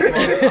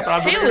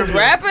 He was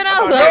rapping. I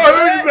was No,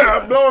 like, he's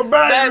not blowing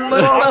back. Back in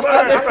this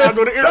motherfucker.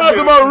 motherfucker. Shout out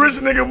to my rich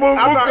nigga Mook.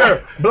 Mook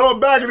said, blow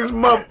back in this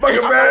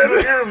motherfucker, man.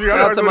 Shout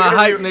out to my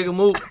hype nigga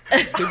Mook.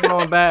 Keep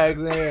blowing bags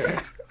in here.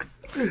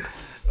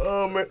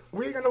 Man,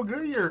 we ain't got no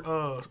good year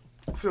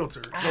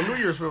filter. No New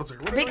Year's filter.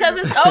 because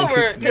it's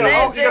over. Today's you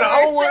got an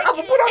January old one. I'm 2nd.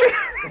 gonna put on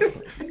it.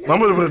 I'm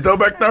gonna put a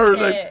throwback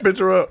Thursday Yeah.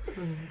 picture up.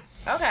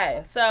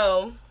 Okay,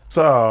 so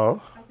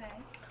So,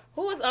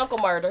 who is Uncle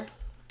Murder?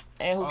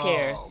 And who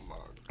cares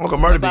Uncle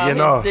Murder be about getting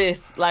his off.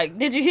 diss? Like,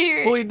 did you hear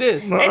it? Who he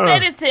this? They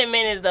said it's 10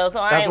 minutes though,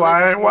 so That's I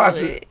why I ain't ain't watch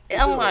listened it. to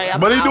I'm like,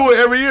 But he do it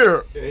every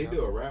year. Yeah, he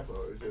do a rap up.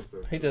 It's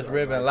just He just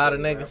ripping a lot of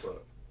niggas.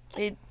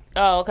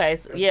 Oh, okay.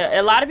 So,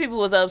 yeah, a lot of people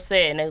was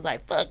upset and they was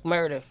like, "Fuck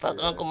Murder, fuck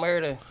Uncle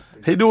Murder."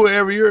 He do it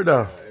every year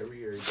though. Every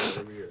year, he does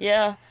every year.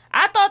 Yeah,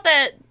 I thought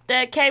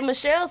that K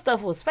Michelle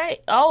stuff was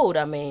fake. Old,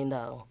 I mean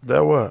though.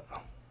 That what?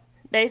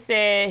 He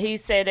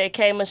said that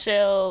K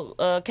Michelle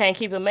can't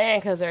keep a man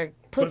because her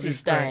pussy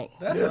stank.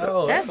 That's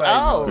old. That's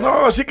like, old.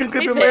 No, she can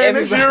keep He a said man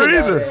next year everybody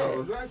know either. that.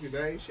 Oh, exactly.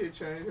 That ain't shit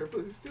changed. Her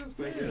pussy still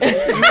stinking.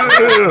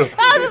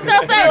 I was just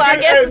gonna say, well, I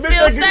guess it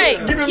still stank.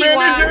 Keep a man Keep next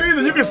on. year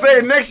either. You can say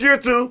it next year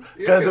too,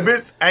 because the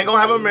bitch ain't gonna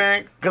have a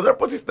man because her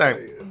pussy stank.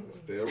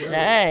 Still right.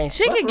 Dang,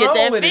 she What's can get wrong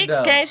that with it, fixed,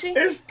 though? can't she?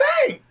 It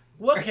stank.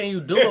 What can you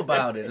do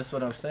about it? That's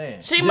what I'm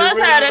saying. She must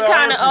rid have of the the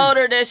kind of herpes.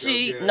 odor that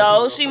she. Yeah.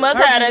 No, she must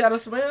Herpes have got a a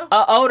smell?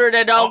 odor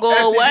that don't go STD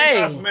got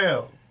away.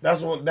 smell.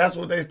 That's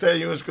what they tell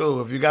you in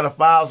school. If you got a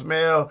foul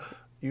smell,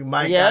 you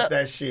might Yep. got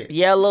that shit.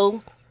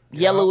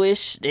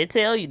 Yellowish. They'll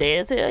tell you.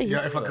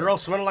 Yeah, if a girl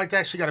smelling like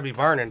that, she gotta be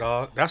burning,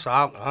 dog. That's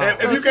how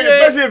If you So can,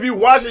 shit. especially if you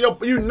wash it,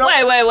 you know.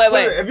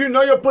 Wait. If you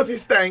know your pussy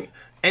stank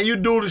and you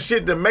do the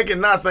shit to make it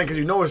not stink because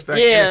you know it stank,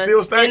 and Yeah, it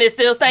still stank. and it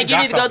still stank. You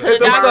got need to go to something. the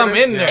There's doctor.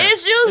 something in there.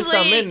 It's There's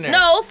something usually in there.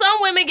 no. Some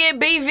women get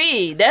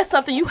BV. That's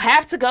something you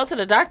have to go to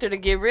the doctor to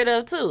get rid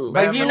of too.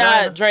 Bad if you're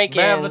vagina? not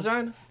drinking Bad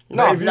vagina?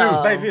 no,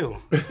 Bayview.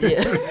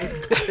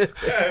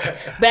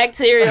 Bayview.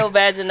 bacterial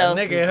Nigga,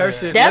 vaginosis. her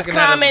shit. That's looking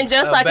at common,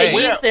 just like a babe.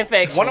 yeast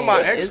infection. One of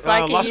my ex it's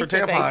like a lost her yeast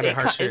tampon infection. in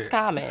her shit. It's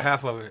common.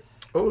 Half of it.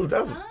 Ooh, you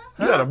got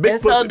a big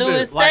And pussy. so do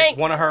bitch. it Like stink.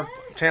 one of her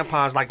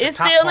tampons, like the It's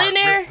top still part in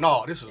there? ripped-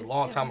 no, this is a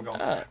long time ago.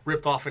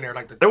 Ripped off in there,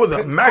 like the. It was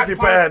a maxi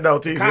pad though,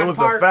 TC. It was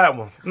the fat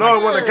ones. No,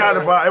 it wasn't the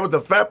cotton part. It was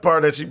the fat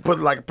part that she put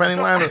like a penny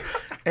liner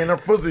in her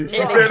pussy. She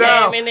And sat it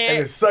down came in there, and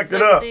it sucked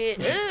it up. it.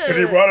 And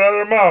she brought it out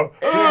of her mouth.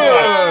 She was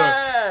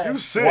like, You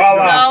sick.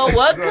 voila. So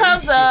what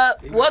comes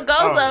up, what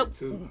goes up,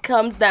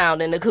 comes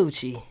down in the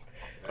coochie.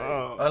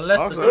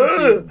 Unless the Ugh.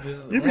 coochie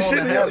just You be wanna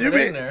shitting have you it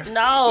be- in there.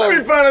 No, Let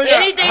me find out you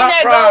got anything hot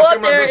that fries go up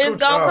coming out there your is coochie.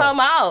 gonna Oh. come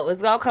out.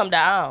 It's gonna come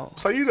down.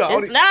 So you the It's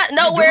only. not you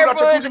do nowhere out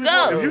for your it to coochie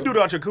before? go. If you do it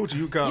out your coochie,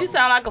 you come. You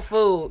sound like a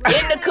fool. In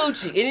the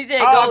coochie. Anything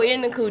that Oh. go in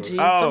the coochie.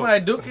 Oh.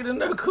 Somebody duke it in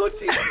their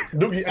coochie.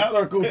 Dookie out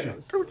her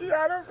coochie. Coochie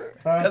out of it.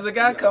 Cause the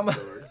guy come out.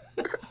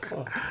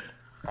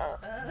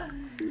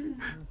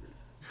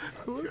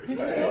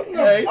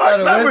 Yeah, he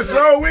trying That to was whisper.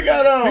 so we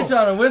got He on.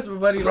 trying to whisper,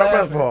 but he Let's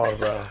laughing. pause,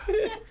 bro.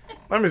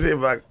 Let me see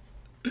if I.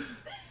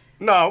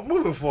 No,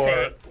 moving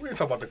forward. We ain't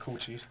talking about the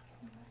coochies.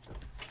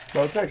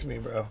 Bro, text me,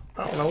 bro.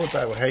 I don't know what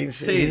type of hating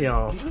shit See. he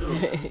on.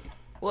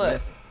 What?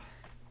 Listen,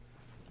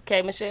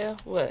 K Michelle?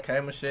 What? K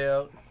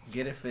Michelle,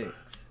 get it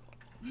fixed.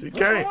 She What's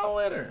can't. wrong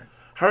with her?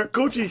 Her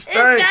coochie It's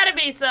stank. gotta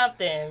be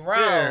something wrong.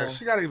 Yeah,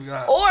 she gotta be.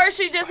 Or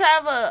she just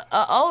have a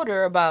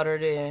odor about her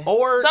then.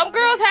 Or- some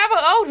girls have an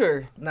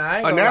odor. Nah, I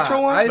ain't A gonna natural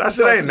lie. one? I used That to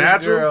shit talk ain't to this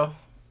natural. girl.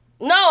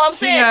 No, I'm She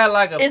saying had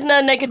like a it's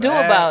nothing they can do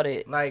bad- about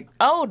it. Like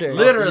Odor.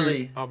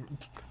 literally, Um,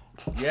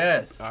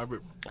 yes, I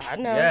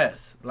know.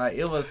 yes. Like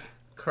it was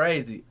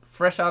crazy.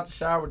 Fresh out the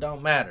shower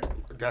don't matter.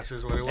 that's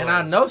just what it was. And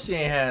I know she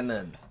ain't had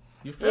nothing.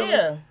 You feel me?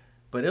 Yeah.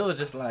 But it was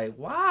just like,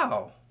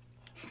 wow.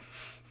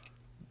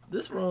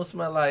 This room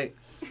smell like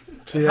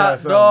She had hot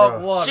something, dog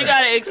bro. water. She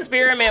got to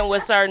experiment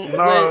with certain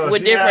No,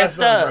 with she different had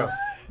something, stuff.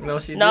 No,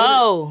 she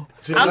No,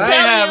 She- I'm I ain't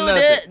have telling you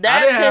nothing. that I that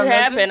didn't have could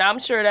happen. nothing. I'm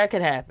sure that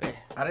could happen. didn't.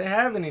 I didn't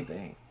have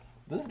anything.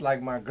 This is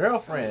like my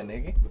girlfriend,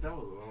 nigga. But that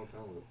was a long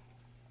time ago.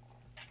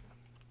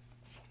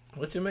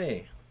 What you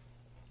mean?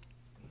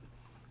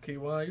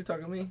 Keywan, you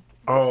talking to me?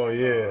 Oh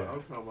yeah.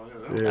 I'm talking about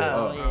him. Yeah.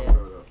 Oh yeah.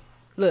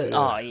 Look.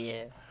 Oh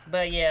yeah.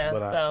 But yeah.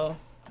 But so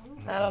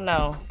I don't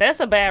know. That's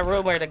a bad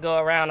rumor to go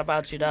around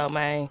about you, though,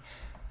 man.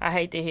 I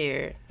hate to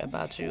hear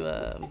about you,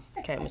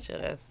 K Michelle.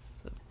 That's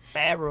a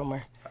bad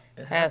rumor.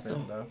 It Has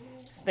happened, some. though.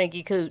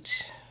 Stinky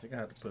cooch. She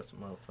got to put some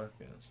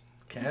motherfucking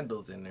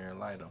candles in there and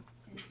light them.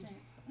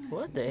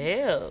 What the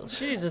hell?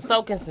 She's just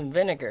soaking some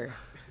vinegar.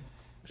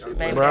 She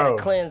made Bro. a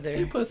cleanser.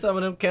 She put some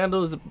of them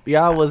candles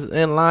y'all was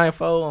in line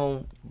for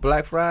on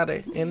Black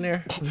Friday in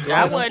there.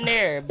 I wasn't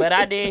there, but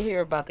I did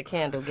hear about the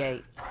candle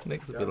gate.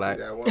 Niggas Y'all be see like,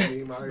 that one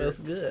meme out here? smells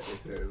good. It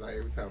said like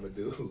every time a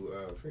dude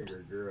finger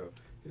a girl,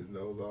 His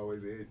nose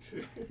always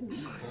itch.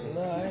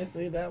 No, I ain't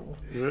see that one.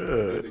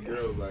 And the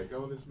girl was like,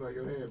 go and smell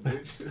your hand,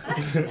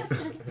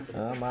 bitch.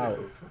 I'm out.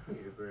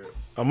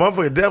 A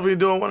motherfucker definitely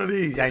doing one of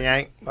these. Yank,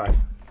 yank. Like,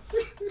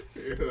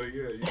 Hell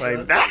yeah. You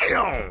like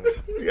damn.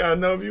 You gotta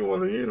know if you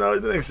want to, you know,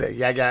 the nigga say,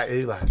 yeah, got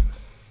He's like,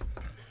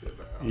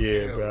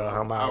 yeah, bro,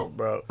 I'm out,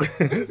 bro.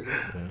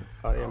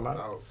 Oh, yeah, I'm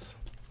out.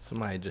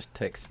 Somebody just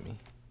text me.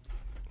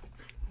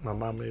 my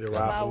mom need to ride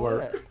About from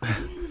work. what?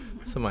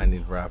 Somebody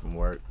needs to ride from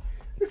work.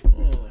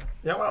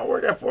 Y'all want to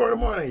work at 4 in the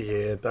morning?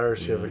 Yeah, third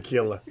shift a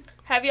killer.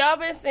 Have y'all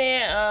been seeing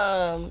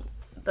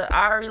the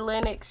Ari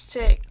Lennox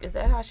chick? Is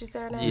that how she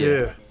said her name?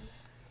 Yeah,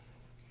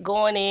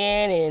 Going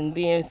in and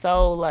being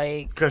so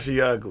like because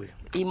she ugly.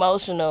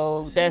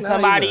 emotional that not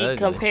somebody even ugly.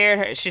 compared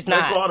her. She's They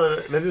not.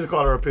 just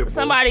called her a pit bull.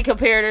 Somebody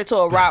compared her to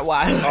a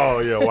Rottweiler. Oh,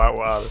 yeah, White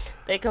Wilder.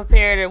 They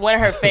compared her. One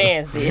of her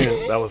fans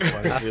did. That was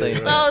funny I shit.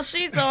 seen So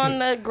she's on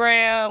the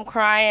gram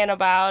crying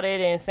about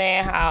it and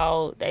saying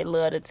how they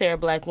love to tear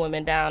black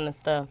women down and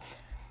stuff.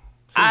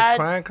 She was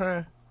I-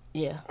 crying.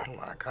 Yeah. Oh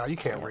my God, you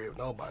can't read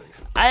nobody.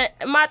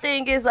 My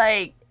thing is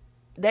like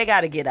they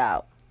gotta get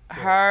out.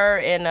 Her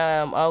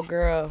and old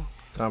girl.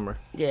 Summer.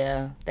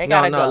 Yeah, they No,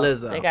 gotta no, go.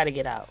 Lizzo. They gotta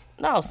get out.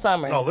 No,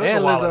 Summer. No, Lizzo,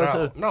 And Lizzo, wildin'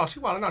 out. too. No, she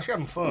wilding out. She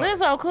having fun.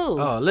 Lizzo cool.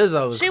 Oh,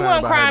 Lizzo was she crying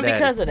wasn't about crying her daddy.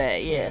 because of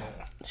that. Yeah,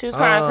 she was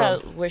crying Oh.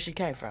 because where she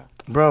came from.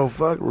 Bro,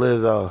 fuck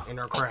Lizzo. In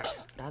her crack.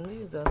 I knew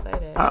you was gonna say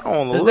that. I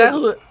don't know. Is that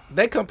who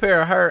they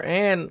compare her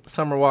and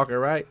Summer Walker,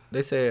 right?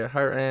 They said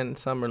her and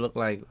Summer look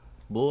like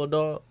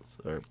bulldogs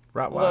or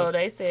Rottweilers. Well,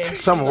 they said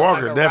Summer she looked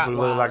Walker like a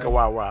definitely look like a Rottweiler.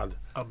 White Wilder.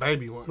 A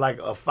baby one. Like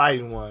a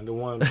fighting one. The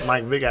one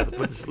Mike Vick had to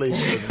put to sleep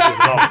because he just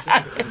lost.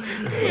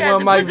 He had Well,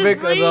 to Mike put to Vick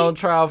is sleep. on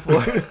trial for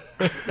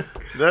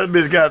That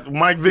bitch got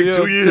Mike Vick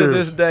 2 years. to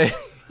this day.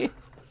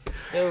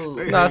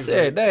 Dude. No, I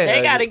said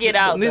they Gotta get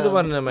out. Neither though.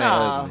 one of them ain't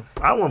Nah. ugly.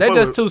 I wouldn't They fuck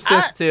just with- too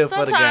sensitive for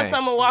the Sometimes game.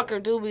 Summer Walker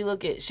do be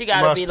looking. She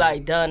gotta Rusty. be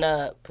like done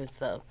up and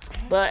stuff.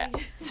 But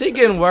She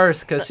getting worse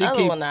because The she other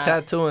keep one not.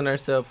 tattooing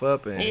herself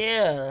up and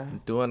yeah,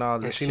 doing all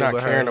And this she shit not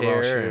with her caring about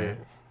hair. shit. and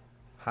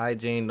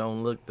Hygiene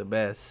don't look the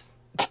best.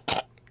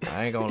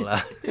 I ain't gonna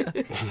lie.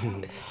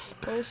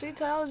 well, she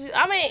told you.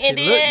 I mean, She and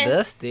look then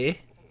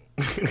dusty.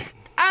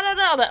 I don't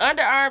know the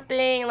underarm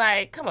thing.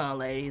 Like, come on,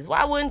 ladies,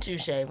 why wouldn't you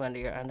shave under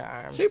your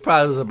underarms? She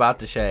probably was about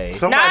to shave.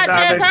 Somebody Not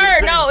dyed just that shit her.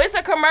 pink. No, it's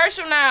a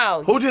commercial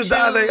now. Who just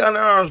dyed their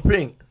underarms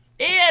pink?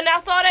 Yeah, and I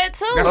saw that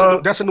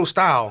too. That's a new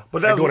style.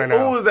 But They that's doing who it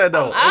now. was that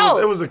though?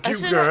 I'm It was a out. I cute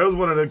should've- girl. It was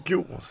one of the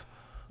cute ones.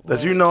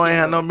 That you know ain't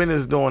had no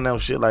business doing them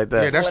shit like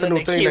that. Yeah, that's the One of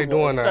new thing cute they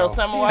doing ones. now. So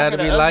Summer Walker Had to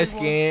the be ugly light one.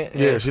 skinned.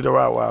 Yeah, she the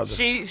Rottweiler.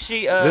 She This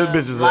bitch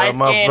is a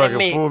light-skinned and motherfucking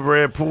mixed. full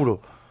red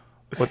poodle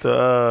with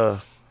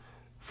the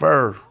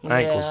fur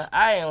ankles. Yeah,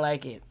 I didn't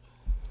like it.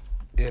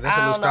 Yeah, that's a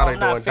I new don't style know, they I'm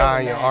not doing, dyeing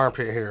feeling your that.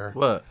 armpit hair.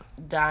 What?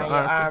 Dyeing The your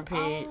armpit.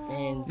 armpit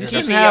and You keeping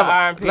shouldn't your have,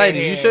 armpit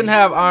ladies. You hair. shouldn't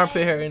have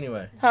armpit hair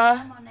anyway. Huh?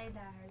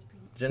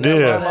 Janelle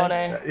Yeah.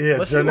 Monáe. Yeah,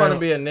 But she Janelle- want to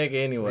be a nigga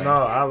anyway. No,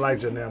 I like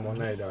Janelle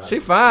Monáe though. She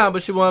fine,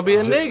 but she want to be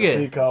a She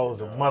nigga.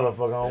 calls a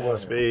motherfucker on what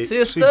speed. She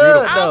a She stud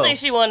beautiful. I though. don't think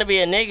she wanted to be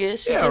a nigga.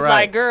 She Yeah, just right.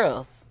 like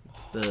girls.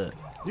 Stud.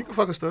 You can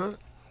fuck a stud.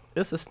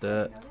 It's a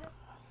stud.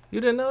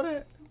 You didn't know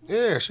that?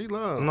 Yeah, she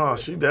love. No,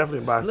 she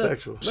definitely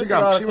bisexual. She Look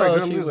got- at all she the make clothes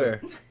good she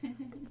music.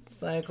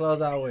 wear. Same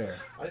clothes I wear.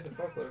 I used to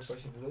fuck with her before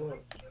she blew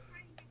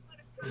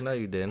up. No,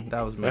 you didn't.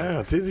 That was me.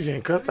 Damn, Tizzy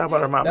getting cussed out by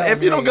her mom. That If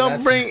was you don't me,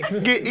 come that's-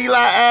 bring get Eli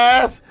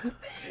ass.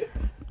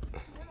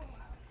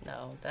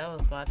 No, that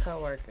was my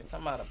coworker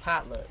talking about a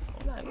potluck.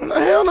 I'm like, No,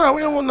 hell no,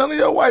 we don't want none of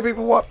your white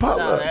people what pop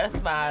no, up.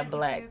 that's my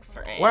black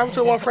friend. What happened to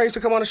the one friend used to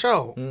come on the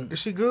show? Is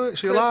she good?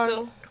 She alive?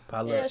 Crystal.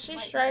 Pilot. Yeah,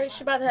 she's straight.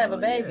 She about to have a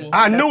baby.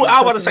 I knew.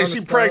 I was about to say Crystal she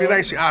on the pregnant, stove.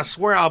 ain't she? I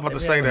swear I was about to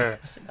say that.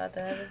 She about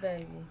to have a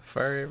baby.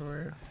 Fur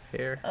everywhere.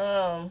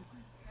 Hair.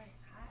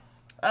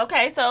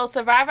 Okay, so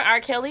Surviving R.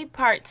 Kelly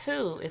Part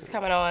 2 is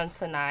coming on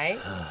tonight.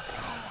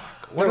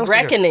 What The else they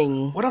can-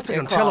 Reckoning. What else they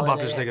they're can tell about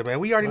calling this it. nigga, man?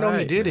 We already know he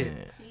Right, did it.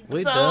 man.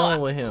 We So,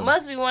 done with him.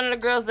 Must be one of the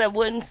girls that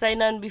wouldn't say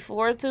nothing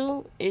before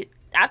too.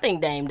 I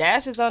think Dame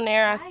Dash is on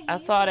there. I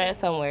saw that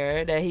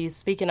somewhere that he's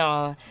speaking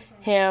on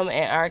him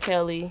and R.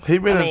 Kelly. He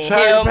been I a mean,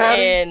 chatty him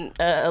patty? and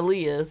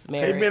Aaliyah's He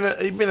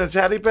marriage. been a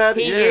chatty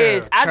patty. He Yeah,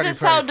 is. I chatty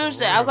just patty told for Douche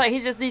that. I was real. like, he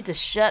just needs to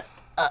shut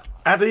up.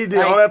 After he did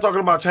Like- all that talking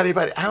about chatty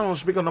patty, I don't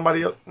speak on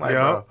nobody else. Like,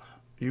 Yeah. bro,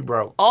 you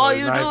broke. All So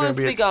you now he do finna is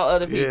be a- speak on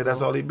other people. Yeah,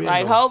 that's all he been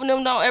Like doing. Hov and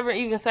them don't ever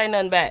even say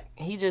nothing back.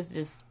 He just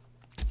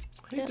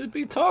He just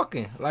be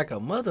talking like a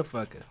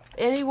motherfucker.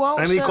 and he won't.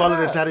 And he shut call it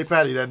up. a chatty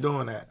patty that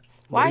doing that.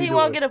 Why But he do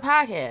won't it. get a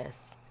podcast?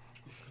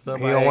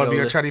 Somebody He don't ain't wanna be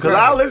gonna a listen chatty to Cause it.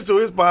 I listen to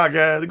his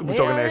podcast. He could be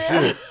talking that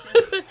Yeah.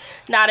 shit.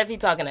 Not if he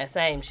talking that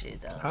same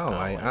shit though.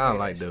 I don't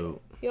like dude.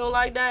 You don't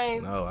like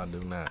Dame? No, I do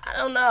not. I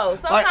don't know. Like,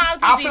 Sometimes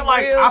I he feel be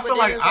like real, I but feel then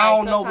like it's I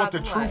don't know what the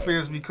sometimes truth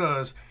I'm is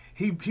because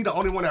he the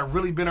only one that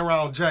really been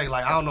around Jay.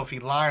 Like I don't know if he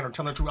lying or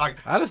telling the truth. Like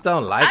I just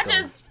don't like I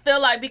him. just feel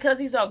like because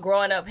he's on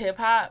growing up hip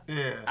hop,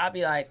 Yeah. I'd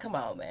be like, come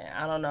on, man.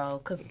 I don't know,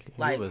 cause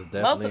like was most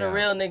definitely of the out.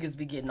 real niggas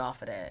be getting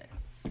off of that.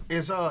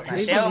 is they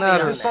his don't son, be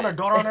is on his son or that.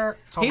 daughter on there?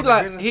 Talking He about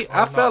like business he. or I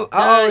no? felt.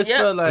 I always yeah.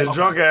 felt like. His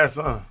drunk ass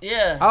son.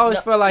 Yeah. I always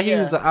No, felt like he yeah.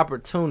 was an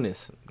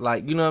opportunist.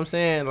 Like you know what I'm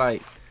saying.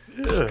 Like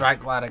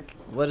Strike while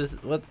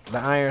the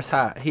iron's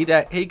hot. He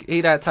that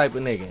type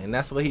of nigga, and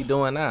that's what he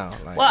doing now.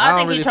 Like, Well, I don't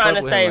think really he's trying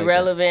fuck to with stay him like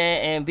relevant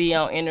and be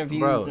on interviews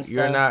Bro, and stuff.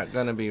 you're not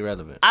gonna be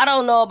relevant. I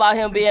don't know about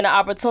him being an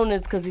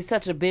opportunist because he's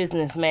such a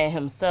businessman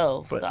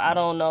himself. So I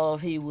don't know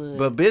if he would.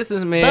 But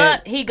businessmen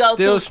But he goes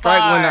still too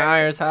strike when the far.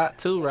 iron's hot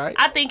too, right?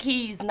 I think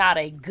he's not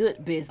a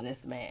good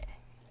businessman.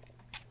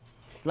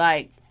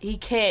 Like, he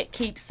can't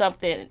keep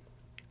something,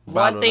 one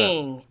Bottled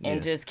thing, up. and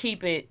Yeah. just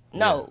keep it.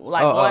 No, Yeah.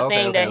 like Oh, one okay,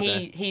 thing okay, that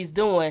okay. he's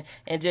doing,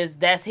 and just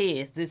that's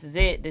his. This is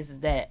it. This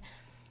is that.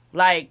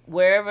 Like,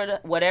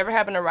 whatever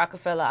happened to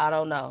Rockefeller, I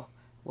don't know.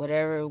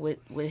 Whatever with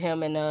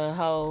him and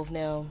Hove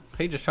now.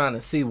 He just trying to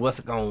see what's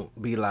gonna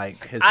be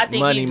like his I think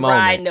money he's moment.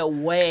 riding a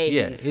wave.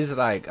 Yeah, he's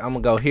like, I'm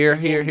gonna go here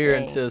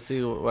Anything. until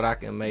see what I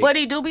can make. But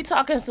he do be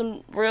talking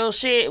some real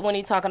shit when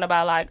he talking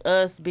about like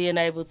us being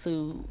able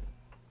to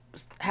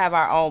have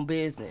our own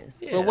business.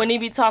 Yeah. But when he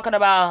be talking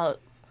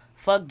about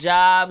fuck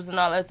jobs and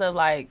all that stuff,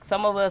 like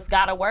some of us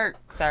gotta work,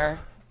 sir,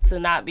 to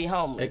not be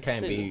homeless. It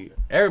can't too. be.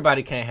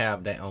 Everybody can't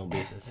have their own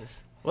businesses.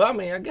 Well, I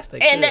mean, I guess they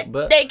And could,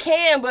 but they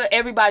can, but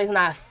everybody's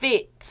not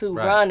fit to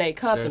Right. run a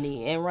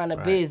company and run a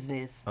right.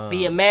 business,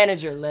 be a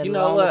manager, let you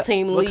know alone what? a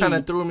team What lead. kind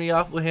of threw me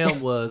off with him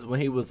was when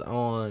he was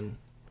on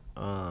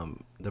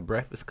the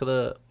Breakfast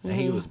Club, and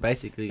he was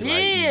basically like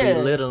Yeah.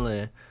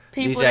 belittling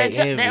People DJ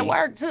that Envy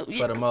work too.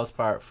 for the most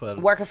part.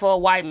 Working for a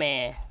white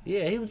man.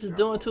 Yeah, he was just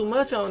doing too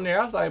much on there.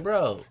 I was like,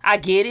 bro, I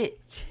get it.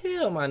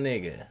 chill, my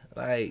nigga.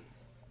 Like,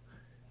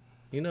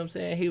 you know what I'm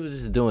saying? He was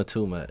just doing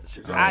too much.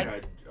 Did y'all I-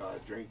 had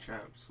Drink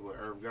Champs with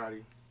Herb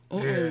Gotti?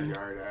 Mm-mm. You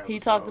heard that He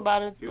episode? talked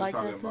about it He was like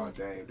talking that, too? about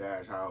Dame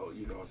Dash, how,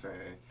 you know what I'm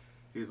saying,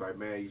 he was like,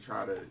 man, you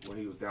try to, when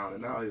he was down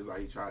and out, he was like,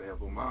 he tried to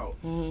help him out.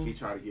 Mm-hmm. He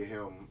tried to get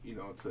him, you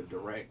know, to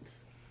direct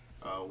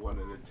one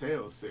of the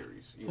Tales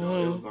series. You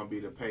know, it was going to be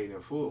the paid in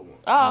full one.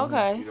 Oh,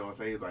 okay. You know what I'm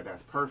saying? He was like,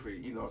 that's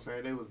perfect. You know what I'm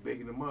saying? They was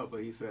bigging him up,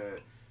 but he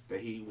said that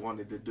he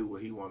wanted to do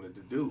what he wanted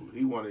to do.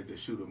 He wanted to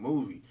shoot a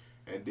movie.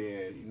 And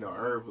then, you know,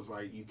 Herb was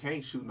like, you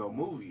can't shoot no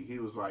movie. He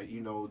was like,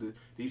 you know,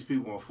 these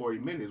people on 40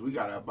 minutes, we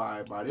got to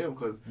abide by them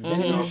because, you know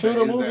what I'm saying,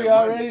 it's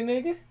their money.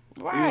 nigga?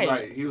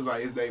 Right. He was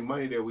like, it's their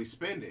money that we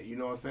spending. You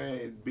know what I'm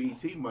saying?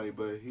 BT money,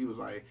 but he was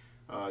like,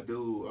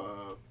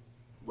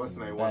 what's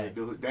the name? Wanted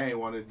to do? Dane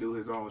wanted to do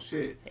his own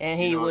shit, And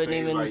he You know what I'm wouldn't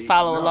saying? He was even like,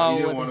 follow no, along He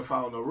didn't with want it. to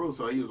follow no rules,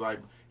 so he was like,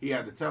 he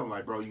had to tell him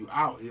like, bro, you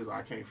out. He was like,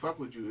 I can't fuck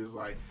with you. He was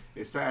like,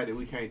 it's sad that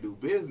we can't do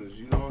business.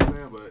 You know what I'm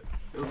saying? But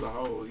it was a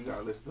whole. You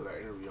gotta listen to that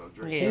interview on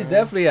Drink. Yeah. He's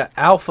definitely an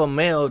alpha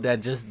male that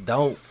just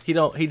he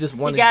just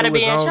wanted to gotta do be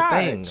his in own charge.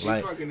 thing. She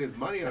like, fucking his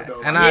money up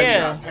though. And Like, I- he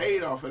got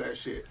paid off of that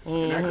shit,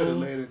 and that could have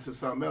led into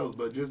something else.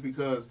 But just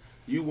because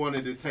you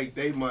wanted to take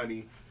their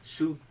money,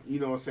 shoot, you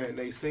know what I'm saying,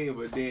 they scene,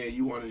 but then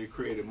you wanted to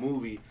create a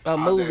movie, A out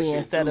movie that shit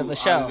instead too, of a out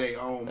show. of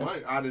their own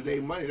money, out of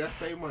their money. That's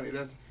their money.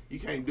 You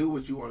can't do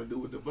what you want to do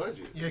with the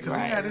budget. Yeah, because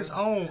Right. he had his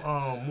own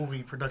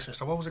movie production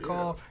stuff. What was it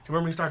called? You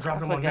remember he started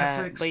dropping them on Forgot.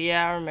 Netflix? But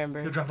yeah, I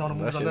remember. He dropped all the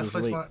movies on shit was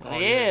Netflix. weak. man. Oh,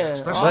 yeah.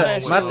 Especially All but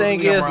that my shit. thing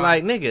Yeah, is right.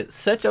 like, nigga,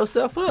 set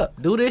yourself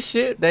up. Do this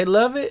shit. They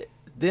love it.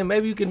 Then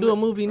maybe you can do a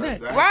movie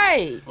next. Exactly.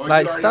 Right. Or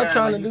Like, you already stop had,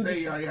 trying like to you do say, this.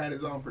 he already had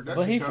his own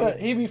production. But he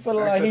company. be feeling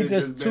That like he could've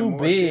just been too more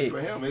big. shit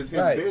for him. It's his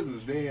Right.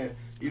 business. Then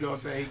you know what I'm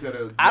saying. He could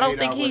have. I don't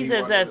think he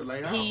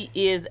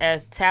is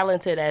as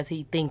talented as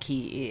he think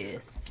he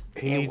is.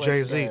 He And need what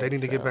Jay-Z. does, They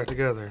need to get so. back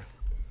together.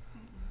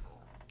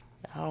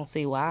 I don't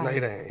see why. No,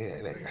 it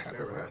ain't gonna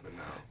happen,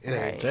 man. It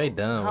ain't. Right. Jay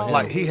dumb. Like, man.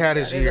 Like, he had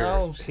his Got his year.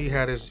 own He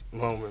had his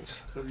moments.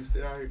 Because he's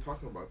still out here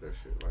talking about that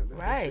shit. Like, that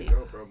Right. shit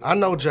dope, bro. I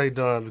know Jay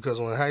done because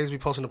when Hayes be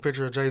posting a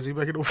picture of Jay-Z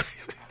making no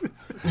faces.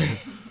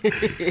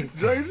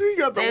 Jay-Z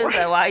got the They was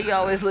right. like, why you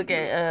always look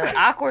at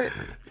awkward?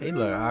 He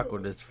look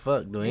awkward as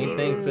fuck. Do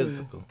anything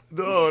physical.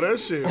 Dog, that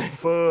shit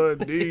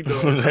funny,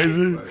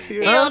 dog. He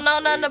don't know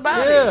nothing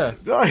about it. Yeah.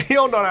 Dog, he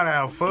don't know how to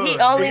have fun. He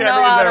only He know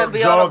got how niggas to that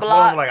be on the jog for him,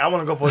 block. like, I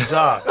want to go for a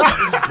jog.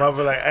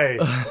 Motherfucker like, hey,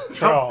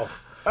 Charles,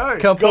 Hey,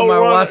 Come go put my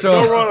run, watch go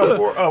on.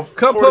 run a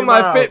Come 40 put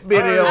my mile. Fitbit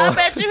in I on.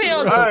 bet you he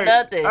don't do Hey,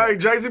 nothing. hey,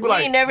 Jay-Z be We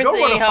like, ain't never go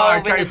seen run a Hov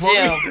in the 5K for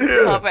me.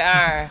 gym pumping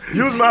iron.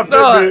 Use my No,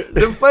 Fitbit.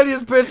 the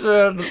funniest picture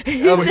of said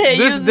use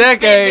this his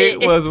decade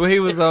Fitbit. was when he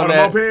was on On the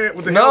that. moped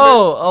with the no,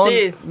 helmet? on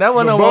This. that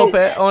wasn't The on boat.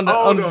 moped on the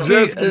Oh, on the the ski,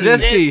 jet ski. jet Jet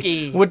ski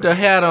ski. with the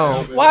hat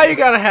on. Why you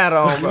got a hat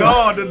on, bro?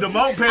 No, the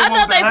moped. I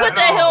thought they put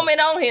the helmet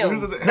on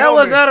him. That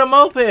was not a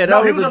moped. That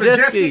No, he was was a on a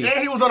jet ski. and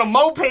he was on a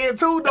moped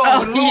too, though, Oh,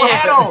 with a little yeah.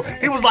 hat on.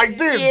 He was like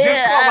this, Yeah,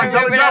 just I like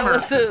Dumb remember and that Dumber.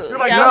 one too. You're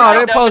like, Yeah, no, I No, remember they Dumb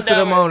and posted him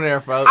Dumber. on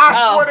there, folks.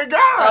 I swear to God.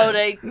 Oh,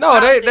 they No,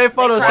 they cropped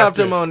photoshopped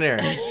it. him on there.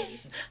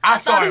 I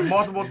saw it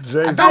multiple.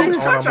 Jay-Z Don't on a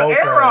touch your moped.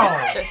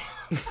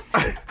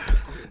 arrow.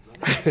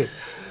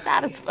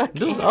 That is fucking.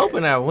 Just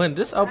open that window.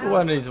 Just open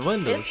one of these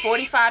windows. It's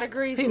 45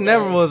 degrees. He today.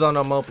 never was on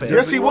a moped.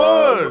 Yes, he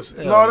was.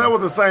 No, that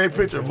was the same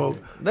picture, Mo.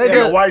 They He had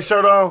a did- white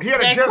shirt on. He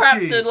had a They jet cropped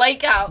ski. the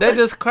lake out. They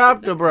just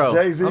cropped the bro.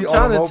 Jay-Z I'm on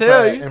trying a to moped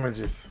tell you.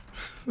 images.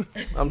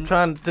 I'm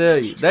trying to tell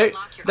you.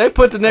 They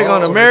put the nigga on Oh,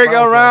 the they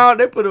merry-go-round.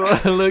 They put him on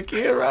the little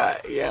kid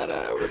ride. Yeah,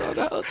 that was on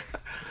the whole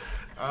time.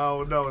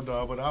 Oh, no,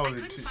 no, but I I was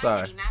couldn't too. find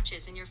Sorry. any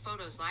matches in your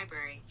photos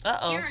library.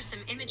 Uh-oh. Here are some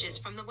images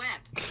from the web.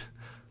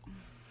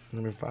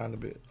 Let me find a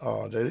bit.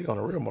 Oh, Jay-Z on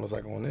a real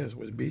motorcycle on this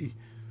with B.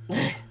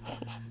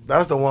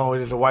 That's the one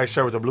with the white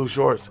shirt with the blue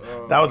shorts.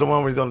 That was the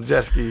one where he's on the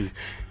jet ski.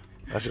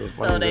 That shit was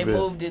funny. So as a they bit.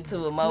 moved it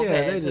to a moped.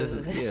 Yeah, they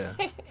too. just yeah.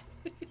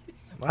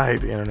 I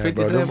hate the internet,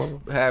 50 bro.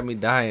 Cent had me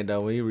dying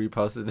though when he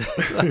reposted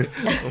that. Like,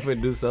 I'm gonna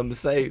do something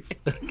safe.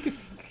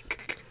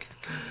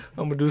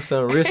 I'm gonna do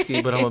something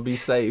risky, but I'm gonna be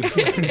safe.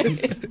 50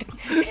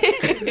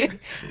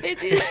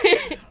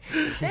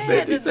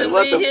 said,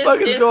 "What the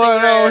fuck is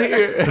going on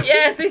here?"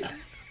 Yes,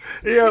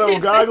 He had on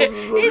goggles.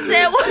 he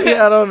said, "What?" He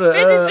had on the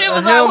 50 Cent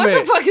was like, "What the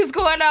helmet. fuck is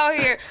going on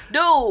here,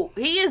 dude?"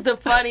 He is the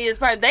funniest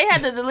person. They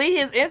had to delete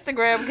his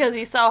Instagram because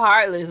he's so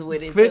heartless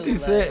with it. 50 too.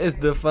 Cent is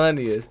the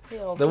funniest. He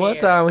don't The one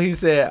care. time he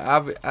said,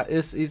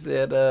 he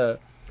said,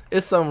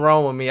 it's something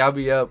wrong with me. I'll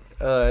be up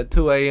at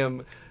 2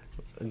 a.m.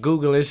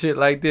 Googling shit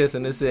like this.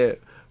 And it said,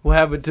 what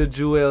happened to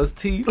Jewel's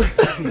teeth?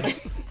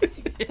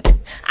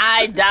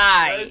 I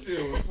died.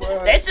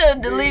 They should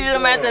have deleted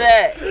him after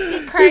that. He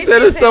He crazy.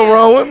 said, it's as something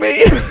hell. wrong with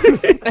me.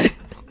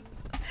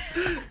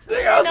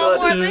 Nigga, I No was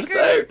more about to do the liquor?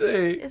 same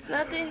thing. It's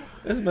nothing.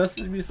 This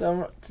must be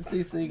something.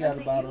 CC got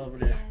a bottle over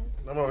there.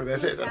 I'm over there.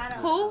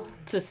 Who?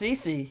 To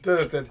Cece.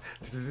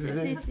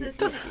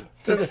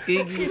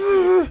 Tuskegee.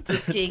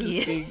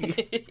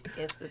 Tuskegee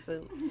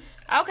Institute.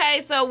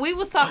 Okay, so we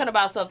was talking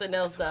about something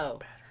else though.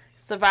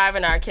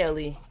 Surviving R.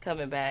 Kelly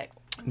coming back.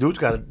 Dude's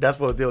got that's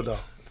for a dildo.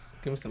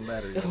 Give me some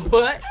batteries.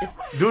 What?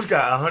 Dude's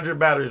got 100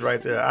 batteries right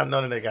there. I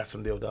know that they got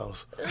some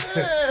dildos.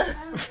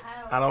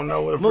 I don't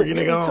know what the Mook, freaking give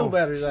me nigga 2 on.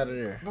 batteries out of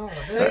there.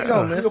 There you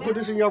go, man. You gonna put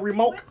this in your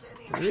remote?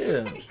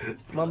 Yeah.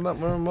 My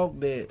remote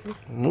dead.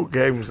 Mook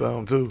gave him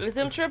some too. Is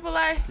them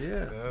AAA?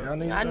 Yeah. Y'all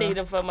need I some? need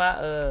them for my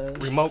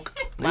Remote.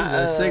 These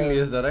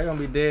insignias though, they gonna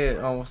be dead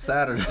on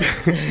Saturday.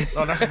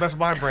 No, that's the Best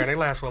Buy brand. They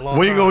last for a long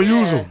When you time. gonna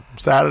use Yeah. them?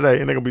 Saturday,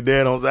 and they gonna be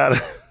dead on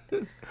Saturday.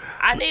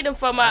 I need them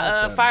for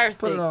my fire Put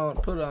stick it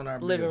on our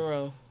living bill.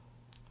 room.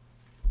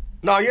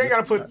 No, you ain't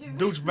gotta put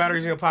Duke's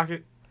batteries in your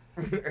pocket.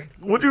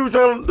 What you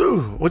trying to do?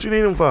 What you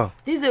need them for?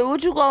 He said,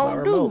 "What you My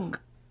gonna do?" remote.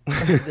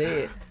 It's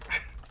dead.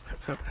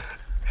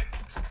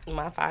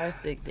 My fire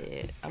stick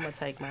dead. I'm gonna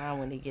take mine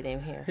when he get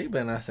in here. He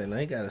better not say no.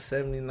 He got a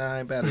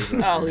 79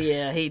 battery. Oh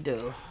yeah, he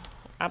do.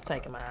 I'm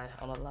taking mine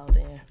on the low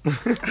then.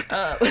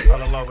 I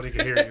don't know, but he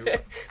can hear you.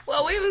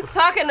 Well, we was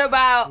talking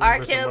about R.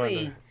 for some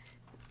Kelly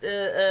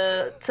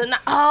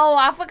tonight. Oh,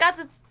 I forgot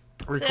to tell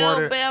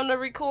Record it. Bam to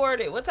record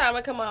it. What time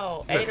it come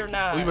on? 8 or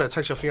 9? You better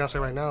text your fiance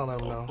right now and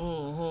let him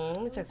know.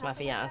 Let me text my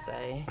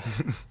fiance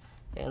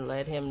and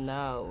let him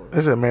know.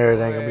 They said married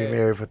ain't gonna be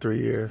married for 3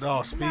 years.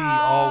 No, Speed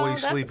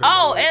always That's- sleeping.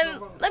 Oh,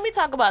 and let me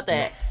talk about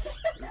that.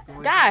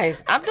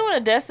 Guys, I'm doing a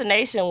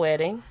destination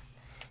wedding,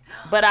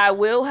 but I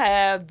will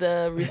have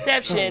the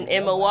reception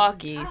in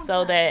Milwaukee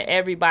so that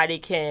everybody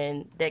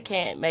that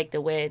can't make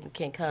the wedding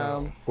can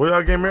come. Where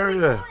y'all getting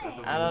married at?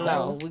 I don't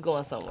know. We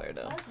going somewhere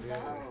though.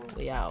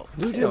 We out.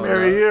 You get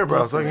married here,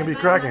 bro, so it can be He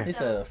cracking.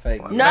 said a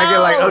fake. No, I get,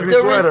 like, ugly the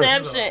sweater.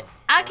 reception.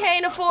 I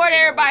can't afford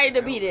everybody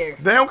to be there.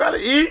 They don't gotta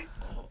eat.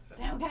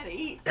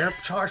 Air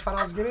charge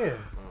 $5 to get in.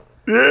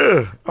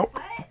 Yeah. Oh,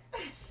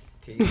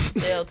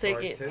 Sell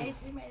tickets.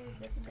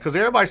 Because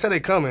everybody said they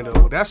coming,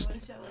 though. That's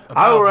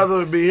I would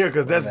rather be here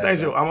because that's the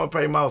thing. I'm gonna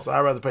pay most, so I'd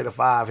rather pay the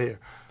 $5 here.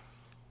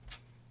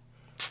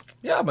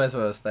 Y'all might as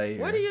well stay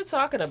here. What are you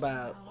talking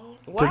about?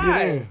 To get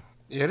Why? in.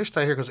 Yeah, just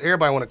stay here because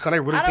everybody want to come. They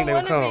really I think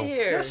don't they will want to be come.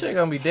 here. That shit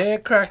gonna be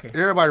dead cracking.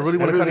 Everybody really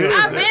want to come here.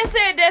 I've been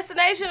said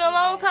destination a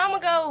long time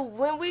ago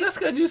when we. Just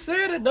cause you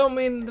said it don't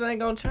mean it ain't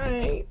gonna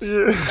change.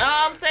 No,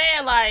 I'm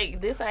saying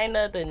like this ain't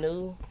nothing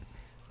new.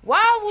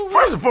 Why would we?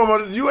 First and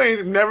foremost, you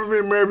ain't never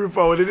been married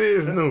before. It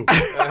is new.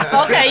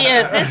 Okay,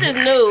 yes, this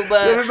is new,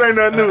 but This ain't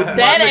nothing new. that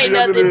My nigga, ain't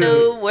yes, it nothing is.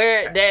 new.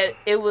 Where that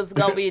it was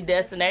gonna be a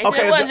destination.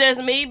 Okay, It wasn't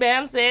just me.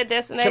 Bam said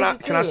destination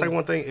Can I too. say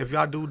one thing? If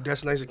y'all do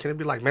destination, can it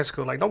be like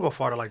Mexico? Like, don't go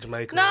farther like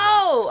Jamaica.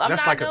 No, I'm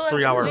That's not like a doing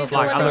 3-hour we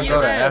flight. doing I'm the gonna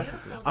go to US.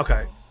 Africa.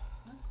 Okay.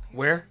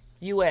 Where?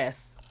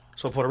 U.S.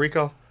 So Puerto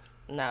Rico?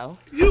 No,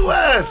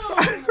 U.S.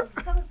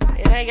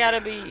 it ain't gotta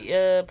be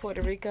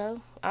Puerto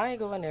Rico. I ain't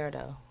going there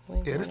though. We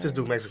ain't Yeah, going let's just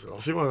do Mexico.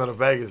 She wanna go to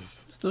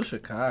Vegas. Let's do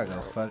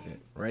Chicago. Fuck it.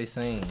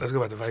 Racine. Let's go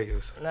back to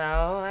Vegas. there.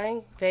 No, I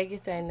ain't.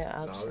 Vegas ain't the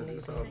option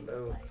either.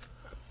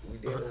 We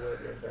did one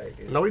in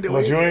Vegas. No, we didn't.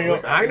 But you ain't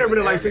gonna- I ain't never been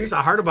to like cities.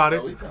 I heard about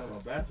it. We come on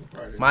bachelor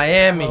party.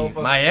 Miami.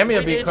 Miami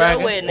will We be did your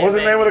cracking. wedding. What's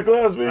the name of the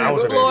club, Speed? I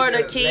was there.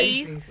 Florida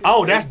Keys.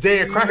 Oh, that's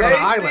dead cracking on the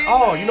island.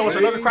 Oh, you know what's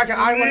another cracking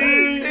island?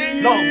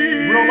 No,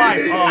 real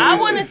life. I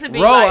want it to be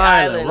Rhode like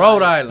Island.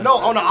 Rhode Island. No,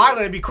 on the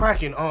island it be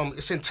cracking.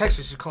 It's in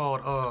Texas. It's called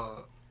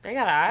They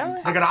got an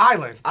island. they got an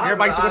island.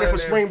 Everybody used to go there for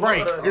spring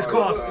break. It's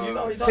called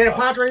San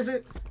Padre, is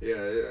it? Yeah,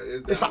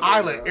 It's an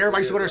island.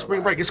 Everybody used to go there for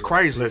spring break. It's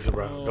crazy. Listen,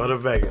 bro. Go to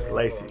Vegas.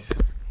 Lacey's.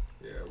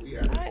 Yeah, we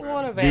got I ain't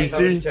going to Vegas.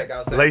 DC. Check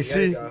out San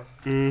Lacey. Diego.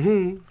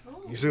 You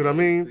see what I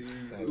mean?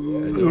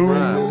 You ain't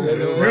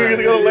get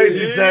to go to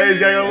Lacey's, Taze.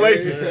 Gotta go to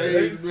Lacey's.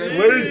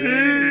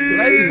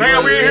 Lacey's.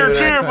 Man, we in here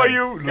cheering for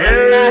you. Not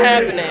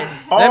happening.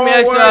 Let me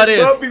ask y'all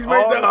this. Puppies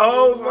make the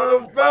hoes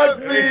motherfuck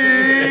me.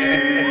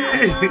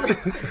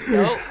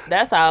 Nope,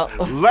 that's out.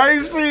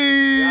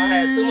 Lacey. I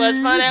had too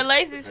much fun at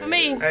Lacey's for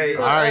me. Hey,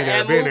 I ain't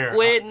never At been Moot there.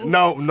 Wedding.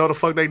 No, the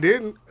fuck they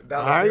didn't.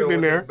 I ain't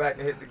been there. Back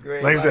and hit the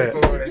green. Like I said,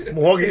 boys.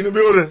 Milwaukee in the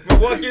building.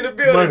 Walk in the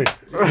building.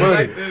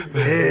 Money.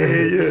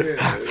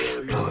 Yeah.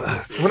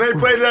 When they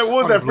played that,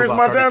 what was that, French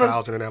Montana?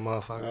 30,000 in that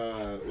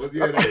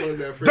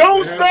motherfucker.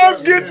 Don't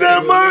stop, get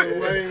that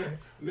money.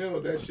 No,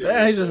 that shit.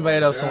 Damn, he just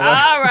made up some.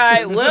 All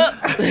right, well,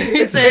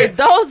 he said,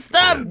 don't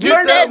stop,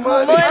 get that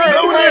money. That's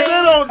what they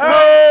said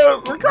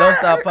on Don't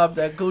stop, pop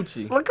that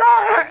Gucci.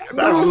 That's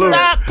Don't look.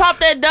 stop, pop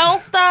that,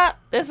 don't stop.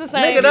 That's the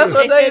same. Nigga, that's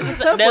what they said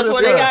sampled That's it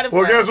where they from. got it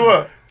Well, from. guess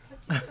what?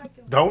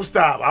 Don't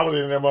stop. I was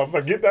in that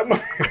motherfucker. Get that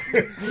money.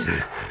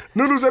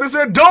 Noodle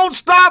said, don't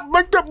stop,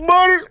 make that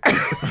money.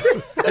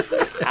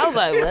 I was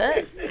like,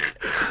 what?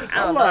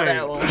 I don't know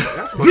that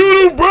one.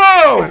 Doodle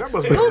Brown. That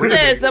must be Who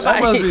said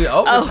somebody? That must be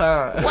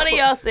overtime. One of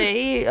y'all said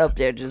he up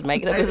there just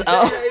making up his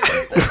own.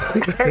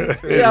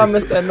 Yeah, I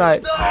missed that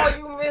night. Oh,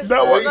 you missed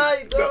That that was-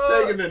 night,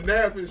 dog. Taking a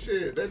nap and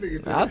shit. That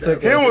nigga I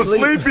took took a He nap. was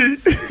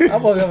sleepy. I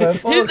woke up at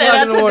 4 He said, o'clock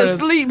I in the took a morning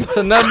sleep.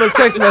 to number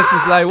text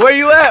message like, where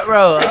you at,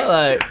 bro? I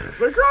like,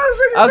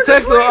 I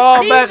texted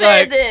all He back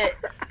said like, that.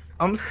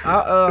 I'm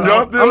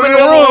Y'all still in in the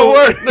there? room.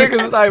 What?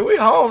 Niggas was like, we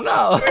home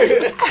now.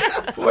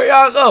 Where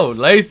y'all go?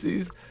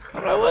 Lacey's.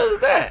 I'm like, what is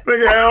that?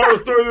 Nigga had all the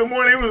stories in the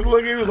morning. He was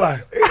looking. He was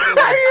like,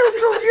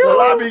 the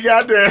lobby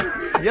got there.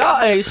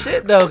 Y'all ain't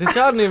shit though, cause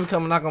y'all didn't even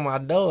come knock on my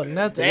door or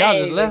nothing. They Y'all ain't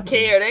just even left. me.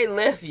 care. They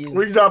left you.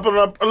 We got put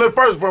up. Look,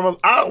 first from us,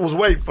 I was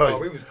waiting for Oh,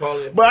 we you. was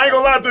calling. But I ain't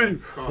gonna lie to you.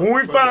 When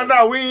we found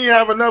out we didn't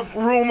have enough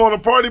room on the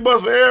party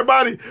bus for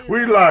everybody,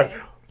 we like,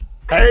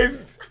 hey,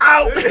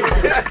 out.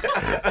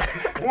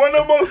 One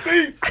no more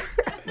seats.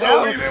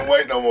 No, we didn't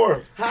wait no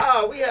more.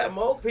 How? We had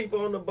more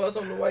people on the bus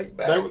on the way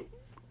back. They,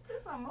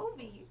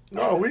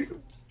 no, we.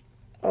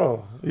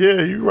 Oh,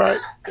 yeah, you right.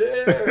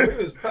 Yeah,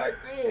 we was packed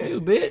in. You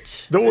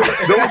bitch. Don't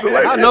the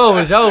lady. I know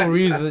it was your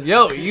reason.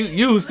 Yo,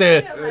 you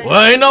said,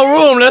 well, ain't no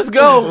room. Let's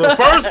go. The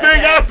first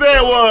thing I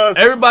said was,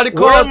 Everybody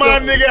where called. my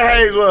nigga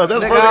Hayes was.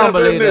 That's the Nigga, first I don't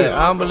thing I believe said. that.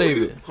 I don't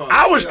believe it.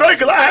 I was straight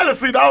because I had a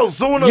seat. I was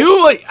sooner.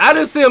 I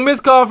didn't see a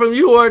missed call from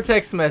you or a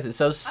text message.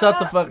 So shut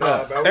the fuck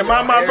up. Am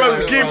I my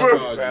brother's keeper?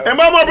 Am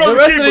I my The brother's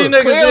rest of these keeper?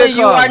 niggas Clearly did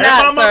you call. are Am I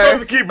not, my sir.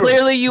 brother's keeper?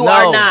 Clearly you No.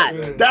 are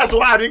not. That's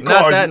why I didn't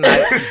Not call that you.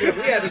 night.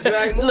 We had to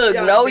drag Mookie Look,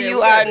 out no, there. you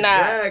We had are to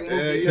not. drag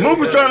Mookie. Mook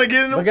was trying to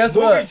get in But the. guess Mookie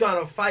what? trying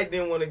to fight,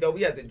 didn't want to go.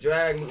 We had to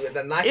drag Mookie.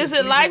 The Nike Is it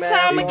sleeping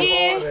Lifetime mask,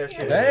 again? all that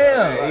shit.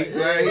 Damn. He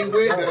glad he went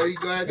though. He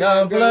glad he Y'all got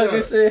unplugged up.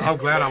 this shit. I'm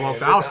glad I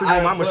walked out. I was sleeping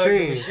on my unplugged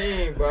the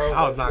machine. bro.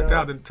 I was knocked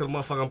out until the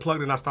motherfucker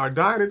unplugged and I started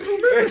dying in 2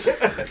 minutes.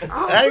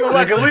 I ain't gonna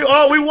lie,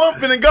 cause we want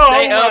finna go.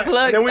 They I'm like-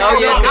 unplugged. then we Oh,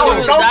 yeah, I 'cause you was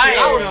was choking. dying.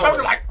 I was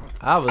choking like.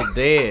 I was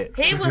dead.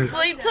 He was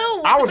asleep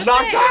too. I was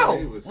knocked out.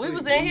 We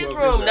was in his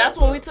room. That's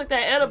when we took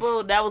that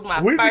edible. That was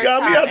my We first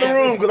got me time out the ever.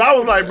 room because I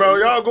was like, bro,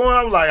 y'all going?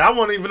 I was like, I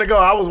wasn't even gonna go.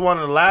 I was one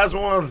of the last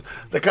ones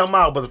to come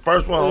out, but the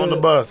first one on the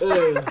bus.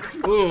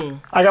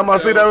 I got my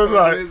seat. I was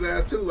like, his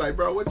ass too. Like,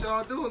 bro, what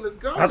y'all doing? Let's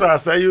go. I tried to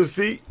say you a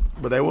seat,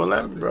 but they wouldn't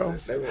let me, bro.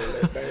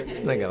 This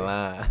nigga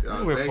lying. Y'all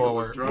Moving niggas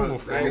forward. was drunk. Moving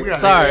forward. We got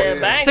Sorry. Yeah,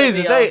 Bang gonna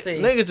Teaser, be they on C.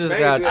 nigga just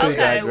got too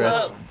Okay,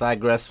 well.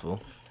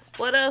 digressful.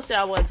 What else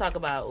y'all want to talk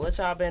about? What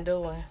y'all been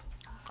doing?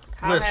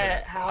 How Listen,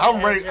 how I'm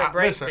has ready. your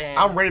break Listen, been?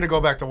 I'm ready to go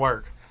back to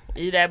work.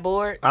 You that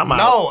bored? I'm out.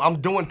 No, I'm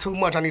doing too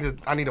much. I need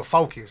to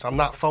focus. I'm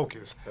not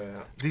focused.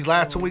 These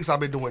last 2 weeks I've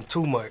been doing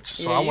too much.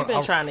 So Yeah, I you've want.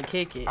 been trying to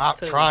kick it. I'm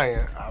too. trying.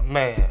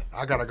 Man,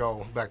 I gotta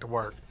go back to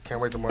work. Can't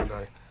wait till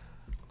Monday.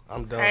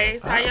 I'm done. Hey,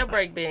 so how your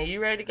break been?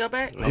 You ready to go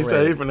back? He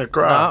said he finna No,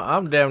 cry.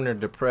 I'm damn near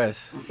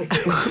depressed.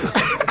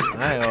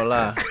 I ain't gonna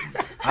lie.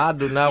 I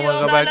do not You want to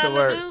don't go back got to nothing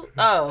work. do?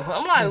 Oh,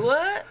 I'm like,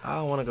 what? I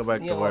don't want to go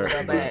back You to don't want work.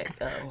 to go back.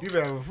 Oh. You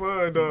been having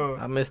fun, dog.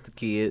 I miss the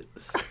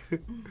kids,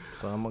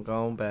 so I'm gonna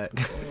go on back.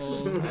 I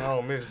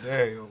don't miss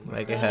Daniel.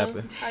 Make it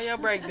happen. How your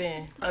break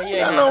been? Oh, I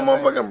yeah. know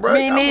motherfucking break.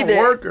 Me I'm neither.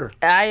 a worker.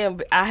 I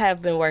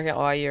have been working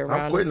all year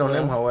round. I'm quitting as on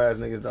them well. hoe ass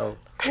niggas though.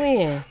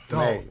 When?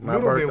 Hey, my Noodle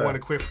been birthday. wanting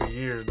to quit for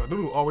years, though.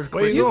 Noodle always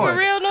Where quit. you You going? for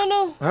real?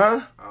 No.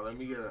 Huh? Let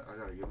me I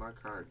gotta get my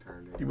card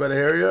turned in. You better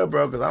hurry up,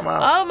 bro, cause I'm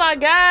out. Oh my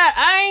God,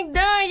 I ain't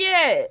done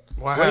yet.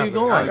 What Where you happened?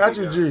 going? I got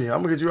you, G.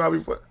 I'm gonna get you out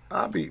before.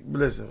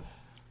 Listen.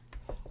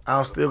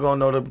 I'm still gonna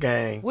know the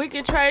game. We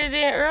could trade it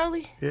in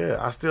early. Yeah,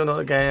 I still know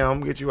the game. I'm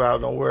gonna get you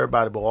out. Don't worry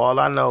about it. But all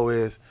I know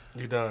is,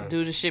 You done?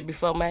 Do the shit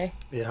before May.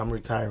 yeah, I'm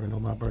retiring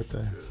on my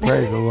birthday.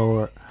 Praise the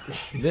Lord.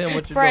 Then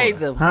what you Praise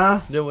doing? him.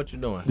 Huh? Then what you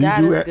doing? Do you God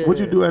do is what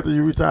you good. do after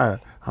you retire?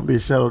 I'm be a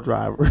shuttle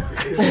driver.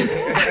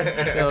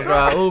 Gonna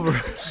drive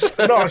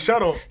Uber No,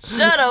 shuttle.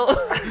 Shut up.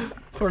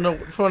 from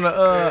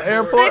the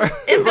airport.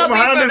 It's gonna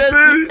behind be the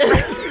for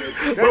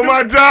city for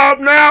my job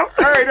now.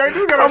 Hey, they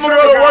do got a I'm gonna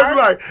shuttle go to work guy.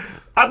 like.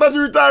 I thought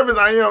you retired, but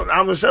I am.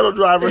 I'm a shuttle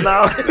driver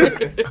now. I'm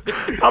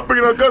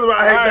picking up customers.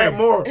 I hate that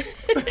more.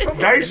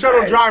 They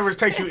shuttle drivers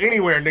take you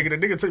anywhere, nigga. The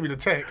nigga took me to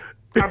Tech.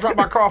 I dropped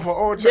my car for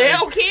oil change. They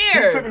don't He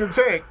took me care. to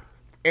Tech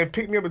and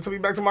picked me up and took me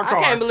back to my car.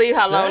 I can't believe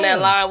how long that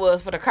Damn. line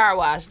was for the car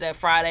wash that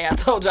Friday. I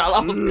told y'all I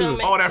was coming.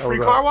 Oh, that free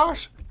was car up.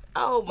 wash?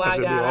 Oh my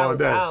should be God, I all was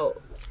day.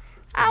 out.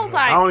 I was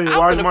like, I don't even I'm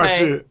wash finna my pay.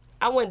 shit.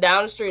 I went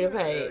down the street and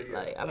paid. Yeah,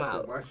 Like, I'm I took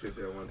out. my shit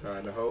there one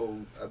time. The whole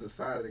other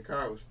side of the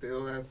car was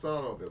still had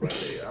salt on it. Like,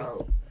 they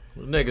out.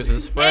 Niggas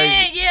is spraying.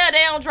 And yeah,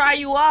 they don't dry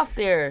you off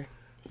there.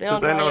 They don't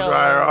Cause they dry no your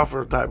dryer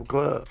offer type of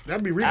club.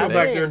 That'd be Rico I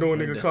back see. there doing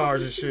nigga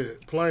cars and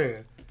shit,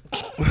 playing.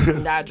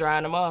 Not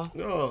drying them off.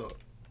 Oh,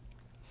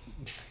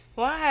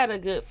 Well, I had a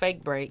good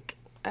fake break.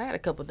 I had a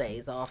couple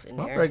days off in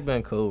My there. break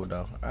been cool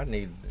though. I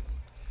needed it.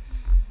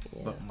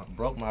 Yeah. But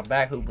broke my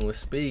back hooping with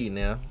speed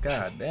now.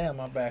 God damn,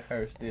 my back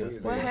hurts still.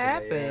 What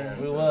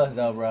happened? It was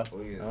though, bro.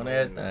 yeah. On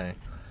everything.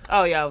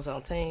 Oh, y'all was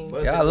on team.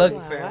 But Y'all it's a look-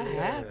 big family,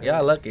 What happened?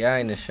 Y'all lucky I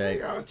ain't in shape.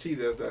 Y'all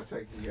cheated us that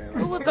second game.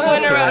 Who was the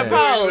winner of the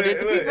poll? Did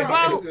the people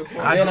vote?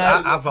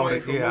 I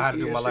voted. Yeah, I had to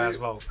do my last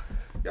vote.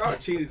 Y'all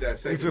cheated that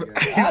second game.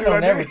 I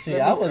don't never cheat.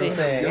 I Let me wasn't see.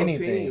 saying Your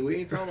anything. team, we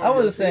ain't talking I about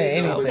wasn't your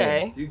saying team.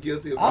 anything. You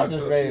guilty of I was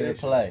just ready to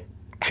association. play.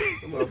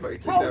 Them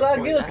motherfuckers took How was that I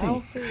point. I don't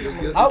guilty? see You're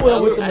it. guilty. I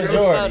went with the I just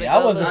majority.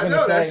 I wasn't I gonna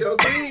know that's say. your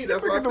team.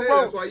 That's what I Look at the said.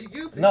 That's votes. why you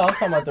guilty. No, I'm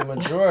talking about the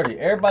majority.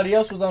 Everybody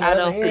else was on the I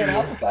other don't see end. it.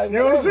 I was like, you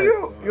don't see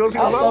whatever. him? You don't see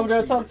I the was over there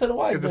votes? talking to the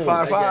white Is it dude.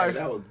 5-5?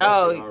 That was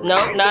Oh, bumping no,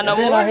 already. not no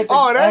Then I more. hit the, Oh,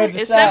 I that hit the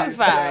It's shot.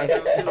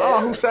 7-5.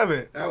 Oh, who's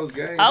 7? That was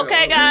game.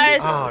 Okay, guys.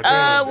 Oh,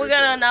 damn. We're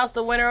gonna announce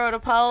the winner of the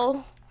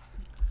poll.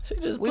 She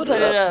just We put,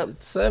 put it up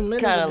 7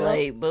 minutes Kind of ago.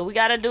 late, but we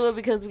gotta do it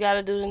because we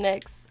gotta do the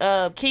next.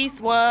 Keith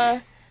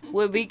won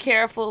with "Be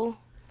Careful."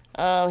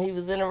 He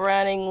was in the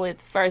running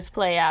with "First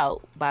Play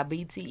Out" by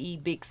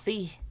BTE Big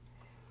C.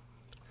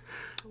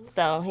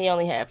 So he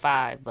only had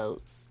 5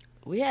 votes.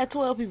 We had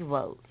 12 people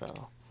vote, so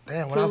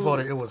Damn, when I Two.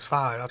 voted, it was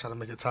 5. I tried to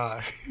make it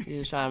tie. he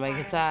was trying to make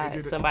it tied.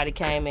 did it. Somebody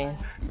came in.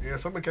 Yeah,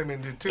 somebody came in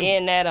and did too.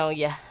 And that on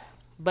ya.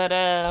 But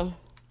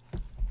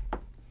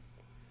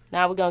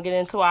now we're gonna get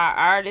into our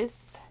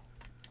artists.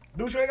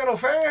 Dude, you ain't got no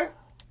fan?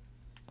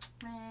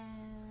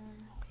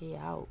 He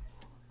out.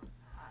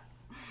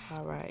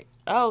 All right.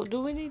 Oh,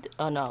 do we need to?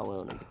 Oh no, we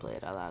don't need to play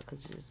it out loud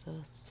because it's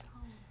us.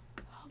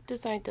 I hope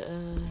this ain't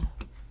the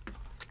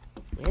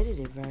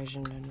edited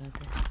version or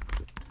nothing.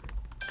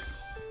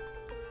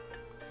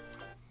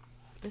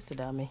 It's a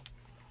dummy.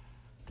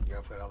 You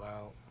gotta play it out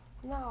loud.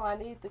 No, I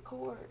need the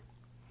cord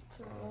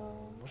to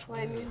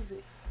play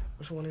music.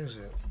 Which one is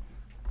it?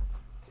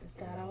 It's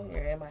not on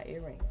here, and my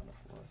earring on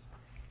the floor.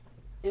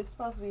 It's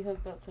supposed to be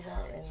hooked up to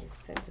that and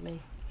sent to me.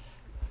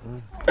 We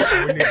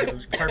need to do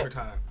perfect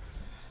time.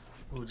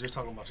 We were just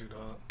talking about you,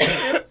 dog.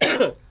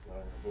 That's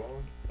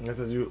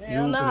what you.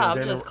 Hell you no, some I'm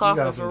Jenna- just coughing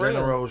You got for some real.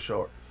 Jenna Rose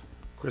shorts.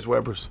 Chris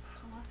Webber's.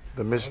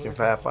 The Michigan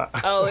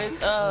 5'5". Oh,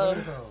 it's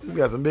You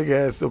got some big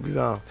ass silkies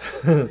on.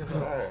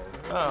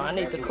 oh, I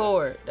need the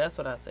cord. That's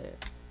what I said.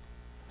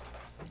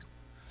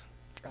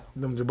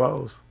 Them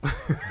Jabos.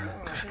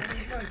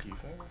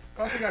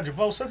 Oh, she got your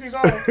bow silkies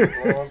on.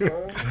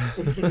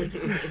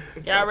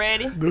 Y'all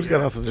ready? Dude's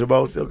got on some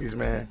Jabot silkies,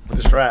 man. With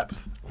the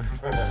straps.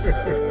 Take the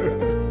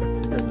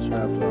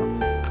straps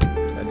off.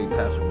 I need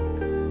passion.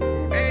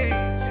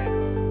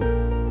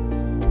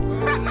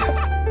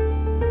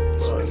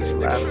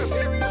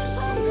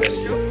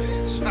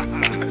 You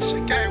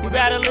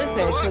gotta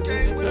listen, cause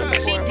it's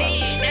just She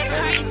did, that's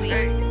crazy.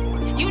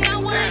 You know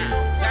what?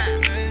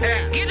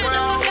 Get it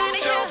up, got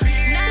it here.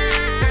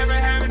 Nah, Never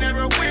have,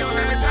 never will.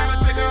 Every time I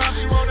take her off,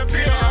 she wanna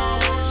peel. I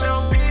don't want your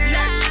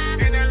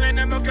bitch. In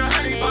Atlanta, milk a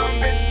honey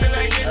bun, bitch. Still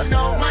ain't getting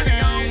no money.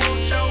 I don't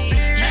want your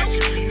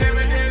bitch.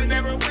 Never did,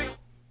 never will.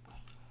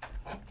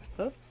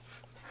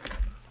 oops.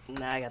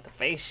 Now I got the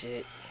face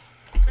shit.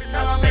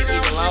 Time I Take make her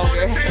even off, she wanna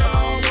longer. peel. I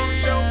don't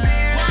want your bitch.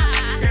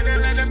 In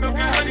Atlanta, milk a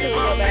honey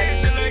bun, bitch.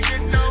 Still ain't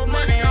getting no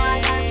money. I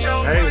don't want your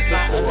Hey, it's bitch.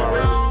 just No, I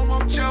don't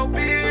want your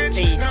bitch.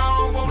 Thief. No, I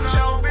don't want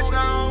your bitch. No, I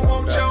don't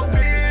want your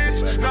bitch.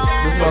 No, I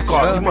You must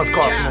call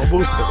from a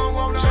booster.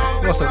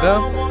 What's the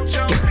gun?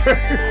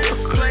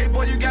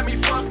 Playboy, you got me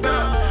fucked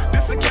up.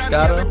 This a county Moscato?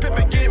 I've been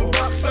pimping, getting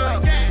bucks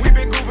up. We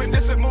been grooving,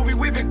 this a movie,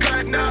 we been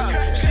cutting up.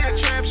 She a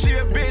tramp, she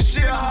a bitch,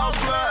 she a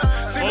hustler.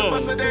 See the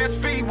busted ass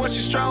feet when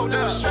she strolled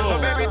up. My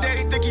baby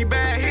daddy think he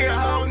bad, he a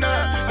whole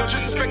nut. No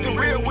disrespect to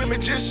real women,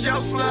 just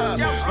yo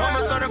slug. I'm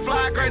a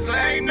certified grace,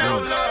 ain't no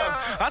love.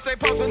 I say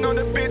posting on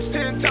the bitch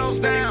 10 toes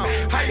down.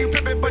 How you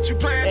pimpin', but you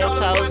playing 10 all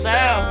the toes bust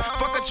down. downs.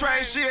 Fuck a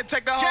train, she'll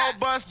take the whole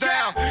bus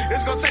down.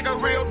 It's gonna take a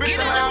real bitch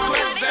to hold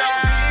bust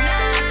down.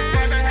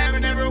 Never have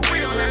and never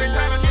will. Every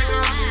time I take her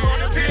off, she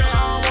wanna peel. I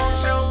don't want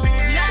your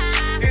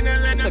bitch. In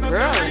Atlanta, It's a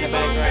girl in the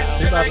background.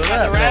 She about to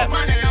rap. Rap.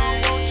 money, I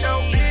don't want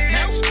your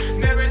bitch.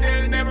 Never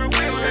did and never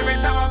will. Every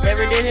time I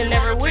Never did and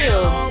never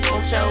will. Want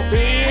your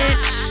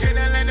bitch. in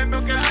Atlanta,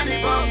 milk a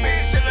honey bun,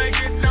 bitch. Still ain't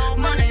get no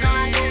money. I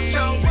don't want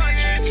your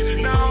bitch.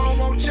 No, I don't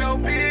want your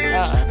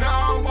bitch. No, I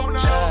don't want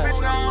your bitch.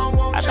 No, I don't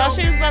want I thought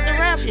she was about to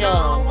rap,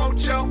 y'all.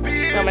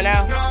 Coming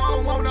out.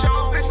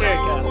 There you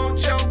go.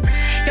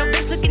 Yo,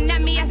 bitch looking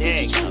at me, I see There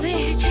she you go. choosing.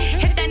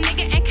 If that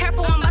nigga ain't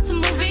careful, I'm about to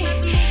move it.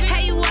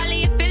 Hey, you all in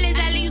your feelings,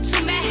 that leave you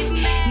too mad.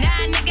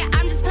 Nah, nigga,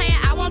 I'm just playing,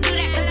 I won't do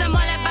that. Cause I'm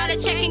all about a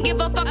check and give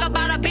a fuck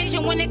about a bitch.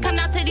 And when it come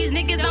out to these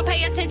niggas, don't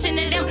pay attention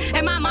to them.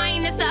 In my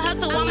mind, it's a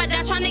hustle, I'ma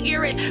die trying to get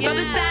rich. But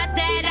besides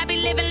that, I be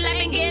living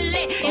life and getting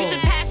lit. You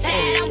should pass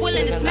that, I'm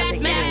willing to smash,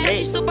 man.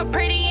 She's super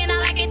pretty and I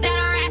like it that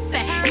her ass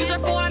fat. Use her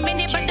for a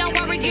minute, but don't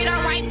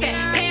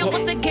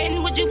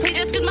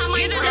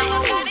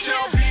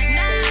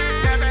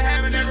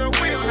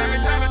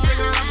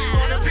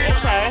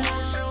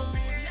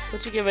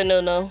What you giving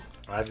No?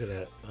 I give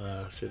that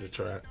shit a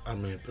track. I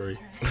mean 3.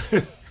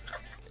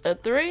 A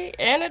 3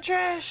 and a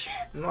trash?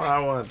 No, I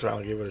wasn't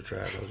trying to give it a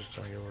track. I was just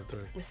trying to give it a 3.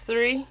 It's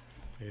 3?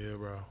 Yeah,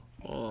 bro.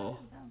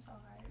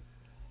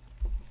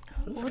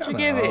 What you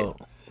give it?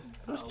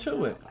 Let's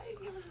chew it.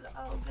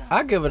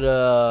 I give it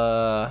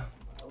a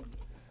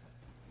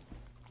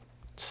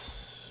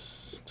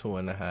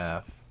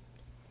 2.5.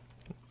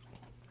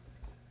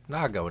 No,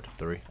 I'll go with the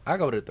 3. I'll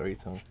go with the 3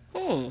 too.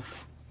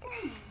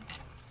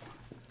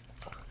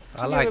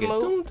 I like it. I give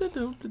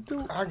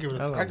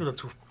it a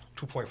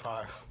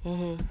 2.5.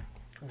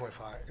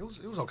 2.5. It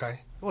was okay.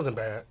 It wasn't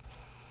bad.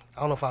 I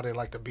don't know if I didn't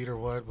like the beat or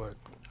what, but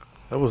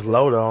It was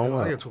low though.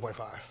 I give it 2.5.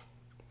 It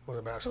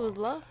wasn't bad. It was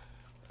low.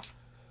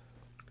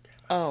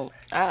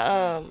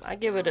 I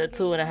give it a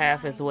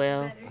 2.5 as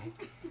well.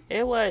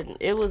 It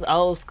was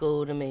old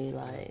school to me.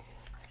 Like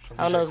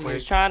I don't know if he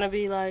was trying to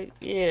be like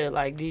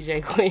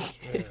DJ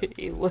Quick.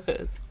 It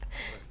was,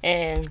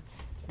 and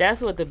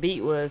that's what the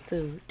beat was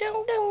too.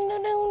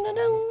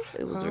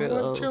 It was real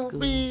old school.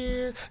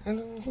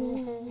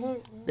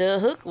 The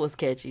hook was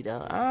catchy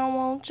though. I don't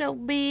want your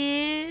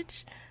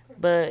bitch,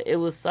 but it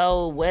was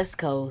so West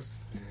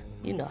Coast.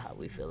 You know how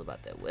we feel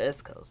about that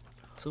West Coast.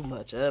 Too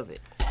much of it.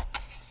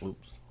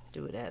 Oops.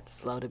 Do it have to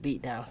slow the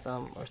beat down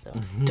some or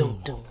something.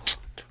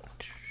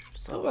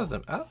 So it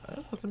wasn't bad.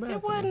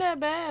 It wasn't that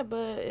bad,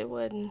 but it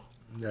wasn't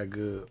that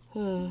good.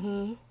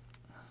 It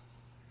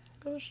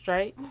was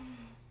straight.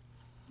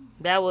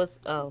 That was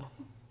I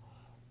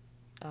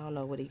don't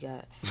know what he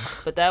got,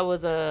 but that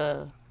was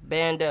a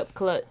Band Up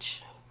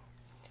Clutch.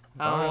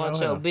 I don't want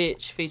your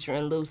bitch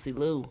featuring Lucy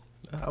Liu.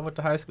 I went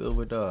to high school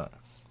with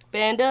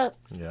Band Up.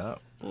 Yeah.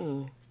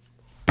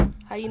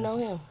 How you know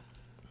him?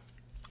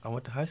 I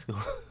went to high school.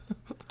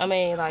 I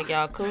mean, like,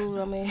 y'all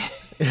cool? I mean,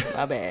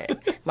 my bad.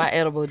 My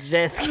edible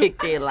just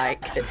kicked in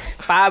like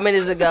 5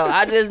 minutes ago.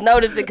 I just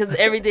noticed it because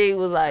everything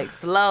was like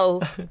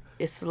slow.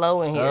 It's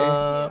slow in here.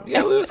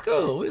 Yeah, we was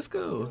cool. We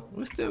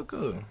still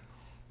cool.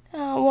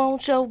 I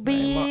want your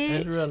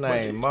bitch. His real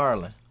name,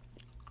 Marlon.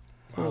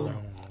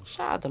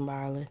 Shout out to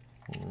Marlon.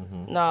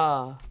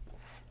 Nah.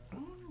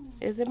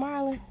 Is it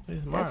Marlon?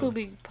 It's Marlon. That's who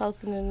be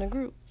posting in the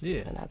group.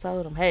 Yeah. And I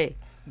told him, hey,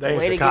 They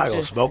in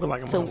Chicago smoking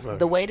like a motherfucker.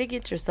 the way to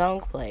get your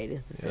song played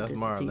is to send That's it to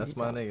Marlon. TZ That's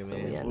my Talk. nigga, So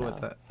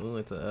man. We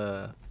went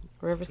to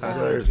Riverside.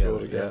 high school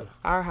together.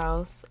 Our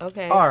house.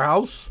 Okay. Our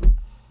house.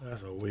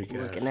 That's a weak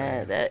ass. Looking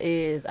at that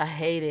is, I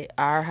hate it.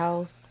 Our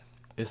house.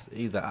 It's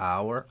either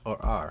our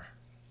or our.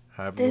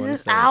 However you This wanna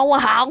is say it. our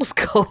house,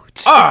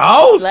 coach. Our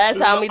house. Last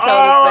time we told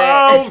Our us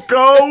house, that,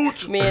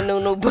 coach. me and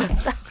Nunu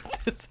bust out.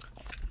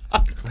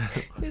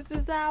 This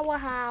is our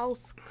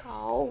house,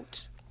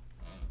 coach.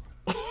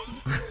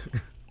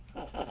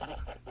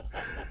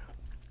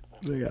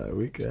 They got a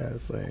weak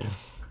ass saying.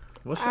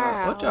 What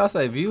y'all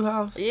say? View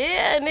house?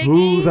 Yeah, nigga.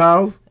 Whose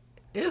house?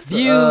 It's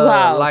View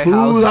house.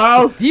 Lighthouse. Whose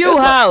house? View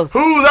house.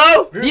 Whose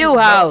house? View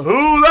house.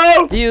 Whose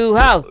house? View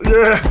house.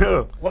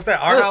 Yeah. What's that?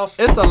 Our house?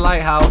 It's a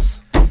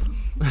lighthouse.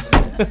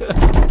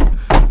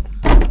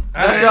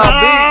 That's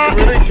y'all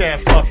beat. You really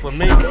can't fuck with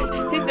me. He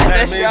said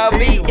that's y'all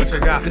beat. What you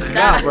got?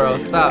 Stop, bro.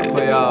 Stop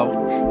for y'all.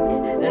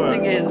 This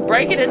nigga is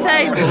breaking the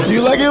table.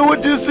 You like it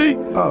what you see?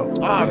 Oh,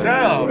 Oh,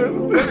 damn.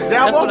 Damn,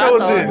 That's what what I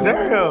was thought. it?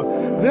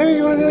 Damn. They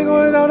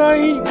going out to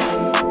eat.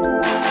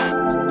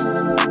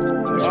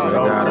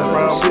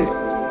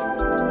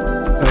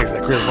 That nigga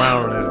said Chris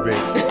Brown on this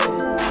bitch.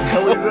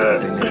 What is that?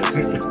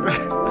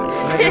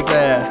 Nigga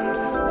said,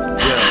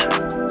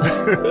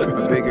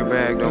 A bigger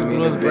bag don't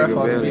mean a blew his breath bigger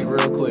off his belly. feet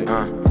real quick.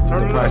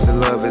 The price of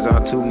love is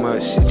all too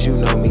much. Shit, you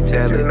know me,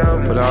 tell it.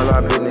 Put all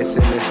our business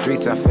in the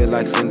streets, I feel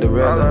like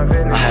Cinderella.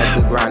 I had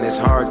to grind, it's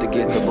hard to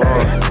get the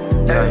ball.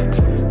 Yeah,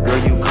 girl,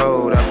 you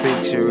cold, I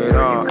picture it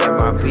all. At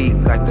my peak,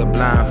 like the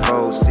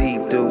blindfold, see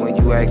through when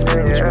you ask me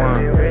which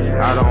one.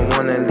 I don't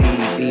wanna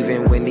leave,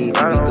 even when need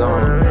to be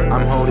gone.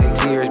 I'm holding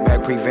tears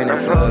back, preventing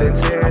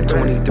floods. I'm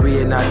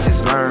 23 and I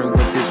just learned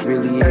what this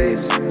really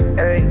is.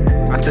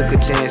 I took a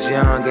chance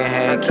young and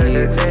had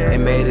kids,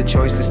 and made a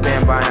choice to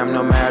stand by them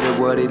no matter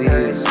what it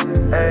is.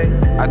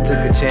 I took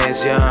a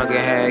chance young and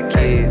had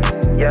kids.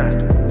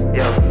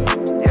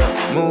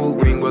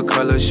 Mood ring, what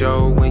color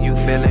show when you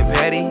feeling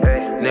petty?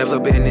 Never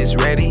been this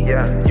ready.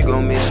 You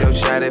gon' miss your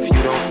shot if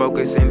you don't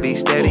focus and be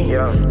steady.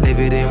 Live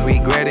it and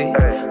regret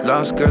it.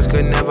 Lost girls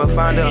could never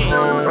find a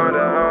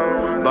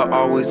home, but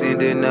always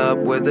ending up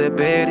where the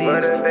bed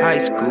is. High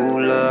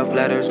school love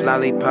letters,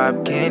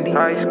 lollipop candy,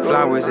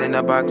 flowers in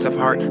a box of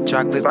heart,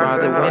 chocolates by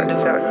the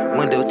window.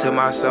 Window to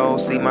my soul,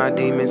 see my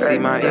demons, see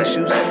my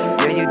issues.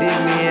 Yeah, you dig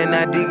me and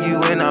I dig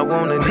you and I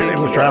wanna dig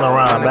you.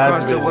 Run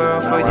across the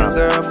world for you,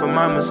 girl, for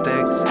my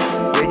mistakes.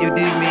 Yeah, you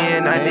dig me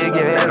and I dig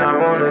it and I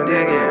wanna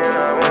dig it.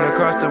 Run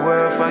across the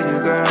world for you,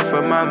 girl,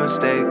 for my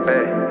mistakes.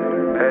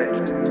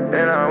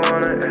 And I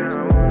wanna,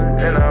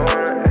 and I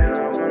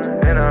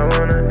wanna, and I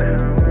wanna.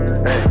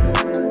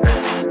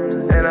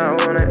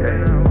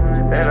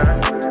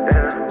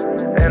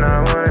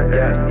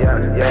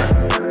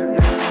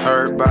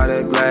 Hurt by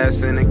the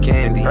glass and the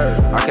candy.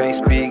 I can't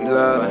speak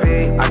love,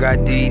 I I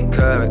got deep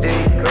cuts,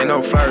 ain't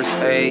no first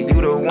aid.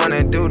 You the one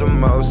that do the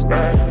most.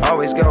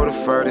 Always go the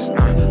furthest.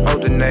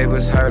 Hope the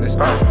neighbors heard us.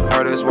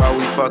 Heard us while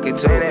we fucking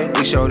too.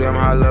 We show them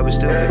how love is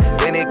stupid.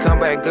 Then it come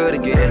back good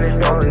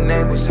again. Hope the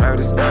neighbors heard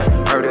us.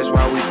 Heard us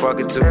while we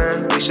fucking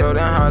too. We show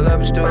them how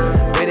love is stupid.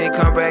 Then it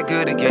come back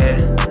good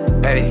again.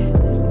 Hey,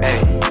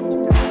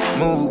 hey.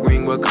 Mood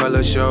ring, what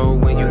color show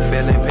when you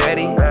feeling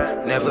petty?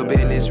 Never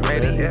been this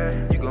ready.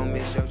 You gon'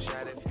 miss your shot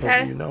if you.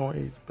 Okay. You know I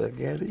eat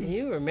spaghetti.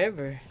 You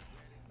remember.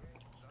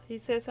 He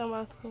said something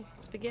about some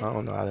spaghetti. I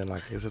don't know. I didn't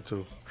like it. It's a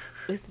 2.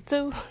 It's the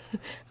 2.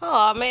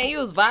 Oh, man, you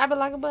was vibing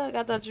like a bug.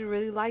 I thought you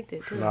really liked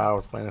it, too. No, I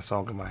was playing a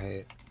song in my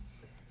head.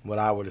 What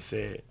I would have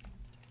said.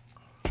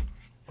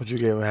 What you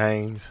giving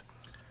Haynes?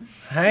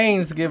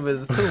 Haynes give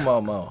us 2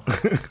 Momo.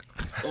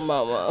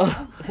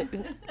 Mama.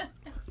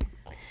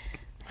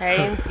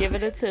 Haynes, give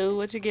it a 2.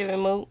 What you giving,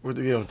 Moot? What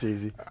you giving,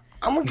 TZ?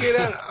 I'm gonna get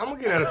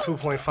at a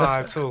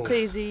 2.5 too.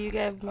 TZ, you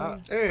got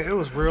Yeah, it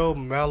was real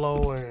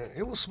mellow and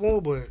it was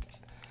smooth, but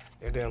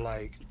it didn't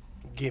like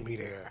get me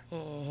there.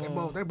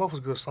 They both was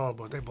good songs,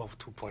 but they both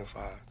 2.5.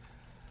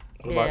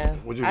 Yeah,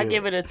 I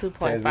give it a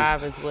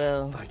 2.5 as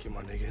well. Thank you,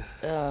 my nigga.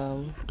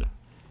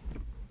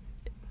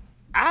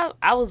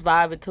 I was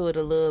vibing to it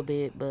a little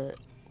bit, but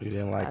You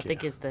didn't like I it.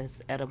 think it's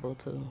that's edible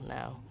too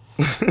now.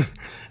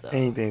 So.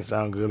 Anything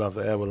sound good off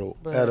the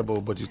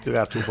edible, but you still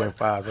got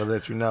 2.5. So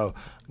let you know,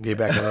 get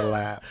back in the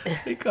lab.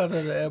 He called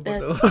it an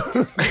edible.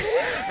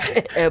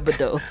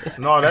 Edible.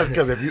 No, that's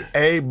because if you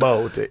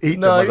able to eat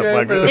No, the you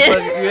ain't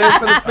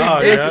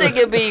motherfucker, This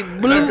nigga be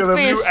blue because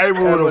if you fish.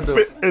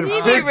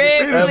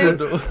 able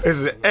to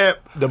it's an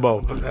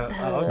edible.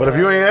 But if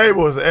you ain't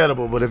able, it's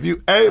edible. But if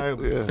you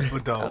able,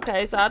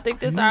 Okay, so I think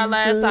this is our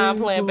last time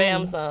playing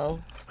Bam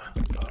song.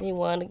 He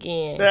won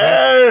again.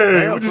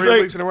 Hey, what you 3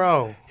 say? weeks in a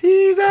row.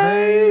 He's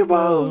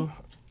able.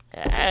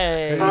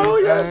 Hey. Oh,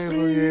 yes, he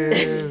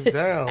is.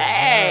 Damn.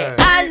 Hey,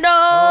 I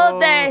know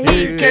that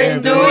he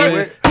can do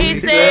it. He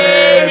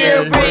said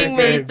he'll bring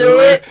me through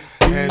it.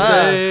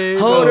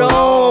 Hold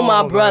on,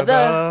 my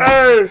brother.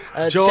 Hey,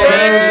 A change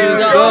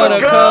is gonna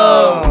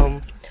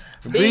come.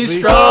 Be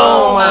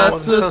strong, my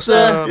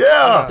sister.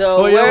 Yeah. The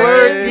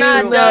word is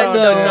not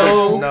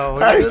done, No.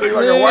 Hey, you look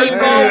like a white Keep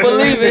on man.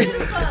 believing.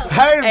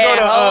 Hayes And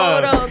gonna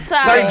hold on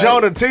tight. St.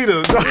 John and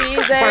Tita.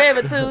 He's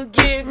able to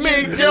give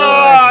me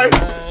Joy.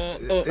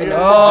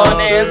 on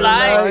that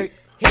light.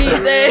 He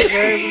said,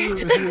 he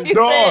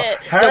said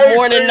the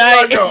morning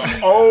night. Like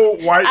an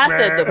old white I man.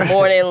 said the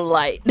morning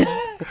light.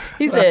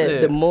 He said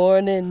said- the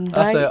morning I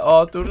light. said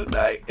all through the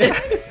night.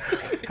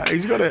 Hey,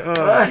 you go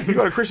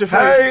to Christian Faith.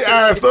 Hey,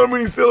 I so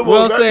many syllables.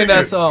 We don't sing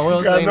that nigga song. We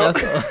don't got sing no-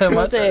 that song.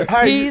 I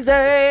said, he's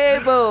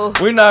able.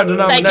 We're not Thank you,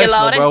 denominational,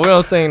 Lordy. bro. We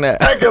don't sing that.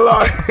 Thank you,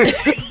 Lord.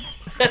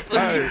 That's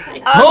what he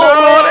said. I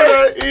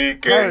know that he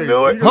can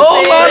do it.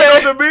 Hold on.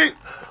 on the beat.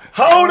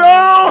 Hold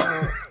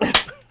on.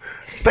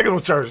 Take him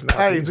to church now.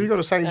 Hey, do you go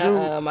to St. Jude?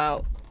 I'm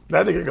out.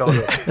 That nigga go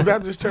to.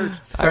 Baptist Church?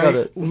 I go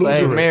to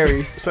St.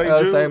 Mary's. St. I go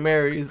to Jude? St.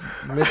 Mary's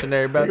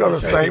Missionary You go to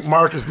Baptist Church. St.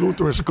 Marcus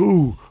Lutheran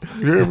School.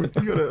 You hear me?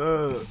 You go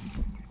to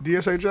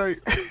DSHA?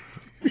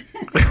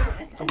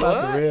 I'm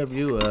about to rib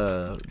you,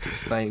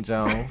 St.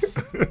 John's.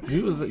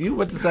 You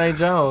went to St.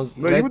 John's.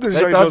 No, they you went to they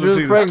St. thought John's you was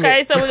too. pregnant.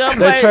 Okay, so we're gonna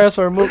They play.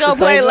 transfer We're moved gonna to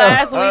play St.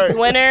 last John's. week's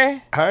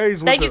winner.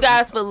 Hayes Thank you with the-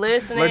 guys for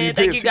listening. Lady Thank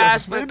Pitts, you she got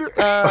guys for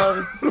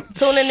suspended?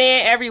 tuning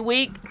in every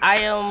week. I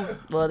am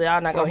y'all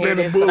not gonna hear being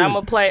a this,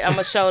 but bully. I'm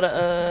gonna show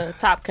the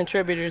top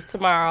contributors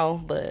tomorrow,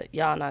 but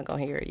y'all not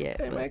gonna hear it yet.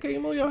 Hey, But man, can you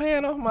move your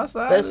hand off my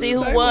side? let's of see the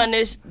who table? won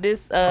this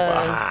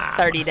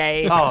 30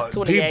 days. Oh, D.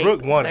 28,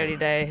 Brooke won it. 30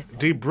 days.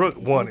 D. Brooke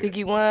won Think it.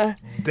 you won?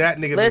 That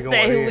nigga Let's been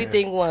say going who we in.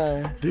 think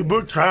won.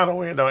 D-Book trying to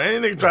win, though.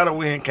 Any nigga try to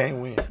win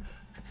can't win.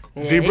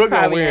 Yeah, D. he Brooke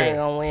gonna probably win. ain't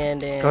gonna win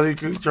then. Because he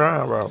keep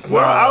trying, bro.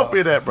 Where our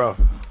outfit at, bro?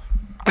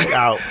 He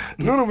out.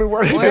 Nuno been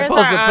working. Where's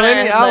Posted our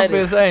plenty of honorary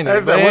outfits, ain't They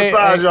it? said, what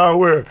size y'all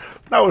wear?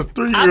 That was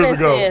 3 I've years been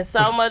ago. seeing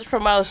so much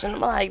promotion. I'm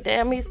like,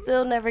 damn, he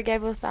still never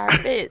gave us our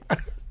fits.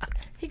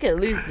 He could at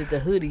least did the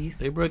hoodies.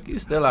 Hey, Brooke, you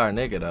still our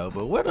nigga, though.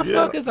 But where the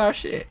Yeah. fuck is our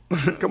shit?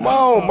 Come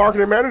on,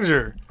 marketing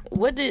manager.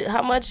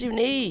 How much you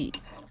need?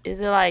 Is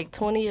it like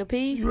 20 a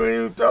piece? You ain't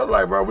even thought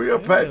like, bro, we'll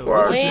pay for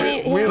our We shit.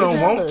 ain't- We he don't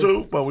tell want to,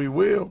 us. but we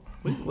will.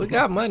 We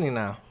got money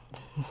now.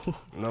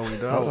 No, we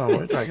Hold don't. on,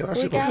 we're trying to get our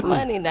We shit for got free.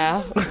 money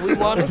now. We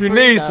want it If you free,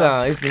 need though.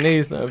 some,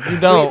 if you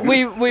don't,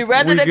 We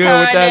rather we the good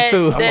with kind that,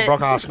 too. I'm a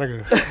broke ass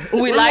nigga.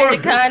 we like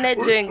the kind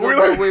that jingle,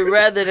 but we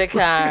rather the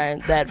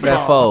kind that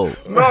that fold.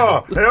 fold.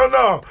 No, hell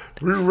no.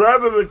 We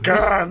rather the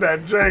kind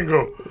that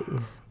jangle.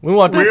 We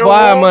want We that don't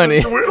quiet want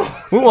money. to- we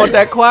don't- We want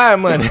that quiet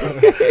money.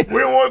 We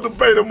don't want to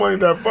pay the money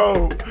that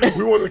fold.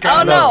 We want the Oh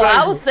kind no, that I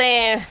jangle. was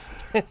saying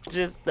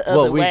just the What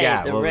other we way,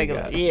 got, the what we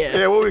regular. got. Yeah.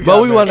 Yeah, what we got?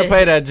 But we man? want to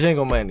pay that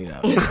jingle money now.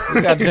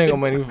 We got jingle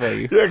money for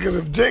you. Yeah, because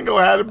if Jingle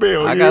had a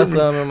bill, I you got hear me?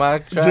 some in my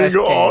trash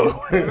Jingle all the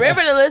can. way.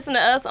 Remember to listen to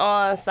us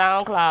on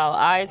SoundCloud,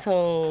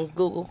 iTunes,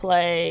 Google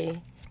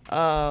Play.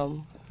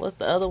 What's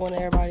the other one,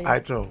 everybody?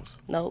 iTunes,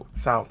 Nope.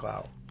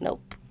 SoundCloud,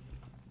 Nope.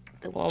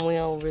 The one we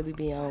don't really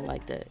be on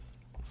like that.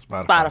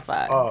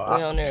 Spotify. Oh,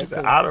 We on there she too.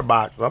 said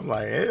OtterBox. I'm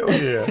like, hell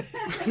yeah.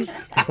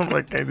 I'm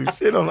like, can't do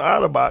shit on the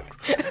OtterBox.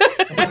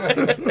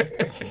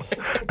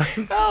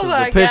 Oh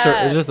my Picture.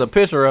 god. It's just a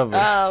picture of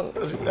us.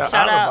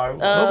 Shout out.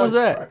 What was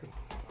that?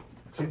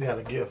 She had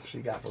a gift she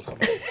got from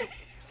somebody.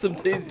 Some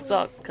Teasy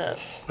Talks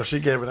cups. So she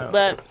gave it out.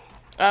 But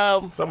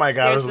somebody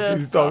got her some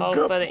here's Teasy the Talks song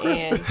cup for for the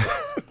Christmas.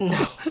 end.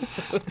 No.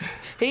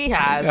 He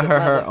hides the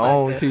Her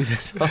own motherfucker.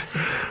 Teasy Talks.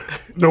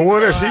 The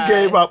one that she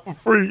gave out for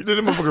free, this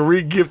motherfucker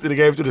re-gifted and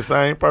gave it to the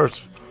same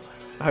person.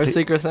 Her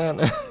secret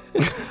Santa.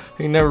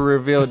 He never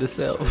revealed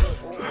himself.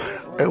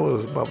 It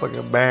was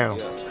motherfucking bam.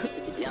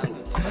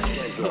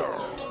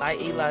 Like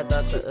Eli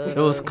thought the It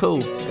was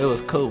cool. It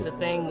was cool. the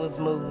thing was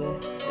moving.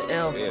 The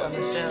elf on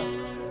the shelf.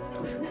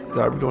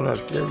 Y'all be doing that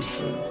scary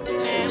shit.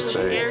 Man, it was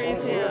scary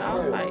as hell. I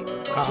was like,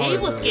 he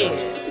was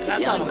scared.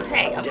 I told him,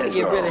 hey, I'm gonna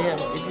get rid of him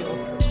if you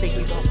don't think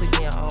you're gonna sleep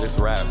in your own. This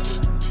rap.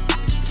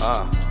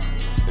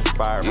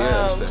 Inspired by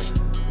Um,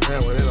 Man,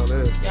 what it on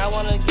this? Y'all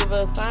wanna give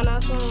a sign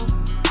out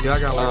song? Yeah, I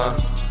got one.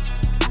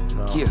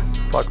 Yeah.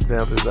 Fuck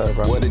damn this that,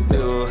 bro. What it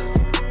do?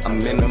 I'm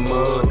in the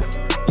mood.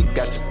 You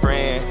got your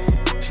friend,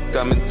 she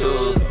coming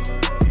too.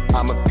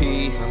 I'm a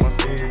P,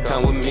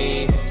 come with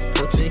me.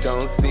 She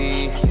gon'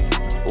 see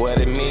what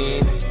it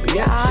mean. In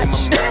my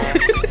mind,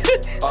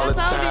 all the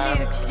time.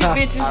 You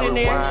bitches in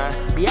there. rewind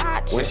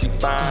Biatch. when she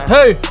fine.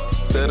 Hey!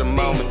 To the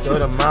moment, To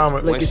the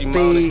moment. when she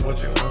moaning,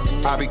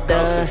 I be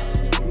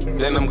coasting.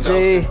 Then I'm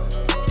ghosting.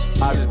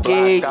 I just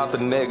block out the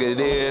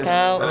negative.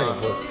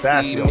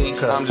 Sassy See on me, the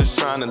cut. I'm just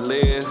trying to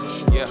live.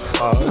 Yeah.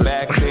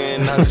 Back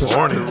then, I just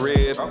trying to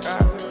rib.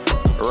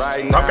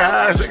 Right now,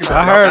 I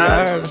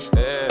heard.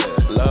 yeah.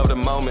 Love the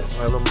moments.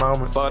 Love the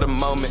moment. For the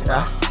moment,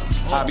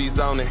 I be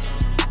zoning.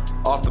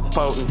 Off the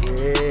potent.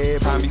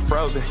 Time be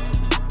frozen.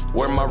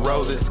 Where my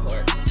roses?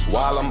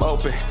 While I'm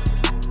open.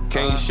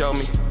 Can you show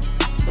me?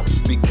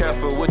 Be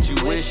careful what you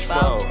wish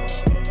for.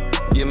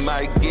 You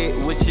might get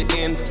what you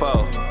in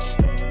for.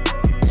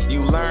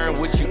 You learn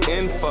what you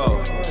in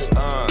for.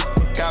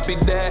 Copy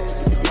that,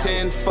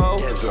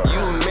 tenfold.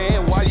 You a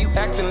man, why you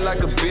acting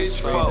like a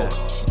bitch for?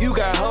 You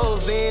got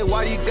hoes then,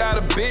 why you got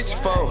a bitch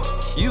for?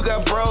 You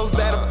got bros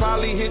that'll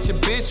probably hit your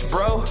bitch,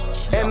 bro.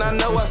 And I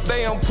know I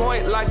stay on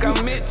point like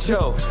I'm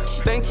Mitchell.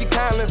 Think you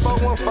kindly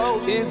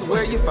 414 is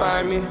where you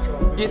find me.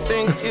 You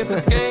think it's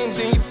a game,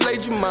 then you play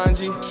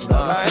Jumanji.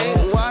 I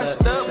ain't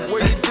washed up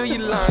where you do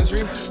your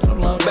laundry.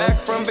 Back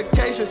from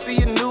vacation,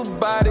 see a new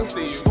body.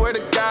 Swear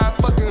to God,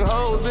 fucking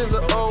hoes is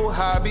an old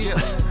hobby. And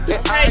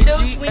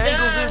IG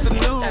angles is the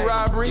new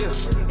robbery.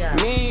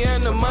 Me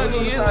and the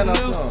money is the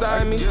new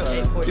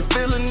Siamese. You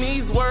feeling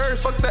these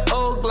words? Fuck that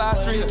old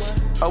glossary.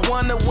 I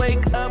wanna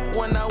wake up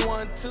when I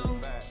want to.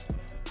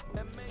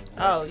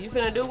 Oh, you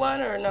finna do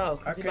one or no?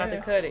 Cause you about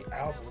to cut it.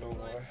 I was gonna do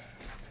one.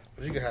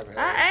 But you can have it.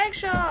 I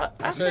asked y'all.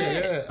 I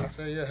said. yeah. I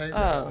said yeah. Hey,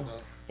 Oh,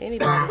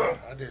 anybody?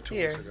 I did 2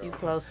 Here, weeks ago. you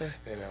closer.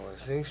 And I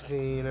was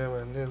 16, I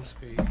went in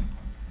speed.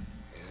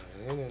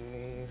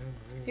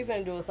 You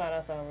finna do a sign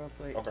out song real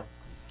quick. Okay.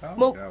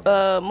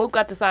 Mook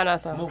got the sign out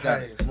song. Mook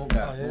got it. Mook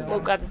got it.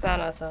 Mook got the sign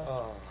out song.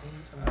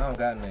 I don't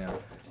got now.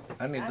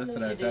 I need to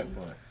listen to that Jack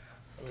Boy.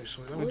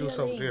 Let me do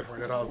something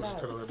different that I was listening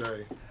to the other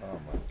day. Oh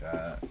my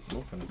God.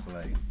 Mook finna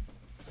play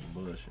some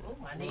bullshit.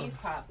 My knees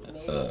popping,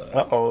 man.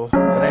 Uh-oh. It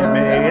ain't me.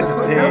 It's a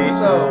team.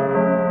 episode.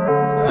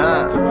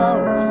 2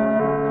 hours.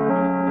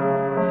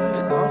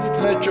 It's only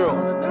 2 Metro. hours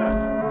on the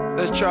dot.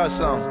 Let's try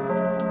some.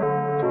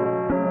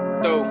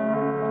 Dope.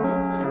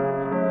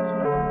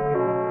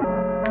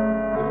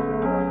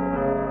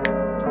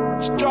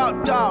 It's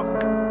drop top.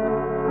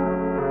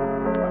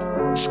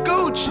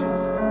 Scooch.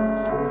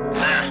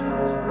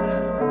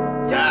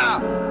 Yeah.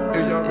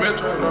 If young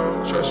Metro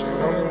don't trust you,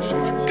 I'm gonna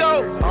shoot you.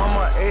 Go. On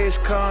my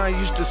ex-con,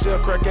 used to sell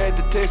crack at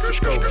the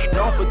Texaco.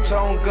 Known for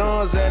tone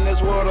guns, and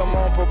that's what I'm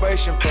on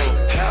probation for.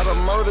 Had a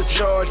murder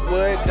charge,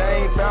 but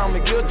they ain't found me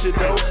guilty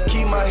though.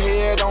 Keep my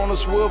head on a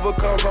swivel,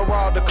 cause I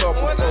robbed a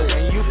couple folks.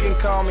 And you can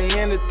call me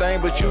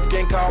anything, but you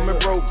can't call me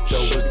broke though.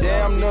 Was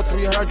damn near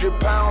 300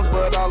 pounds,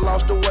 but I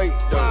lost the weight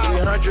though.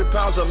 300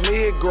 pounds of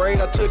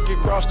mid-grade, I took it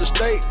across the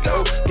state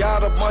though.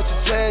 Got a bunch of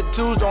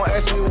tattoos, don't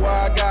ask me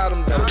why I got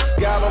them though.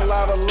 Got a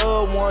lot of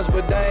loved ones,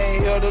 but they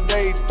ain't here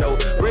today though.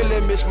 Really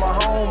miss my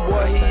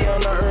homeboy, he in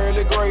the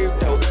early grave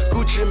though.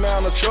 Gucci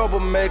man, a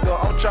troublemaker,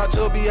 I'm trying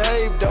to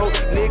behave though.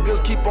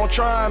 Niggas keep on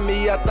trying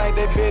me, I think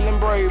they feeling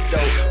brave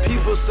though.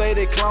 People say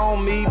they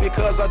clone me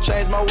because I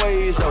changed my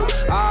ways though.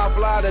 I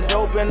fly the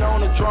dope and on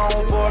the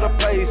drone for the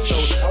peso.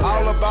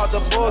 All about the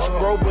bus,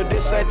 bro, but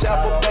this ain't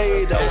Tampa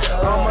Bay though.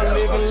 I'm a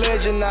living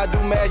legend, I do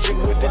magic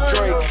with the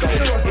Drake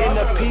though. In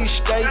the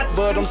Peach State,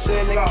 but I'm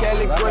selling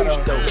Cali grapes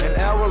though. In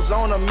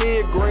Arizona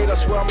mid-grade, I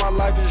swear my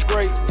life is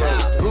great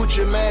though.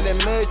 Gucci man and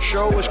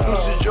Metro,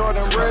 exclusive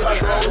Jordan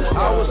retro.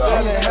 I was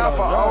selling half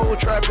a old,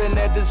 trapping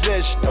at the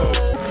Zest though.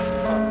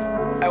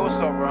 Hey, what's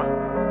up, bro?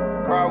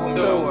 Ride with me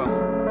so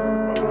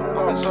well.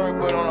 I've been sorry,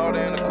 but on all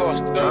day in the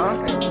coast. Huh?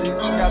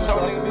 Yeah, I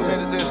told nigga be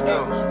ready to Zest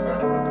though.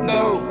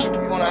 No,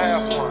 you wanna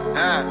have one?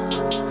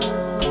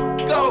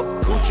 Go.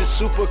 future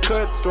super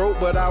cutthroat,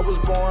 but I was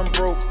born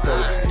broke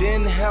though.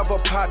 Didn't have a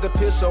pot to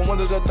piss, so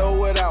wanted to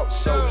throw it out.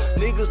 So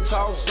niggas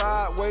talk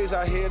sideways,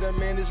 I hit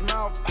him in his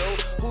mouth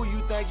though. Who you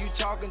think you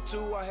talking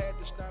to? I had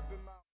to stop.